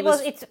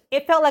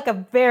 It felt like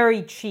a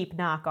very cheap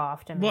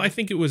knockoff to me. Well, I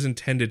think it was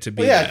intended to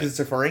be. Well, yeah, because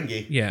it's a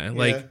Ferengi. Yeah,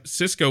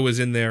 Sisko was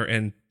in there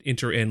and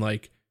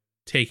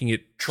taking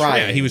it.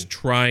 Trying. Yeah, he was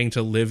trying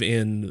to live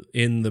in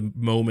the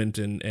moment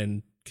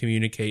and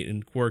communicate.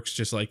 And Quark's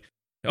just like,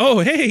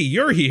 "Oh, hey,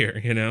 you're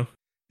here,"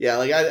 Yeah,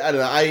 I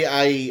don't know.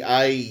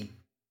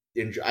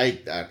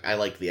 I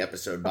like the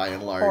episode by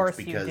and large. Of course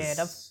because you did.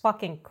 Of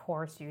fucking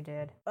course you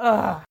did.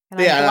 Ugh. Can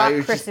I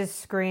block Chris's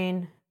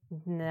screen?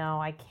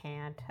 No, I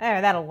can't. There,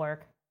 that'll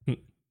work.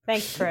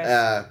 Thanks, Chris.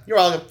 You're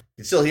welcome. You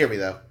can still hear me,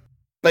 though.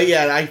 But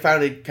yeah, I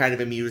found it kind of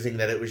amusing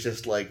that it was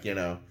just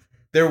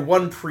their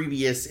one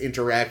previous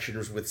interaction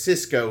was with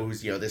Sisko,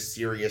 who's, this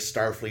serious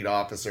Starfleet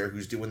officer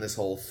who's doing this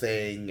whole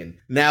thing, and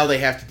now they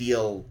have to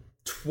deal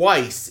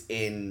twice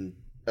in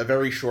a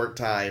very short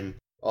time,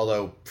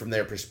 although from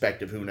their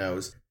perspective, who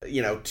knows,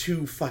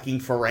 two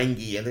fucking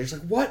Ferengi, and there's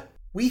what?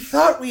 We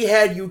thought we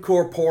had you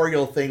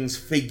corporeal things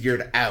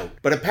figured out,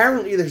 but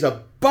apparently there's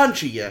a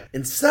bunch of you,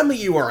 and some of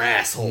you are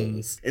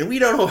assholes, and we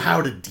don't know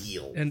how to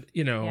deal. And,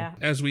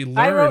 as we learned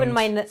I wrote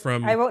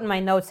in my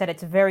notes that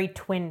it's very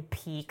Twin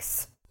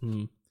Peaks.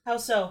 How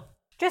so?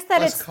 Just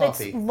that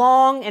it's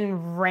long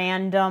and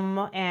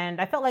random,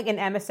 and I felt like in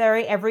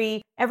Emissary,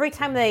 every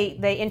time they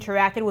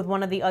interacted with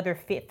one of the other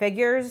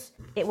figures,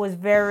 it was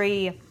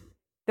there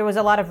was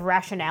a lot of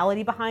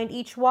rationality behind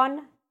each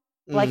one.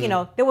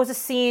 There was a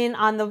scene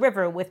on the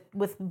river with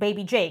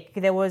baby Jake.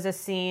 There was a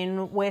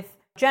scene with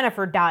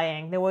Jennifer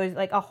dying. There was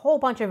a whole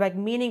bunch of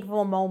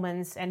meaningful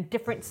moments and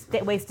different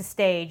ways to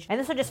stage. And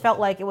this one just felt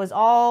like it was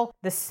all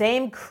the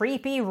same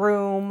creepy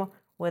room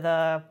with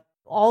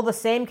all the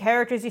same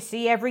characters you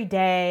see every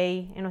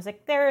day. And it was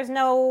there is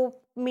no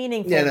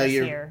meaningfulness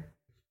here.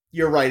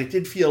 You're right. It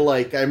did feel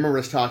like, I remember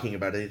us talking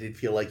about it, it did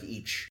feel like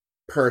each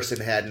person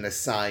had an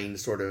assigned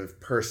sort of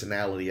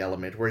personality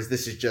element, whereas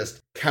this is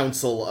just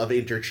council of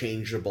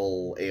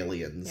interchangeable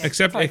aliens.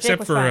 Except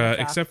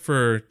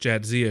for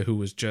Jadzia, who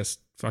was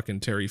just fucking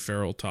Terry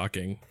Farrell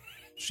talking.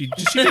 She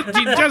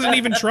doesn't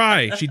even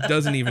try. She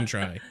doesn't even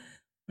try.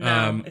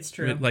 No, it's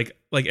true. Like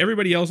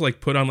everybody else,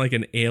 like put on like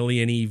an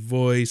alien-y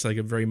voice, like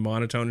a very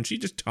monotone, and she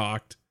just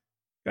talked.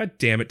 God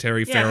damam it,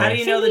 Terry Farrell. How do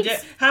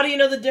you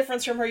know the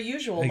difference from her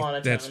usual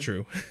monotone? That's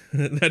true.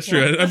 That's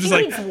true. I'm just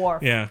like,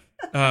 Worf. Yeah.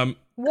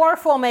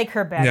 Worf will make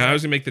her better. Yeah, I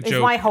was gonna make the joke. Is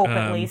my hope,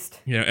 at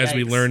least. As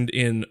we learned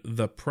in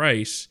The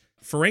Price,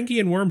 Ferengi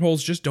and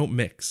wormholes just don't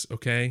mix.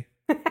 Okay,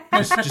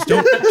 just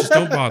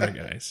don't bother,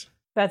 guys.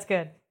 That's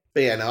good.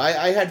 But yeah, no,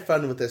 I had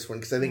fun with this one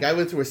because I think I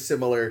went through a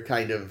similar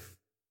kind of...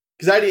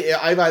 Because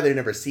I've either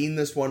never seen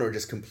this one or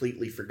just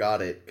completely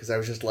forgot it, because I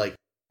was just like,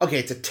 okay,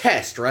 it's a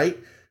test, right?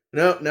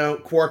 No,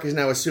 Quark is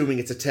now assuming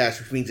it's a test,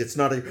 which means it's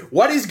not a...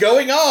 What is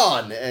going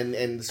on?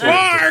 And sort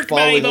Quark,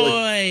 my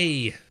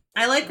boy!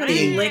 I like when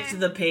he licked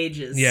the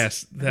pages.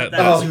 Yes, that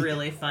was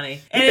really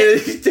funny. And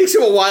it takes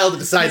him a while to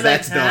decide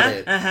that's not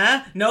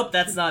it. Nope,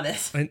 that's not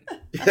it.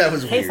 That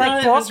was weird.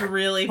 Like book, was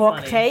really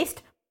book funny.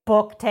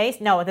 Book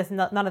taste. No,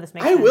 none of this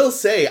makes I sense. will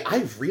say,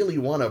 I really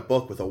want a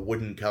book with a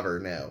wooden cover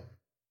now.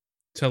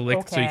 To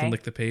lick, so you can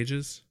lick the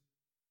pages?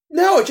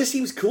 No, it just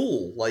seems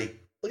cool. Like,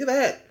 look at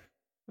that.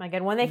 My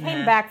God, when they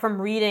came back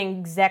from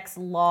reading Zek's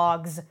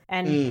logs,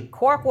 and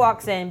Quark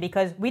walks in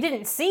because we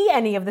didn't see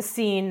any of the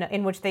scene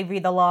in which they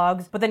read the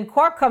logs, but then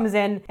Quark comes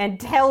in and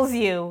tells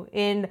you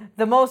in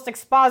the most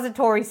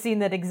expository scene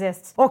that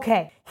exists,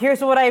 okay,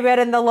 here's what I read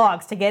in the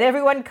logs to get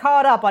everyone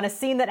caught up on a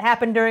scene that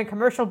happened during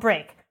commercial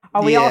break.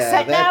 Are we all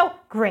set now?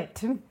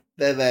 Great.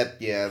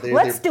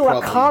 Let's do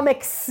a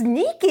comic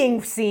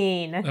sneaking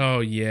scene. Oh,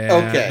 yeah.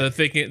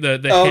 Okay.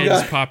 The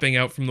heads popping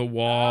out from the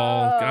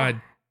wall.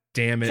 God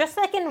damn it. Just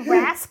like in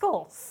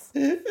Rascals.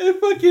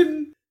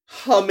 Fucking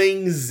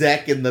humming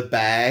Zek in the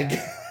bag.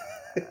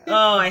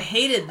 Oh, I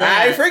hated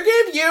that. I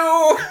forgive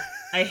you!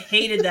 I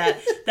hated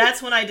that.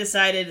 That's when I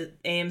decided,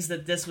 Ames,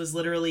 that this was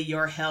literally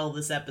your hell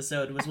this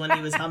episode, was when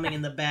he was humming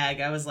in the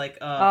bag. I was like,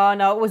 oh,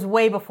 no, it was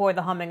way before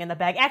the humming in the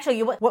bag.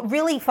 Actually, what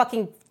really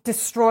fucking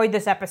destroyed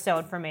this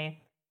episode for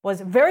me was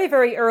very,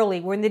 very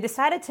early when they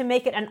decided to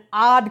make it an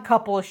odd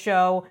couple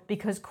show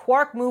because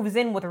Quark moves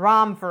in with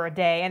Rom for a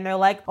day, and they're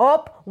like,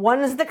 oh,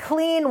 one's the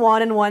clean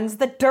one and one's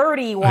the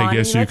dirty one. I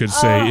guess you could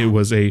say it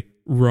was a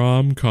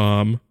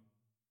rom-com.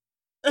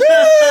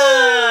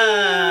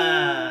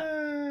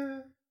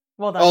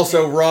 Well done.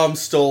 Also, Rom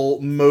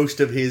stole most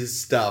of his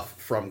stuff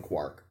from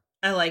Quark.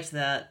 I liked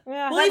that.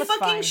 Yeah, well, that he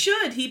fucking fine.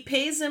 should. He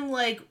pays him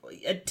like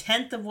a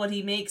tenth of what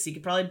he makes. He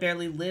could probably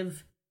barely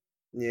live.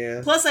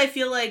 Yeah. Plus, I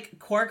feel like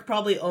Quark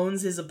probably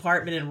owns his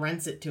apartment and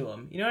rents it to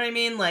him. You know what I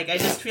mean? Like, I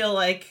just feel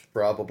like...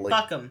 Probably.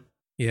 Fuck him.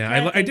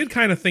 Yeah, I did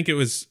kind of think it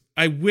was...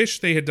 I wish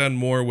they had done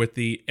more with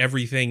the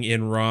everything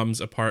in Rom's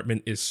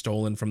apartment is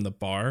stolen from the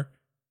bar.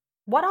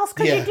 What else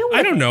could you do with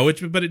I don't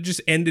it? know, but it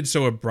just ended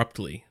so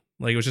abruptly.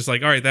 Like, it was just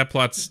like, all right, that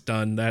plot's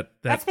done.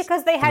 That's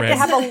because they had to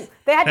have a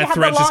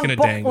long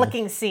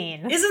book-flicking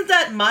scene. Isn't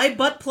that my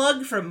butt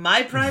plug from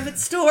my private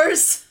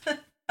stores?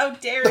 How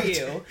dare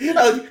you?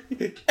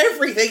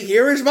 Everything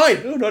here is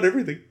mine. No, not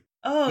everything.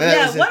 Oh,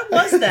 yeah, what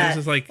was that?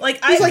 This is like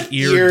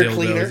ear dildo,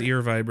 cleaner.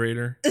 ear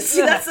vibrator.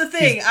 See, that's the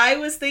thing. I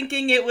was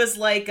thinking it was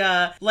like,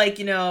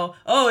 you know,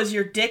 oh, is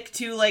your dick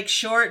too, like,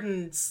 short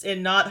and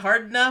not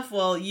hard enough?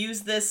 Well,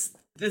 use this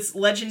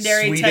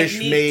legendary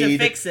technique to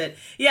fix it.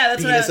 Yeah,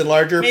 that's penis what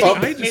enlarger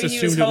pump. I just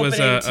assumed it was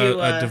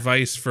a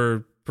device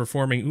for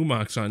performing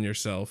umaks on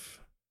yourself.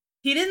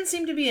 He didn't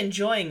seem to be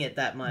enjoying it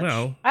that much.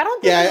 Well, I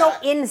don't think you go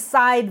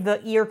inside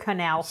the ear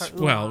canal for umaks.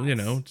 Well, you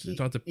know, some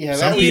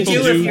you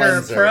people do if you're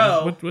a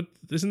pro. What?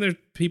 Isn't there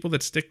people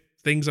that stick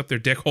things up their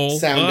dick hole?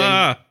 Sounding.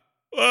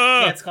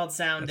 Yeah, it's called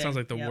sounding. That sounds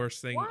like the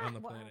worst thing on the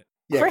planet.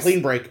 Yeah,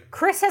 clean break.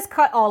 Chris has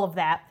cut all of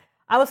that.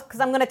 Because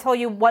I'm going to tell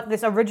you what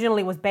this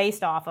originally was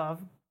based off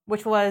of,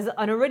 which was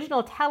an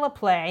original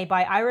teleplay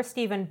by Ira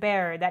Steven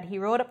Behr that he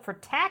wrote up for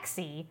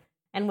Taxi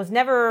and was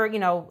never,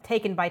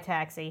 taken by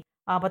Taxi.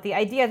 But the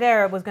idea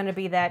there was going to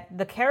be that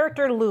the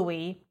character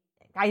Louis,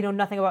 I know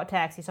nothing about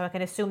Taxi, so I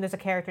can assume there's a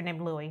character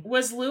named Louis.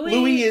 Was Louis?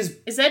 Louis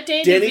is that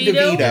Danny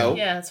DeVito?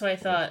 Yeah, that's what I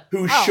thought.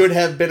 Who should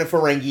have been a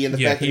Ferengi, and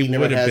the fact that he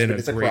never has been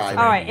is a crime.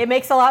 All right, it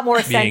makes a lot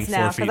more sense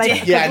now because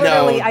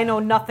I know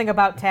nothing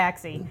about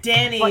Taxi.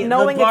 Danny, but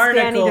knowing the it's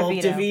Danny Barnacle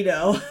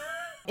DeVito.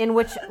 In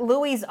which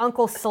Louis'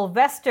 Uncle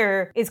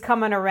Sylvester is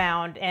coming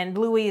around, and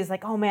Louis is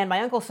like, oh man,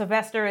 my Uncle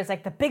Sylvester is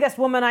like the biggest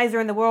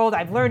womanizer in the world.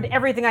 I've learned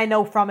everything I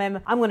know from him.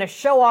 I'm going to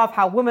show off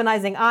how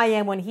womanizing I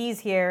am when he's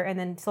here. And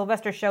then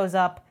Sylvester shows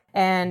up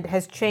and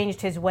has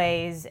changed his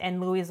ways, and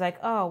Louis is like,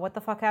 oh, what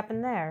the fuck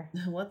happened there?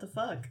 What the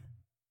fuck?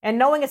 And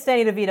knowing it's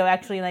Danny DeVito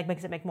actually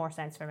makes it make more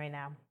sense for me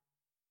now.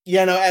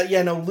 Yeah,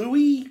 no,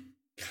 Louis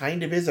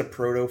kind of is a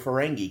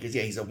proto-Ferengi, because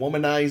he's a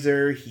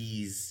womanizer,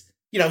 he's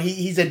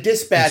a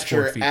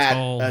dispatcher at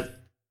a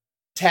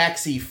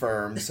taxi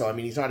firm, so, I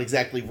mean, he's not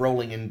exactly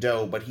rolling in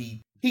dough, but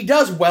he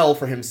does well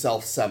for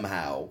himself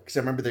somehow. Because I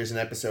remember there's an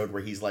episode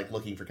where he's, like,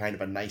 looking for kind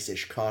of a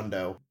nice-ish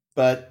condo.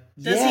 But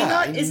Does yeah, he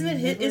not? Is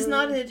never-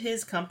 not it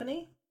his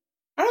company?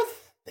 I don't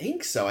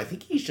think so. I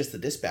think he's just the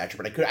dispatcher,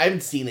 but I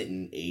haven't seen it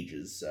in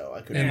ages, so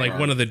I couldn't. And like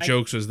remember. one of the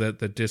jokes was that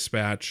the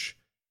dispatch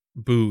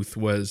booth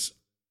was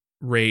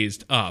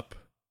raised up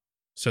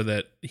so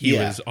that he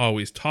was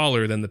always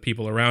taller than the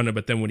people around him,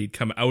 but then when he'd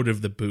come out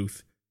of the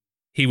booth,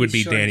 he would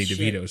He's be short Danny as shit.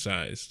 DeVito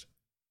sized,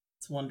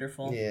 It's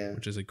wonderful. Yeah,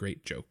 which is a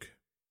great joke.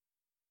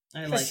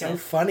 I it's like so it.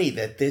 funny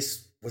that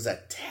this was a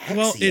taxi.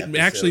 Well, it episode.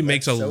 actually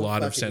makes a That's so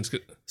lot of fucking- sense.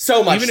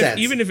 So much sense.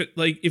 Even if it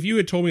like if you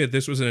had told me that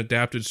this was an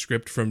adapted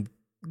script from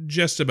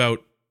just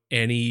about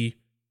any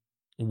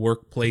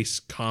workplace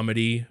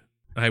comedy,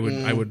 I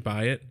would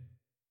buy it.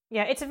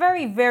 Yeah, it's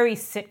very, very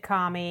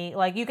sitcom-y.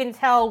 Like, you can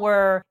tell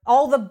where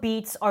all the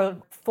beats are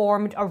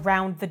formed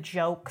around the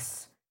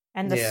jokes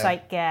and the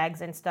sight gags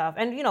and stuff.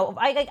 And, you know,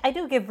 I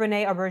do give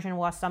Rene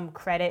Auberjonois some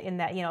credit in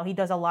that, you know, he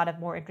does a lot of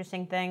more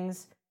interesting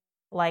things.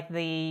 Like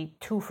the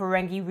two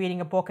Ferengi reading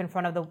a book in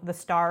front of the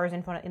stars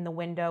in the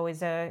window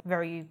is a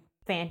very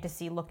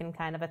fantasy-looking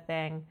kind of a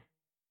thing.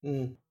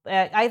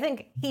 I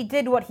think he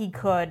did what he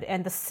could,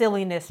 and the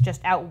silliness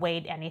just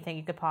outweighed anything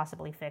you could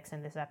possibly fix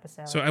in this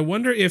episode. So I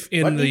wonder if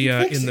in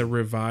the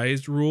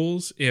revised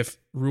rules, if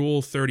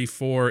Rule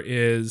 34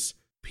 is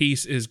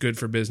peace is good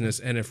for business,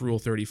 and if Rule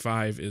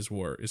 35 is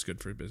war is good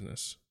for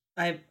business.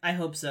 I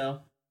hope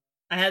so.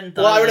 I hadn't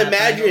thought. Well, I of would that,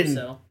 but I hope imagine.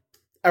 so.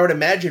 I would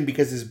imagine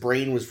because his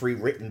brain was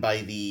rewritten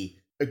by the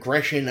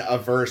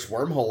aggression-averse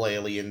wormhole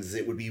aliens,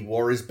 it would be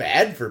war is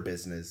bad for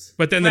business.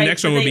 But then the Right,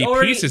 next but one would they be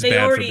already- peace is they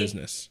bad already- for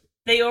business.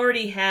 They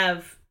already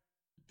have.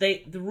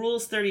 The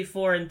rules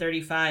 34 and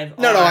 35.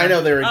 No, I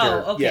know they're.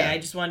 Oh, okay. Yeah. I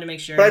just wanted to make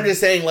sure. But I'm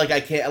just saying, like, I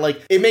can't,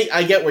 like,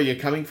 I get where you're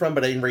coming from,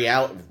 but in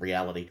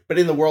reality, but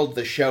in the world of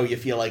the show, you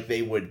feel like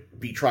they would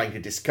be trying to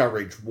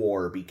discourage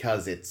war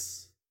because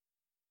it's.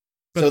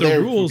 But so the there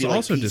would rules be, like,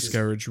 also pieces-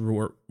 discourage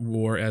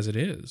war as it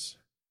is.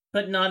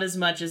 But not as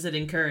much as it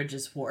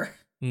encourages war.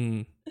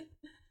 Mm.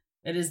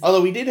 It is.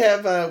 Although we did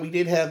have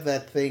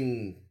that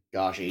thing,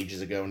 gosh,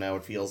 ages ago now.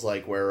 It feels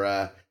like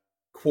where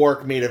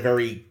Quark made a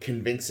very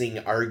convincing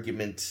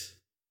argument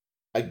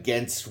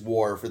against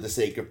war for the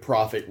sake of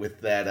profit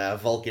with that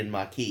Vulcan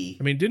Maquis.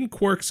 I mean, didn't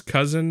Quark's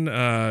cousin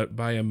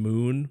buy a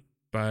moon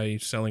by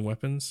selling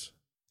weapons?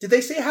 Did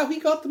they say how he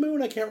got the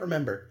moon? I can't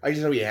remember. I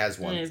just know he has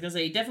I one. was gonna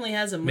say he definitely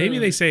has a moon. Maybe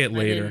they say it I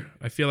later. didn't-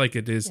 I feel like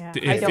it is. Yeah, I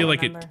I don't feel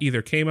like remember. it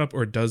either came up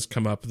or does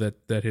come up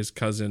that his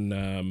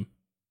cousin,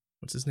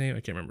 what's his name? I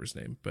can't remember his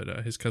name, but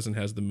his cousin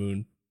has the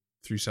moon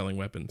through selling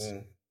weapons.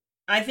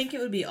 I think it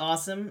would be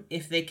awesome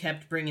if they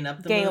kept bringing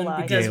up the Gala.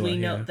 moon because we Gala,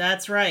 know yeah.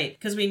 that's right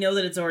because we know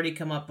that it's already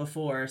come up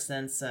before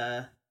since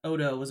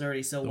Odo was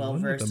already so The well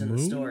one with versed the in the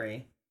moon?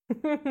 story.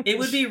 It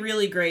would be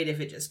really great if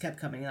it just kept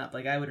coming up.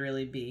 Like I would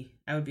be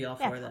all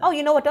for that. Oh,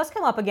 you know what does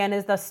come up again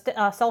is the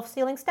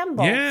self-sealing stem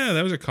bolts. Yeah,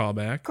 that was a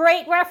callback.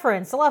 Great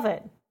reference. Love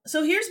it.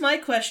 So here's my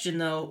question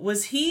though: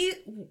 was he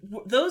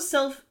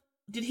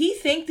Did he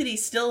think that he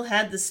still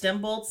had the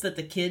stem bolts that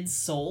the kids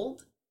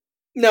sold?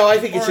 No, I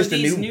think it's Or just a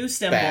these new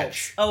stem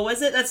batch. bolts? Oh,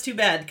 was it? That's too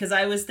bad because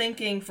I was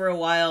thinking for a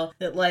while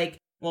that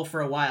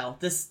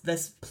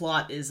this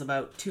plot is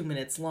about 2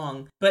 minutes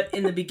long. But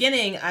in the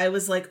beginning, I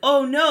was like,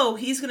 oh no,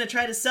 he's gonna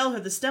try to sell her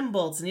the stem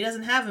bolts, and he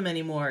doesn't have them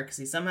anymore because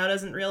he somehow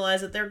doesn't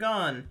realize that they're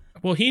gone.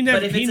 Well, he But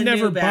never if he it's a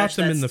never new bought batch,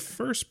 them in the that's-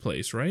 first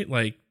place, right?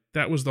 Like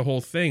that was the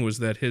whole thing. Was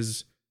that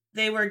his?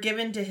 They were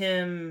given to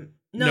him.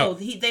 No. No,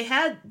 they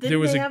had. There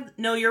was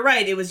No, you're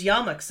right. It was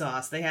yamak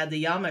sauce. They had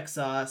the yamak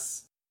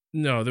sauce.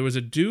 No, there was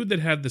a dude that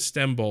had the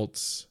stem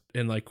bolts,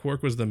 and like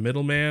Quark was the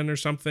middleman or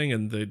something,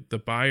 and the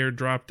buyer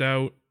dropped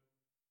out.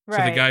 So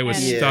the guy was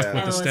and- stuck Yeah.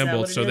 with the Oh, is stem that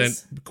bolts. what So it then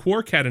is?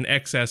 Quark had an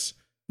excess.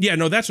 Yeah,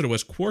 no, that's what it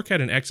was. Quark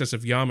had an excess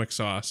of yamak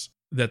sauce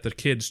that the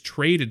kids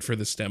traded for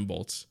the stem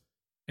bolts.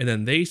 And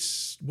then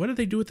what did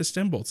they do with the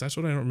stem bolts? That's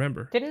what I don't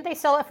remember. Didn't they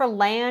sell it for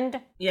land?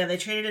 Yeah, they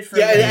traded it for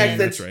Yeah, land,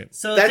 that's right.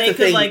 so That's that they the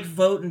could thing. like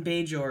vote in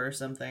Bajor or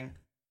something.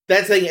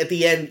 That thing at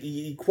the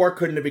end, Quark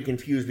couldn't have been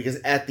confused because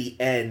at the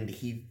end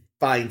he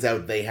finds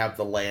out they have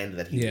the land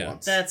that he Yeah.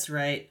 wants. That's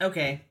right.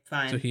 Okay,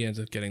 fine. So he ends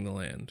up getting the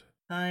land.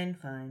 Fine.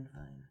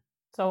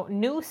 So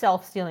new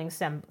self-sealing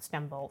stem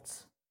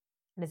bolts.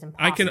 It is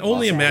impossible. I can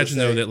only Awesome. imagine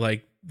though Say. that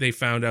like they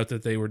found out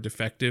that they were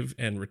defective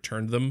and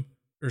returned them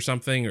or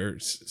something, or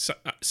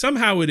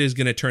somehow it is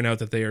going to turn out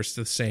that they are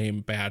the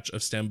same batch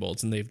of stem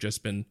bolts and they've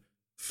just been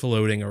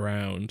floating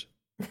around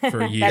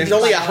for years. There's That'd be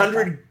only fun.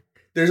 100.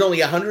 There's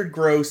only 100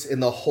 gross in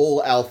the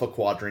whole Alpha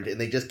Quadrant, and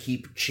they just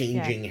keep Yeah.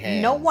 changing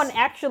hands. No one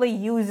actually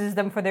uses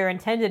them for their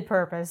intended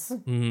purpose.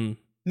 Mhm.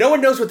 No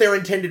one knows what their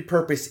intended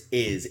purpose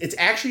is. It's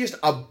actually just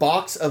a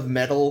box of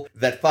metal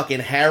that fucking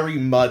Harry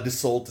Mudd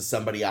sold to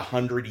somebody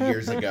 100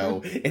 years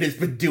ago, and it's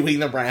been doing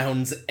the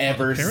rounds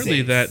ever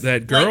Apparently since.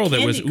 that girl Like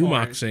that was candy corn.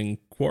 umoxing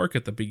Quark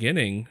at the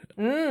beginning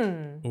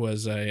Mm.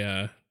 was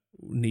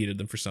needed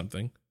them for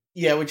something.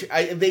 Yeah, which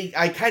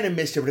I kind of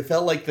missed it, but it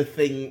felt like the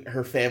thing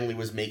her family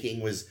was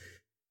making was.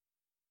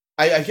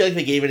 I feel like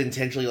they gave it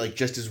intentionally like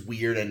just as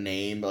weird a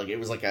name. Like it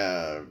was like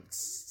a.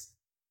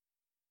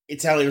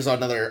 It sounded like it was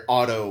another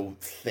auto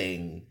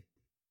thing,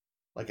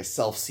 like a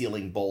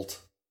self-sealing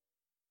bolt.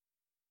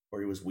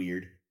 where he was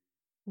weird.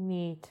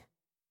 Neat.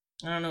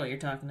 I don't know what you're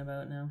talking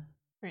about now.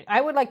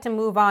 I would like to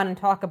move on and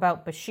talk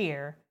about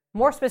Bashir.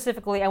 More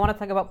specifically, I want to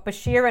talk about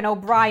Bashir and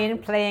O'Brien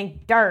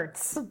playing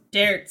darts.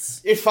 Darts.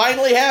 It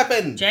finally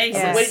happened! Jesus.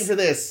 I've been waiting for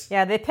this.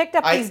 Yeah, they picked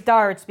up these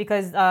darts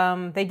because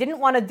they didn't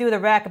want to do the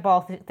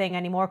racquetball thing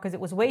anymore because it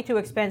was way too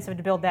expensive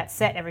to build that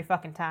set every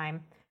fucking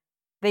time.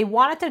 They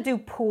wanted to do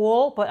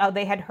pool, but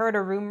they had heard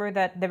a rumor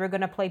that they were going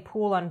to play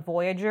pool on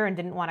Voyager and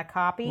didn't want to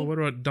copy. Well, what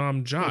about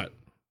Dom Jot?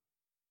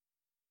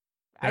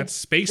 That's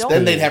space.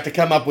 Then they'd have to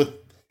come up with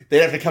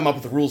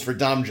the rules for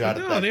Dom Jot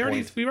at that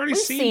point. We've already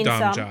seen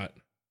Dom Jot.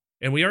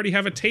 And we already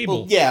have a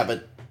table. Well, yeah,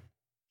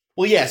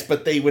 yes,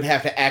 but they would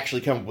have to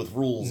actually come up with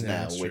rules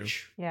now,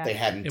 which they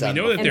hadn't done. And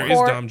we know that there is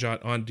Dom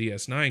Jot on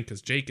DS9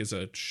 because Jake is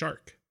a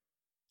shark.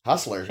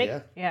 Hustler,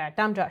 yeah. Yeah,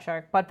 Dom Jot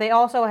shark. But they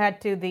also had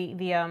to,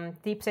 the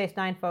Deep Space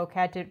Nine folk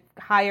had to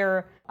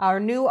hire our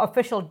new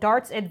official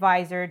darts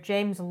advisor,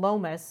 James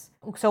Lomas.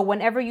 So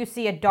whenever you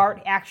see a dart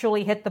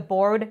actually hit the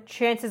board,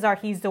 chances are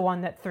he's the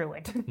one that threw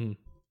it.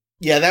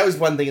 Yeah, that was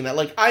one thing that,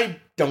 like, I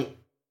don't,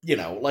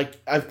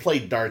 I've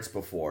played darts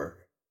before.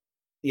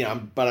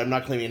 But I'm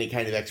not claiming any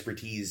kind of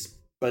expertise.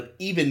 But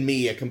even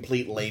me, a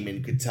complete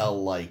layman, could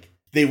tell, like,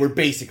 they were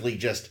basically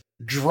just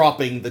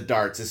dropping the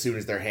darts as soon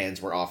as their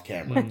hands were off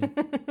camera.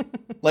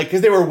 Like,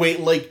 because they were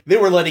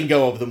letting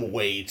go of them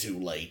way too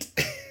late.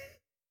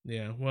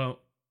 Yeah, well...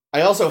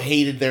 I also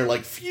hated their,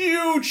 like,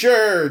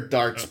 future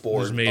darts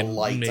board, made the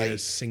lights. Made a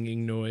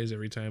singing noise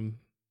every time.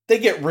 They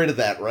get rid of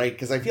that, right?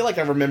 Because I feel like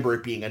I remember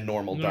it being a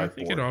normal dartboard. I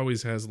think it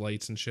always has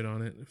lights and shit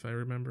on it, if I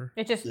remember.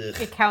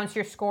 It counts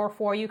your score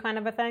for you, kind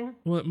of a thing?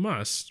 Well, it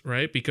must,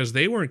 right? Because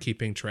they weren't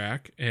keeping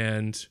track,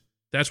 and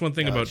that's one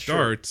thing about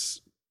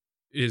darts,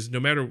 is no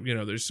matter,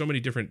 there's so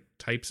many different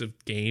types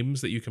of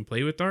games that you can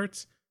play with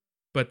darts,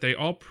 but they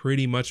all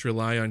pretty much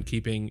rely on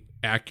keeping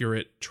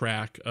accurate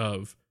track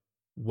of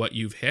what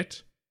you've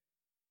hit.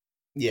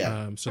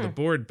 Yeah. So the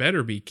board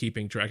better be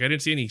keeping track. I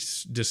didn't see any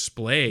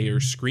display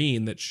or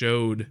screen that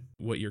showed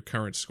what your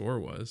current score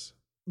was.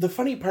 The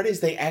funny part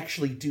is they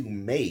actually do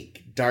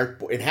make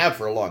dartboard, and have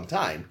for a long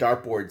time,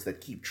 dartboards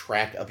that keep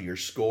track of your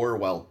score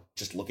while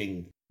just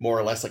looking more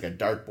or less like a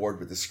dartboard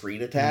with a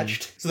screen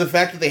attached. So the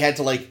fact that they had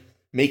to, like,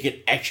 make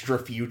it extra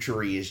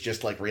futury is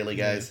just like, really,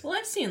 guys? Well,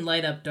 I've seen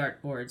light up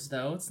dartboards,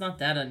 though. It's not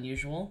that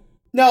unusual.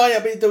 No,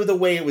 I mean, the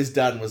way it was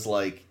done was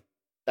like,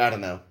 I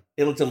don't know.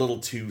 It looked a little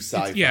too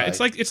sci-fi. It's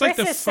like Chris the is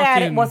fucking.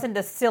 Sad it wasn't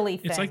a silly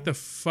thing. It's like the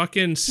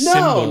fucking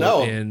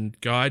symbol in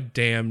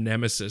goddamn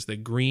Nemesis, the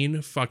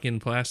green fucking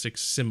plastic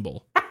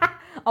symbol.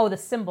 Oh, the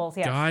symbols,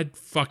 yes. God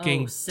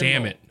fucking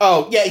damn it.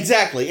 Oh, yeah,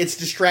 exactly. It's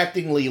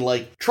distractingly,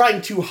 like,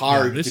 trying too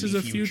hard. This is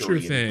a future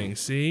thing,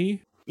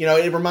 see?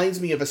 It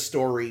reminds me of a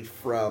story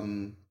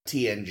from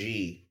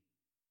TNG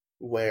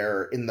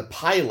where in the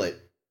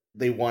pilot,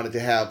 they wanted to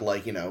have,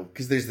 like,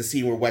 because there's the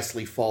scene where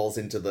Wesley falls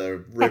into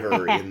the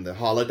river in the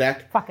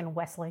holodeck. Fucking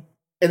Wesley.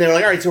 And they were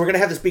like, all right, so we're going to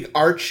have this big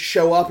arch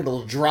show up and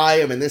it'll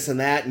dry him and this and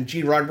that. And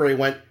Gene Roddenberry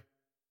went,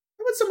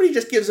 how about somebody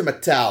just gives him a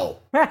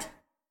towel? And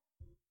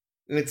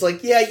it's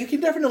like, yeah, you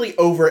can definitely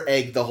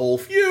over-egg the whole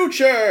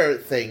future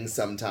thing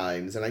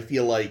sometimes. And I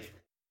feel like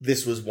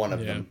this was one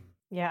of them.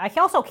 Yeah, I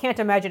also can't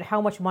imagine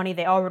how much money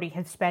they already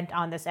had spent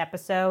on this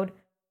episode.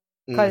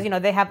 Because,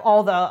 they have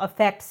all the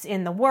effects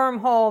in the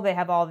wormhole, they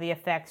have all the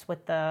effects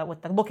with the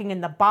looking in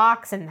the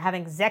box and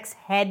having Zek's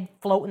head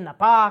float in the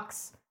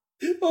box.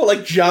 Oh, like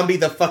Jambi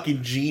the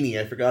fucking genie,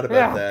 I forgot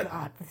about that. Oh,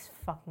 God, this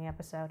fucking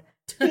episode.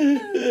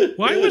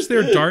 Why was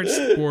their darts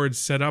board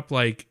set up,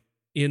 like,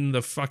 in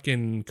the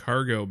fucking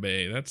cargo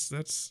bay?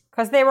 That's...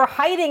 Because they were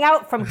hiding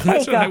out from Keiko.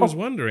 That's what I was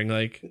wondering,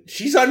 like...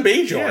 She's on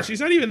Bajor. Yeah,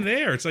 she's not even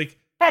there. It's like...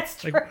 That's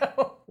true.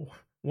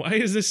 Why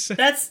is this...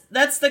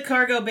 That's the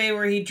cargo bay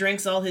where he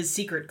drinks all his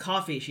secret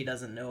coffee she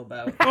doesn't know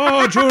about.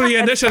 Oh,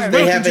 Julian, this is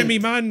welcome to me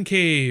man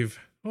cave.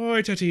 Oh,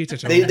 they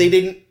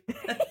didn't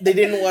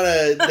want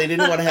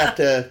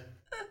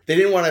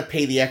to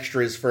pay the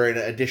extras for an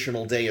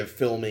additional day of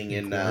filming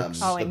in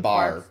the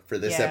bar for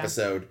this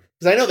episode.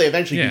 Because I know they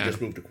eventually do just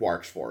move to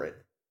Quarks for it.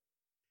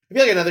 I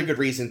feel like another good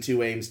reason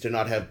to Ames to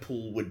not have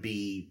pool would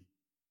be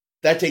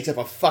that takes up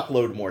a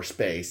fuckload more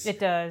space. It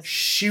does.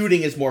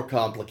 Shooting is more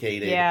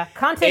complicated. Yeah,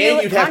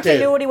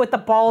 continuity with the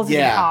balls is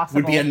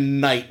impossible. Would be a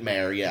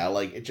nightmare. Yeah,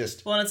 like it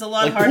just. Well, it's a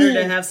lot harder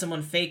to have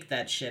someone fake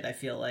that shit. I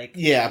feel like.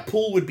 Yeah,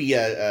 pool would be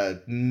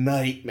a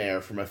nightmare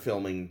from a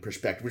filming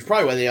perspective, which is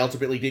probably why they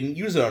ultimately didn't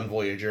use it on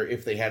Voyager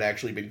if they had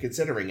actually been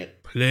considering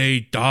it. Play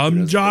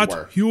Dom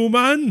Jot,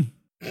 human.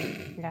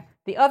 Yeah.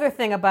 The other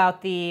thing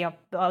about the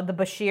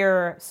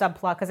Bashir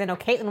subplot, because I know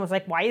Caitlin was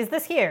like, "Why is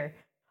this here?"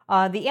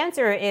 The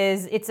answer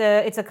is it's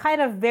a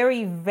kind of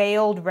very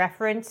veiled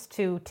reference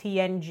to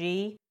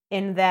TNG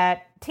in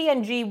that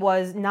TNG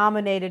was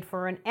nominated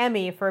for an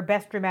Emmy for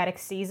Best Dramatic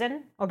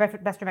Season or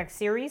Best Dramatic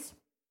Series.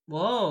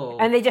 Whoa!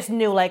 And they just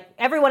knew, like,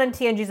 everyone in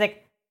TNG's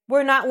like,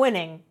 we're not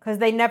winning because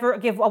they never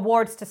give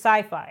awards to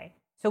sci-fi,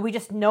 so we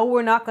just know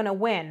we're not going to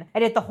win.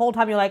 And yet the whole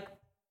time you're like,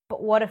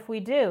 but what if we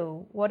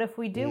do? What if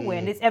we do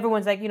win?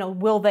 Everyone's like,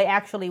 will they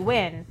actually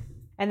win?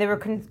 And they were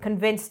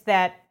convinced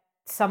that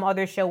some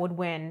other show would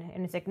win.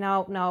 And it's like,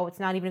 no, it's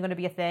not even going to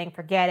be a thing.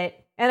 Forget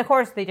it. And of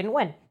course, they didn't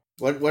win.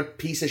 What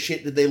piece of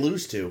shit did they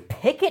lose to?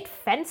 Picket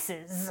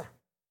Fences.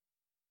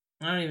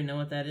 I don't even know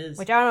what that is.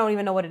 Which I don't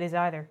even know what it is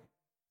either.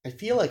 I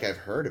feel like I've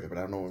heard of it, but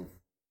I don't know.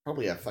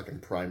 Probably a fucking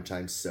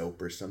primetime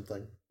soap or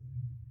something.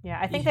 Yeah,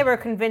 I think they were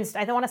convinced.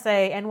 I don't want to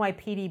say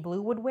NYPD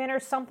Blue would win or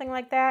something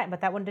like that,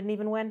 but that one didn't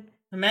even win.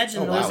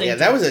 Imagine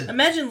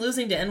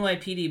losing to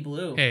NYPD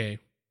Blue. Hey.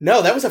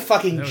 No, that was a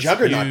fucking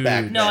juggernaut huge.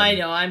 back then. No, I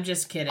know. I'm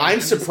just kidding.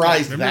 I'm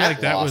surprised Remember,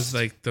 that that lost. was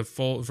like the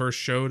first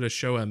show to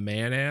show a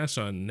man ass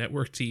on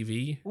network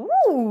TV.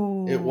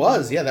 Ooh. It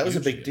was, yeah, that was a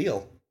Huge big shit.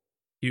 deal.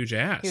 Huge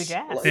ass. Huge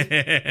ass.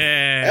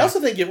 I also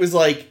think it was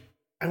like,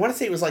 I want to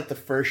say it was like the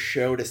first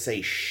show to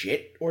say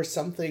shit or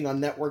something on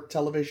network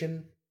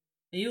television.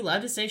 Are you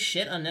allowed to say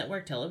shit on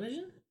network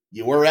television?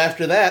 You were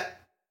after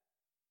that.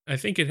 I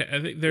think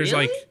there's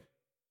Really?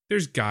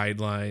 there's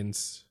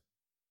guidelines.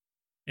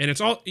 And it's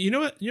all, you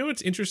know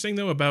what's interesting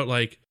though about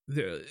like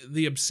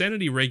the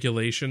obscenity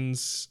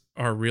regulations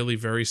are really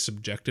very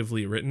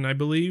subjectively written, I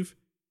believe.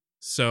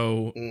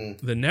 So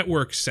the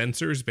network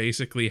censors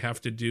basically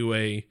have to do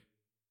a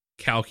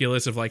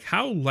calculus of like,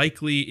 how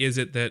likely is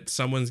it that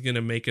someone's going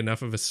to make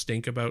enough of a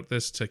stink about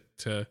this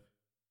to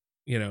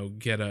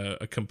get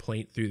a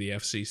complaint through the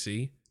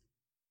FCC.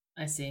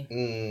 I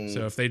see.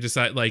 So if they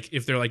decide, like,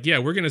 if they're like, yeah,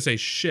 we're going to say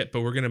shit,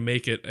 but we're going to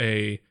make it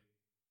a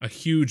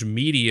huge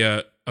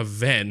media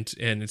event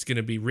and it's going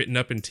to be written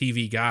up in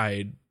TV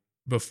Guide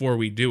before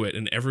we do it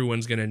and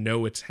everyone's going to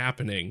know it's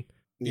happening.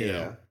 You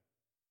know.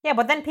 Yeah,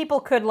 but then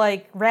people could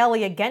like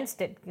rally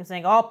against it,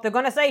 saying, "Oh, they're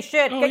gonna say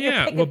shit." Oh Get your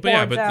yeah, picket but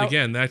boards out.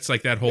 again, that's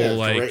like that whole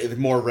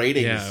more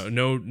ratings. Yeah,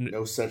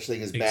 no such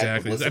thing as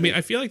bad publicity. I mean, I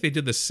feel like they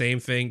did the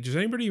same thing. Does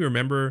anybody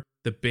remember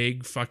the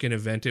big fucking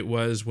event it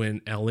was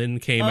when Ellen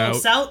came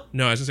out?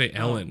 No, I was gonna say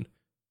Ellen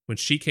when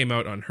she came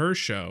out on her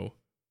show.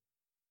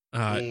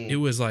 It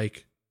was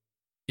like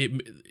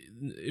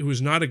it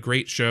was not a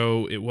great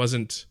show. It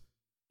wasn't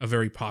a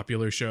very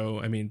popular show.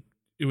 I mean,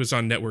 it was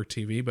on network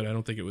TV, but I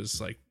don't think it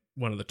was like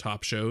one of the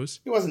top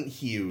shows. It wasn't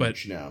huge, but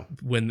no.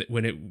 When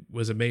it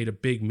was made a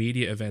big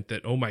media event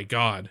that, oh my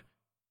God,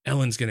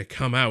 Ellen's gonna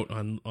come out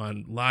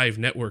on live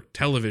network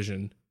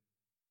television,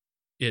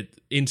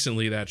 it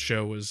instantly, that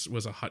show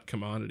was a hot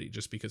commodity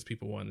just because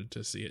people wanted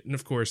to see it. And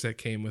of course that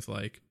came with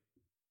like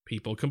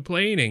people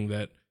complaining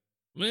that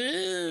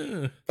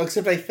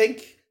except I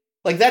think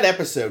like that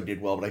episode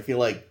did well, but I feel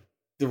like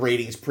the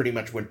ratings pretty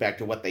much went back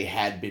to what they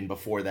had been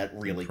before that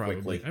really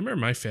quickly. I remember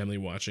my family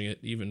watching it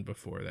even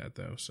before that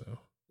though, so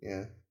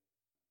yeah.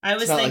 I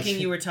was thinking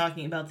you were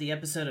talking about the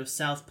episode of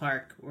South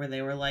Park where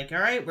they were like, all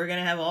right, we're going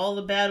to have all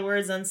the bad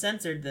words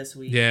uncensored this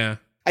week. Yeah.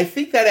 I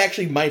think that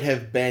actually might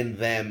have been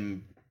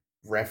them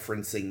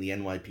referencing the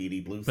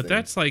NYPD Blue thing. But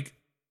that's like,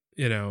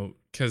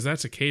 because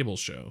that's a cable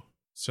show.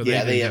 So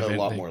yeah, they have a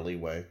lot more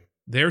leeway.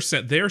 They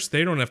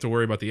don't have to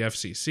worry about the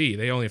FCC.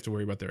 They only have to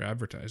worry about their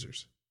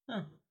advertisers.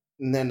 Huh.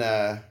 And then,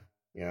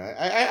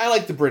 I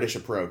like the British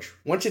approach.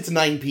 Once it's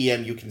 9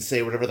 p.m., you can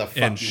say whatever the fuck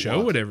you want. And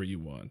show whatever you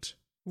want.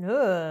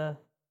 Ugh.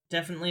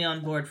 Definitely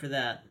on board for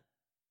that.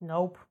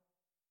 Nope.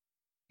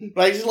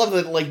 But I just love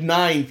that, like,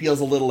 9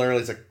 feels a little early.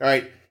 It's like, all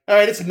right,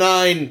 it's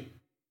 9.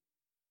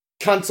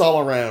 Cunts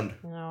all around.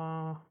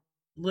 No.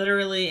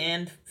 Literally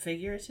and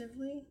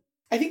figuratively?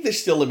 I think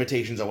there's still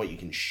limitations on what you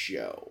can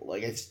show.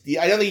 Like,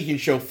 I don't think you can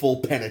show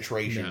full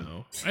penetration.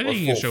 No. I think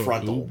you can show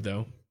frontal. A boob,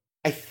 though.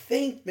 I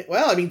think,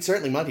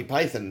 certainly Monty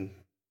Python.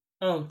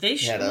 Oh, they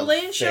showed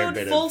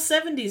full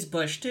 70s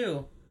bush,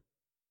 too.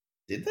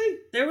 Did they?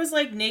 There was,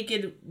 like,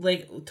 naked,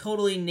 like,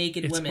 totally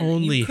naked women. It's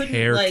only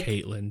hair,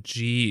 Caitlin.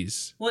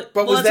 Jeez. That's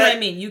what I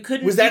mean. You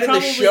couldn't. Was that in the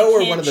show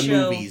or one of the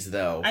movies,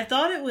 though? I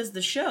thought it was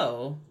the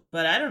show,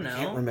 but I don't know.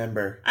 I can't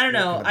remember. I don't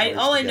know.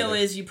 All I know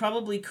is you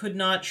probably could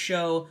not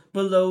show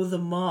below the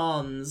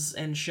mons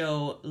and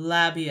show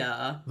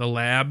labia. The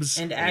labs.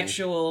 And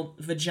actual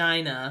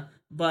vagina,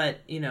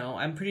 but,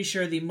 I'm pretty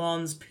sure the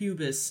mons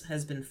pubis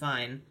has been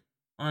fine.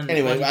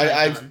 Anyway,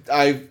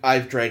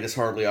 I've dragged us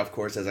horribly off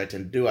course as I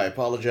tend to do. I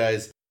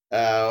apologize.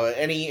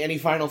 Any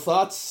final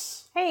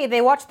thoughts? Hey, they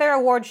watch their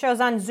award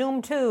shows on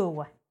Zoom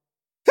too.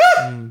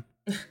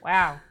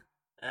 Wow.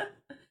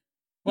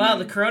 Wow,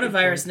 the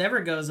coronavirus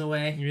never goes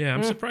away. Yeah,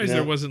 I'm surprised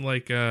there wasn't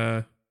like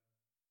they'd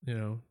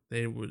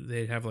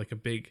have like a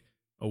big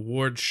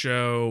award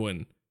show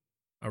and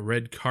a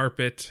red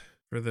carpet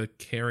for the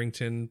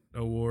Carrington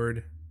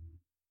Award.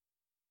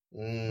 I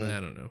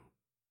don't know.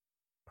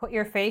 Put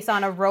your face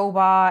on a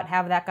robot,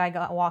 have that guy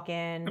walk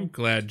in. I'm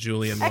glad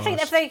Julian Actually,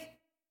 lost.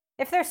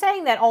 if they're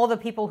saying that all the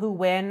people who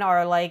win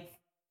are like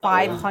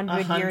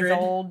 500 years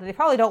old, they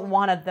probably don't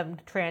want them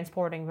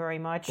transporting very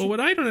much. Well, what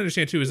I don't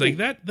understand too is like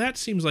that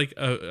seems like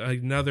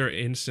another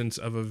instance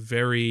of a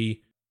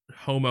very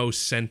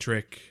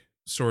homocentric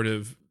sort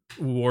of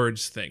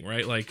awards thing,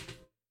 right? Like,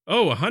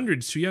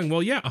 100's too young.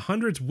 Well, yeah,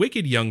 100's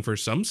wicked young for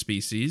some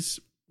species.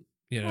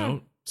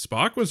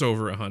 Spock was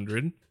over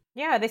 100.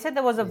 Yeah, they said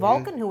there was a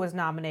Vulcan who was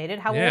nominated.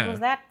 How old was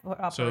that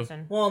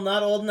person? Well,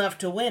 not old enough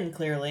to win,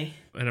 clearly.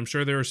 And I'm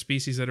sure there are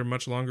species that are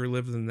much longer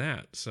lived than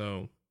that,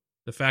 so...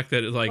 The fact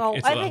that like Well,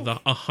 it's I think- the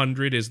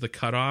 100 is the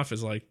cutoff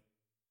is like,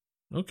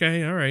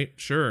 okay, all right,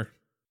 sure.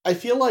 I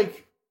feel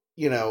like,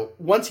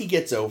 once he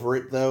gets over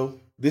it, though,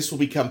 this will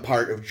become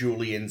part of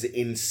Julian's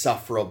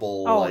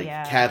insufferable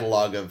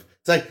catalog of...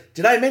 It's like,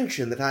 did I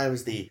mention that I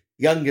was the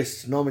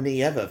youngest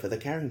nominee ever for the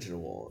Carrington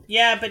Award?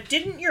 Yeah, but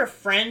didn't your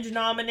friend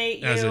nominate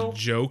you? As a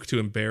joke to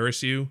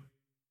embarrass you.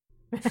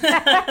 The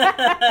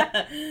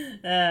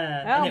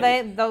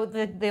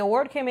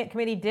award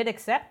committee did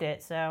accept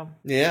it, so...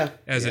 Yeah.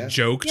 As a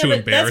joke to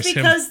embarrass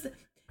him.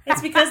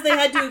 It's because they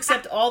had to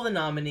accept all the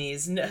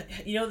nominees.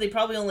 They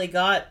probably only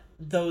got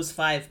those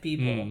 5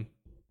 people.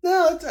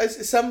 No,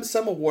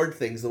 some award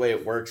things, the way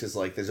it works is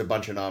like there's a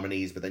bunch of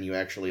nominees, but then you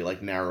actually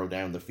like narrow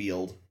down the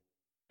field.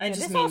 I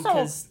just mean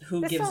because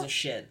who gives a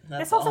shit?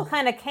 This also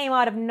kind of came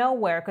out of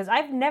nowhere, because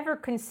I've never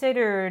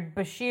considered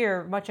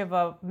Bashir much of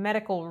a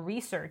medical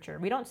researcher.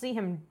 We don't see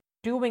him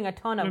doing a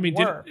ton of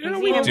work.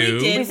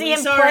 We see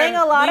him playing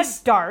a lot of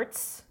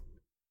darts.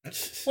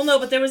 Well, no,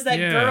 but there was that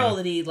girl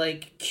that he,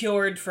 like,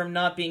 cured from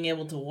not being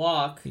able to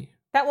walk.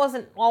 That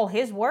wasn't all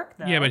his work,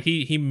 though. Yeah, but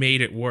he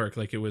made it work.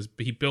 Like,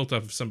 he built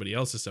off of somebody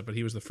else's stuff, but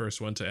he was the first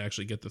one to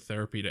actually get the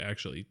therapy to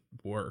actually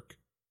work.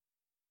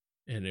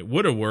 And it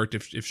would have worked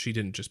if she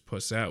didn't just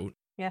puss out.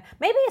 Yeah.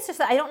 Maybe it's just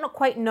that I don't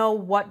quite know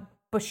what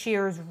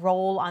Bashir's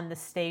role on the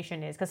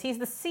station is, because he's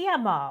the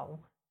CMO,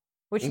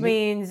 which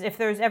means if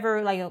there's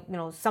ever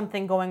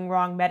something going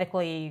wrong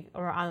medically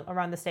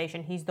around the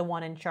station, he's the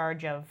one in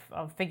charge of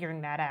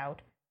figuring that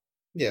out.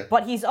 Yeah.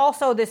 But he's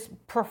also this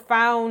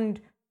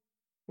prolific.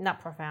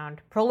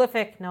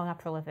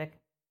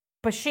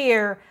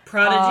 Bashir.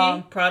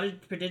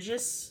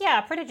 Prodigious?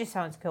 Yeah, prodigious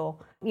sounds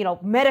cool.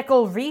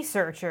 Medical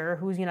researcher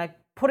who's,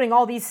 putting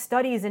all these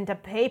studies into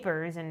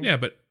papers and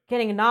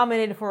getting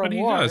nominated for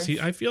awards. He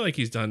does. I feel like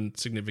he's done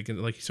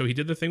significant. So he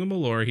did the thing with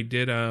Malloy. He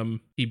did.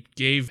 He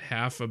gave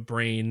half a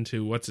brain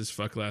to what's his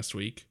fuck last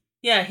week.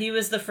 Yeah, he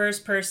was the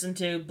first person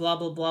to blah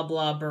blah blah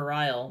blah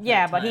Barile.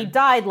 Yeah, but he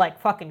died like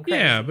fucking crazy.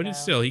 Yeah, but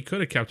he could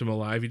have kept him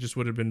alive. He just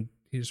would have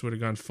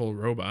gone full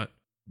robot.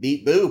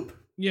 Beep boop.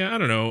 Yeah, I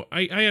don't know.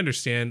 I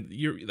understand.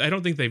 I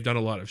don't think they've done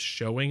a lot of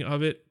showing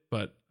of it,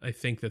 but I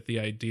think that the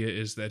idea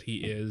is that he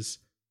is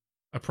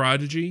a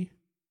prodigy.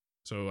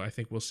 So I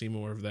think we'll see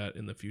more of that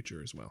in the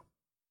future as well.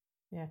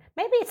 Yeah,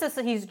 maybe it's just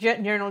that he's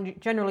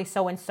generally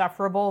so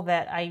insufferable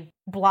that I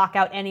block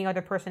out any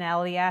other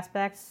personality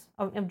aspects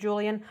of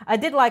Julian. I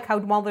did like how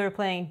while they were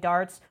playing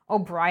darts,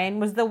 O'Brien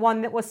was the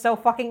one that was so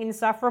fucking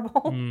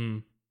insufferable.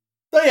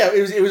 Oh yeah,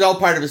 it was all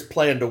part of his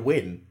plan to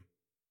win.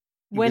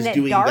 Win at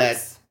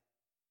darts? That.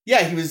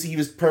 Yeah, he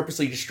was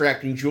purposely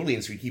distracting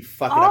Julian so he'd keep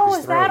fucking up his throws. Oh,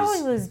 is that what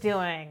he was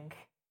doing?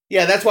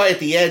 Yeah, that's why at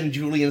the end,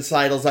 Julian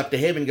sidles up to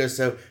him and goes,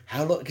 so,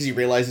 how long, because he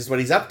realizes what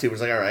he's up to. He's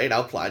like, all right,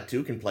 I'll plot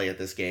too, can play at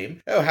this game.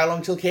 Oh, how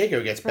long till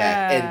Keiko gets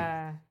back?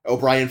 And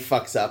O'Brien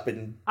fucks up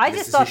and I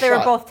just thought they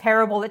were both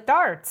terrible at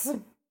darts.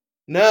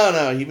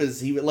 No, he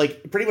was,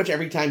 like, pretty much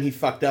every time he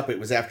fucked up, it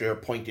was after a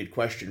pointed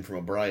question from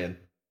O'Brien.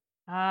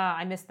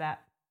 I missed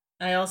that.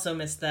 I also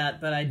missed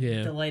that, but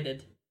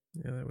delighted.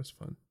 Yeah, that was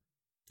fun.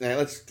 All right,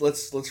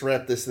 let's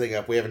wrap this thing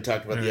up. We haven't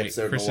talked about the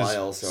episode Chris in a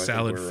while, so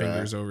salad I think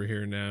fingers over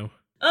here now.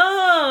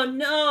 Oh,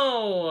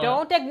 no!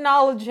 Don't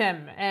acknowledge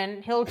him,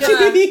 and he'll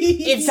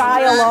just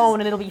die alone,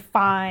 and it'll be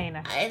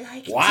fine. I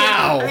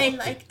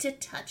like to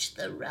touch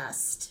the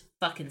rust.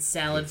 Fucking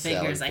salad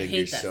fingers. I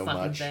hate that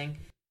fucking thing.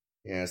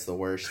 Yeah, it's the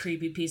worst.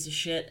 Creepy piece of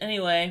shit.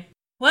 Anyway,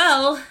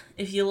 well,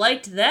 if you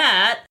liked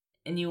that,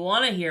 and you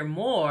want to hear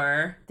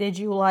more... Did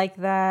you like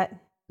that?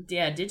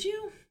 Yeah, did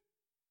you?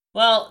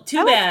 Well,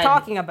 too bad. I like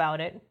talking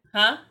about it.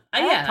 Huh?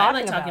 I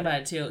like talking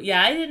about it too.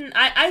 Yeah, I didn't...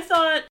 I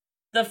thought...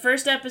 The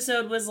first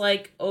episode was,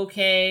 like,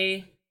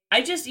 okay.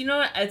 I just,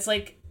 it's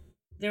like,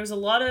 there was a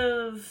lot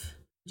of,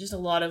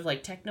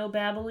 like,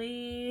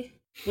 techno-babbly,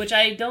 which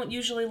I don't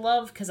usually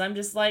love, because I'm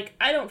just like,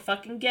 I don't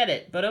fucking get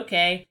it, but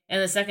okay.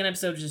 And the second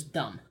episode was just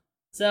dumb.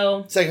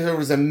 So... Second episode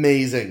was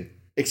amazing,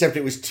 except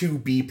it was 2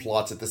 B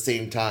plots at the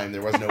same time.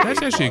 There was no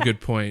That's actually a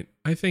good point.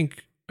 I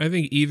think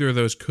either of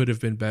those could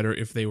have been better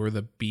if they were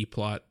the B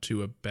plot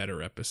to a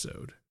better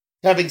episode.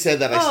 Having said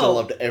that, I still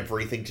loved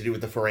everything to do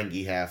with the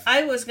Ferengi half.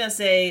 I was going to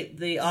say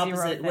the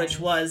opposite, which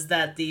was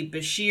that the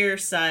Bashir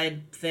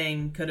side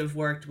thing could have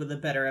worked with a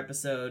better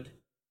episode.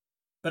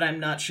 But I'm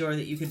not sure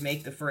that you could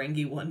make the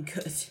Ferengi one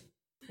good.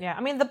 Yeah,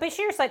 I mean, the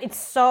Bashir side, it's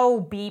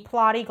so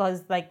B-plotty,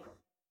 because, like,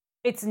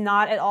 it's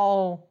not at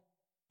all...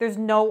 There's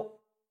no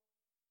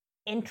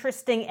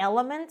interesting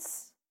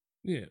elements.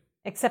 Yeah.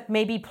 Except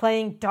maybe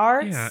playing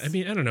darts. Yeah, I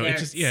mean, I don't know.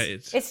 Darts.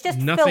 It's just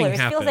nothing filler. happens.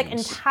 It feels like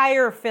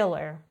entire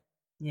filler.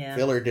 Yeah.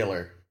 Filler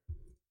diller.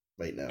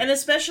 Right now. And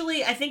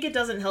especially, I think it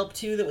doesn't help,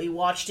 too, that we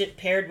watched it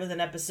paired with an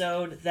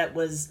episode that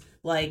was,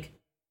 like,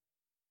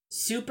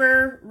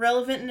 super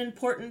relevant and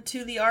important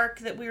to the arc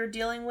that we were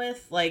dealing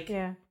with. Like,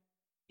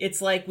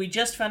 It's like, we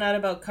just found out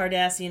about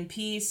Cardassian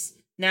peace.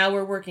 Now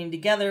we're working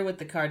together with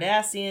the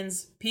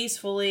Cardassians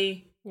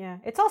peacefully. Yeah,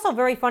 it's also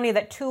very funny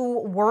that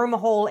 2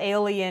 wormhole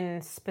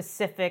alien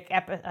specific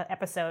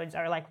episodes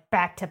are like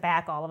back to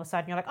back all of a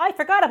sudden. You're like, I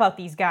forgot about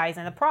these guys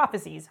and the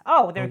prophecies.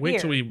 Oh, they're Wait here.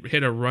 till we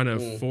hit a run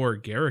of 4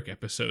 Garrick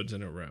episodes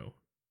in a row.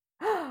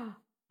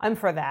 I'm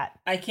for that.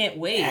 I can't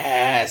wait.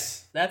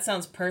 Yes. That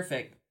sounds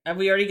perfect. Have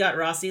we already got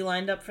Rossi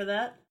lined up for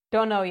that?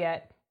 Don't know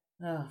yet.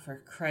 Oh,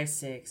 for Christ's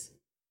sakes.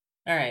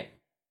 All right.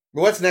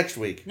 What's next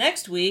week?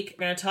 Next week,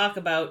 we're going to talk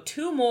about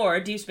 2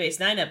 more Deep Space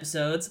Nine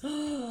episodes.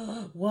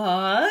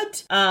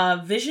 What?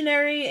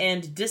 Visionary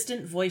and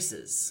Distant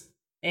Voices.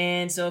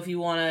 And so if you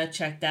want to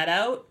check that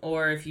out,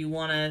 or if you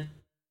want to,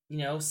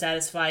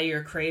 satisfy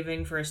your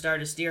craving for a star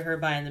to steer her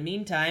by in the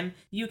meantime,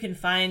 you can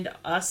find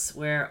us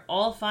where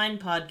all fine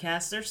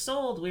podcasts are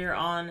sold. We're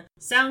on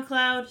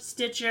SoundCloud,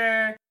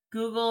 Stitcher,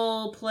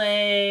 Google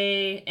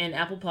Play, and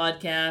Apple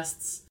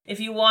Podcasts. If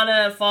you want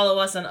to follow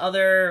us on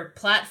other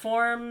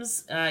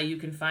platforms, you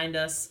can find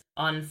us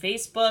on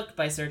Facebook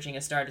by searching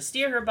A Star to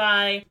Steer Her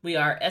By. We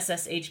are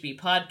SSHB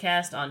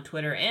Podcast on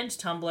Twitter and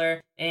Tumblr,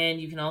 and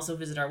you can also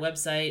visit our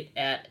website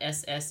at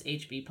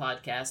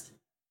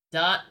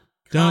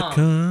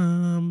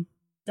sshbpodcast.com.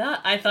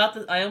 I thought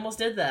that I almost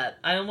did that.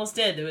 I almost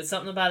did. There was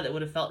something about it that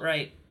would have felt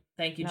right.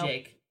 Thank you, Nope.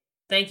 Jake.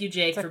 Thank you,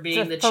 Jake, for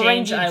being the it's a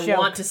change I Ferengi joke.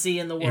 want to see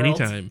in the world.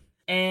 Anytime.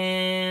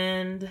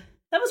 And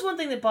that was one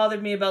thing that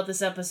bothered me about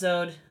this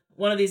episode.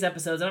 One of these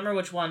episodes. I don't remember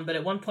which one, but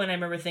at one point I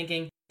remember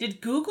thinking,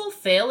 did Google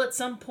fail at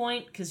some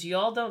point? Because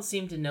y'all don't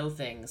seem to know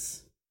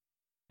things.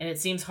 And it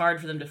seems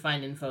hard for them to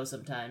find info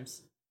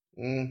sometimes.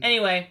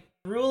 Anyway,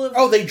 rule of...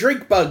 Oh, they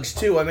drink bugs,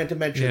 too. I meant to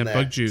mention that.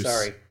 Bug juice.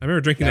 Sorry. I remember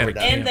drinking Now that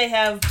we're at done. And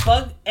camp.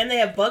 they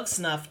have bug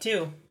snuff,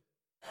 too.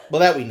 Well,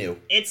 that we knew.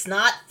 It's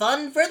not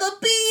fun for the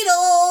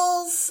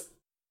Beatles!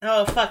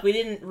 Oh, fuck, we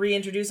didn't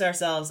reintroduce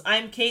ourselves.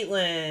 I'm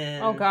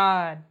Caitlin. Oh,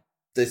 God.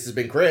 This has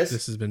been Chris.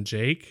 This has been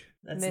Jake.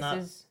 That's This not...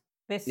 is...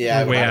 This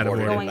Yeah, is way we're out of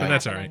order, order, going but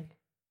that's all happening. right.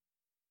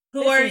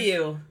 Who are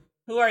you?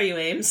 Who are you,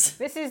 Ames?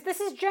 This is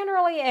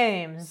generally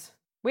Ames.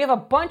 We have a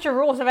bunch of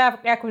rules of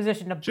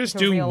acquisition to Just to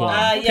do reel one.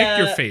 off. Pick yeah.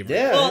 your favorite.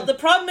 Yeah. Well, the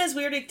problem is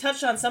we already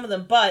touched on some of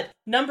them, but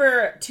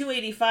number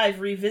 285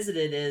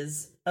 revisited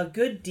is a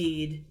good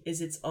deed is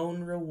its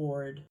own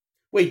reward.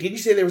 Wait, did you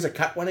say there was a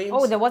cut one, Ames?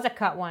 Oh, there was a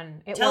cut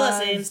one. Tell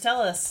us, Ames,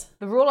 tell us.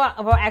 The rule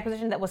of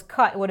acquisition that was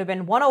cut would have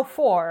been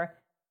 104.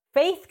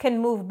 Faith can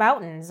move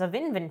mountains of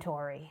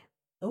inventory.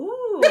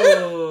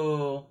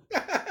 Ooh.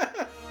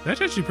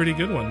 That's actually a pretty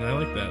good one. I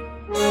like that.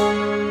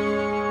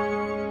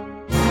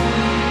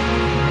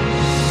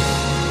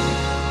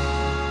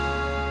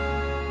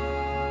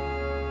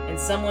 And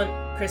someone...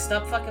 Chris,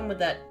 stop fucking with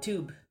that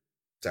tube.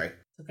 Sorry.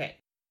 Okay.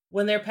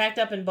 When they're packed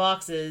up in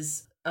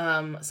boxes,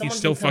 someone's He's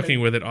still becoming-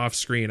 fucking with it off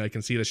screen. I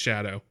can see the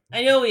shadow.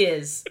 I know he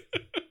is.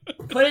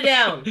 Put it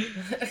down.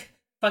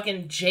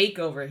 Fucking Jake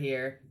over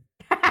here.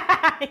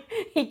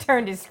 He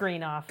turned his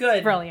screen off.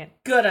 Good. Brilliant.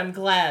 Good, I'm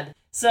glad.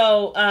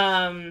 So,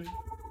 Now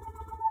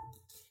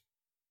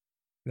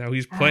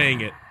he's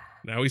playing it.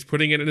 Now he's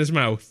putting it in his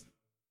mouth.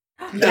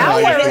 Now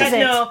I where think- is it?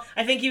 No,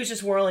 I think he was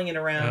just whirling it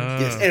around.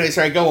 Yes, anyway,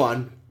 sorry, go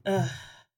on. Ugh.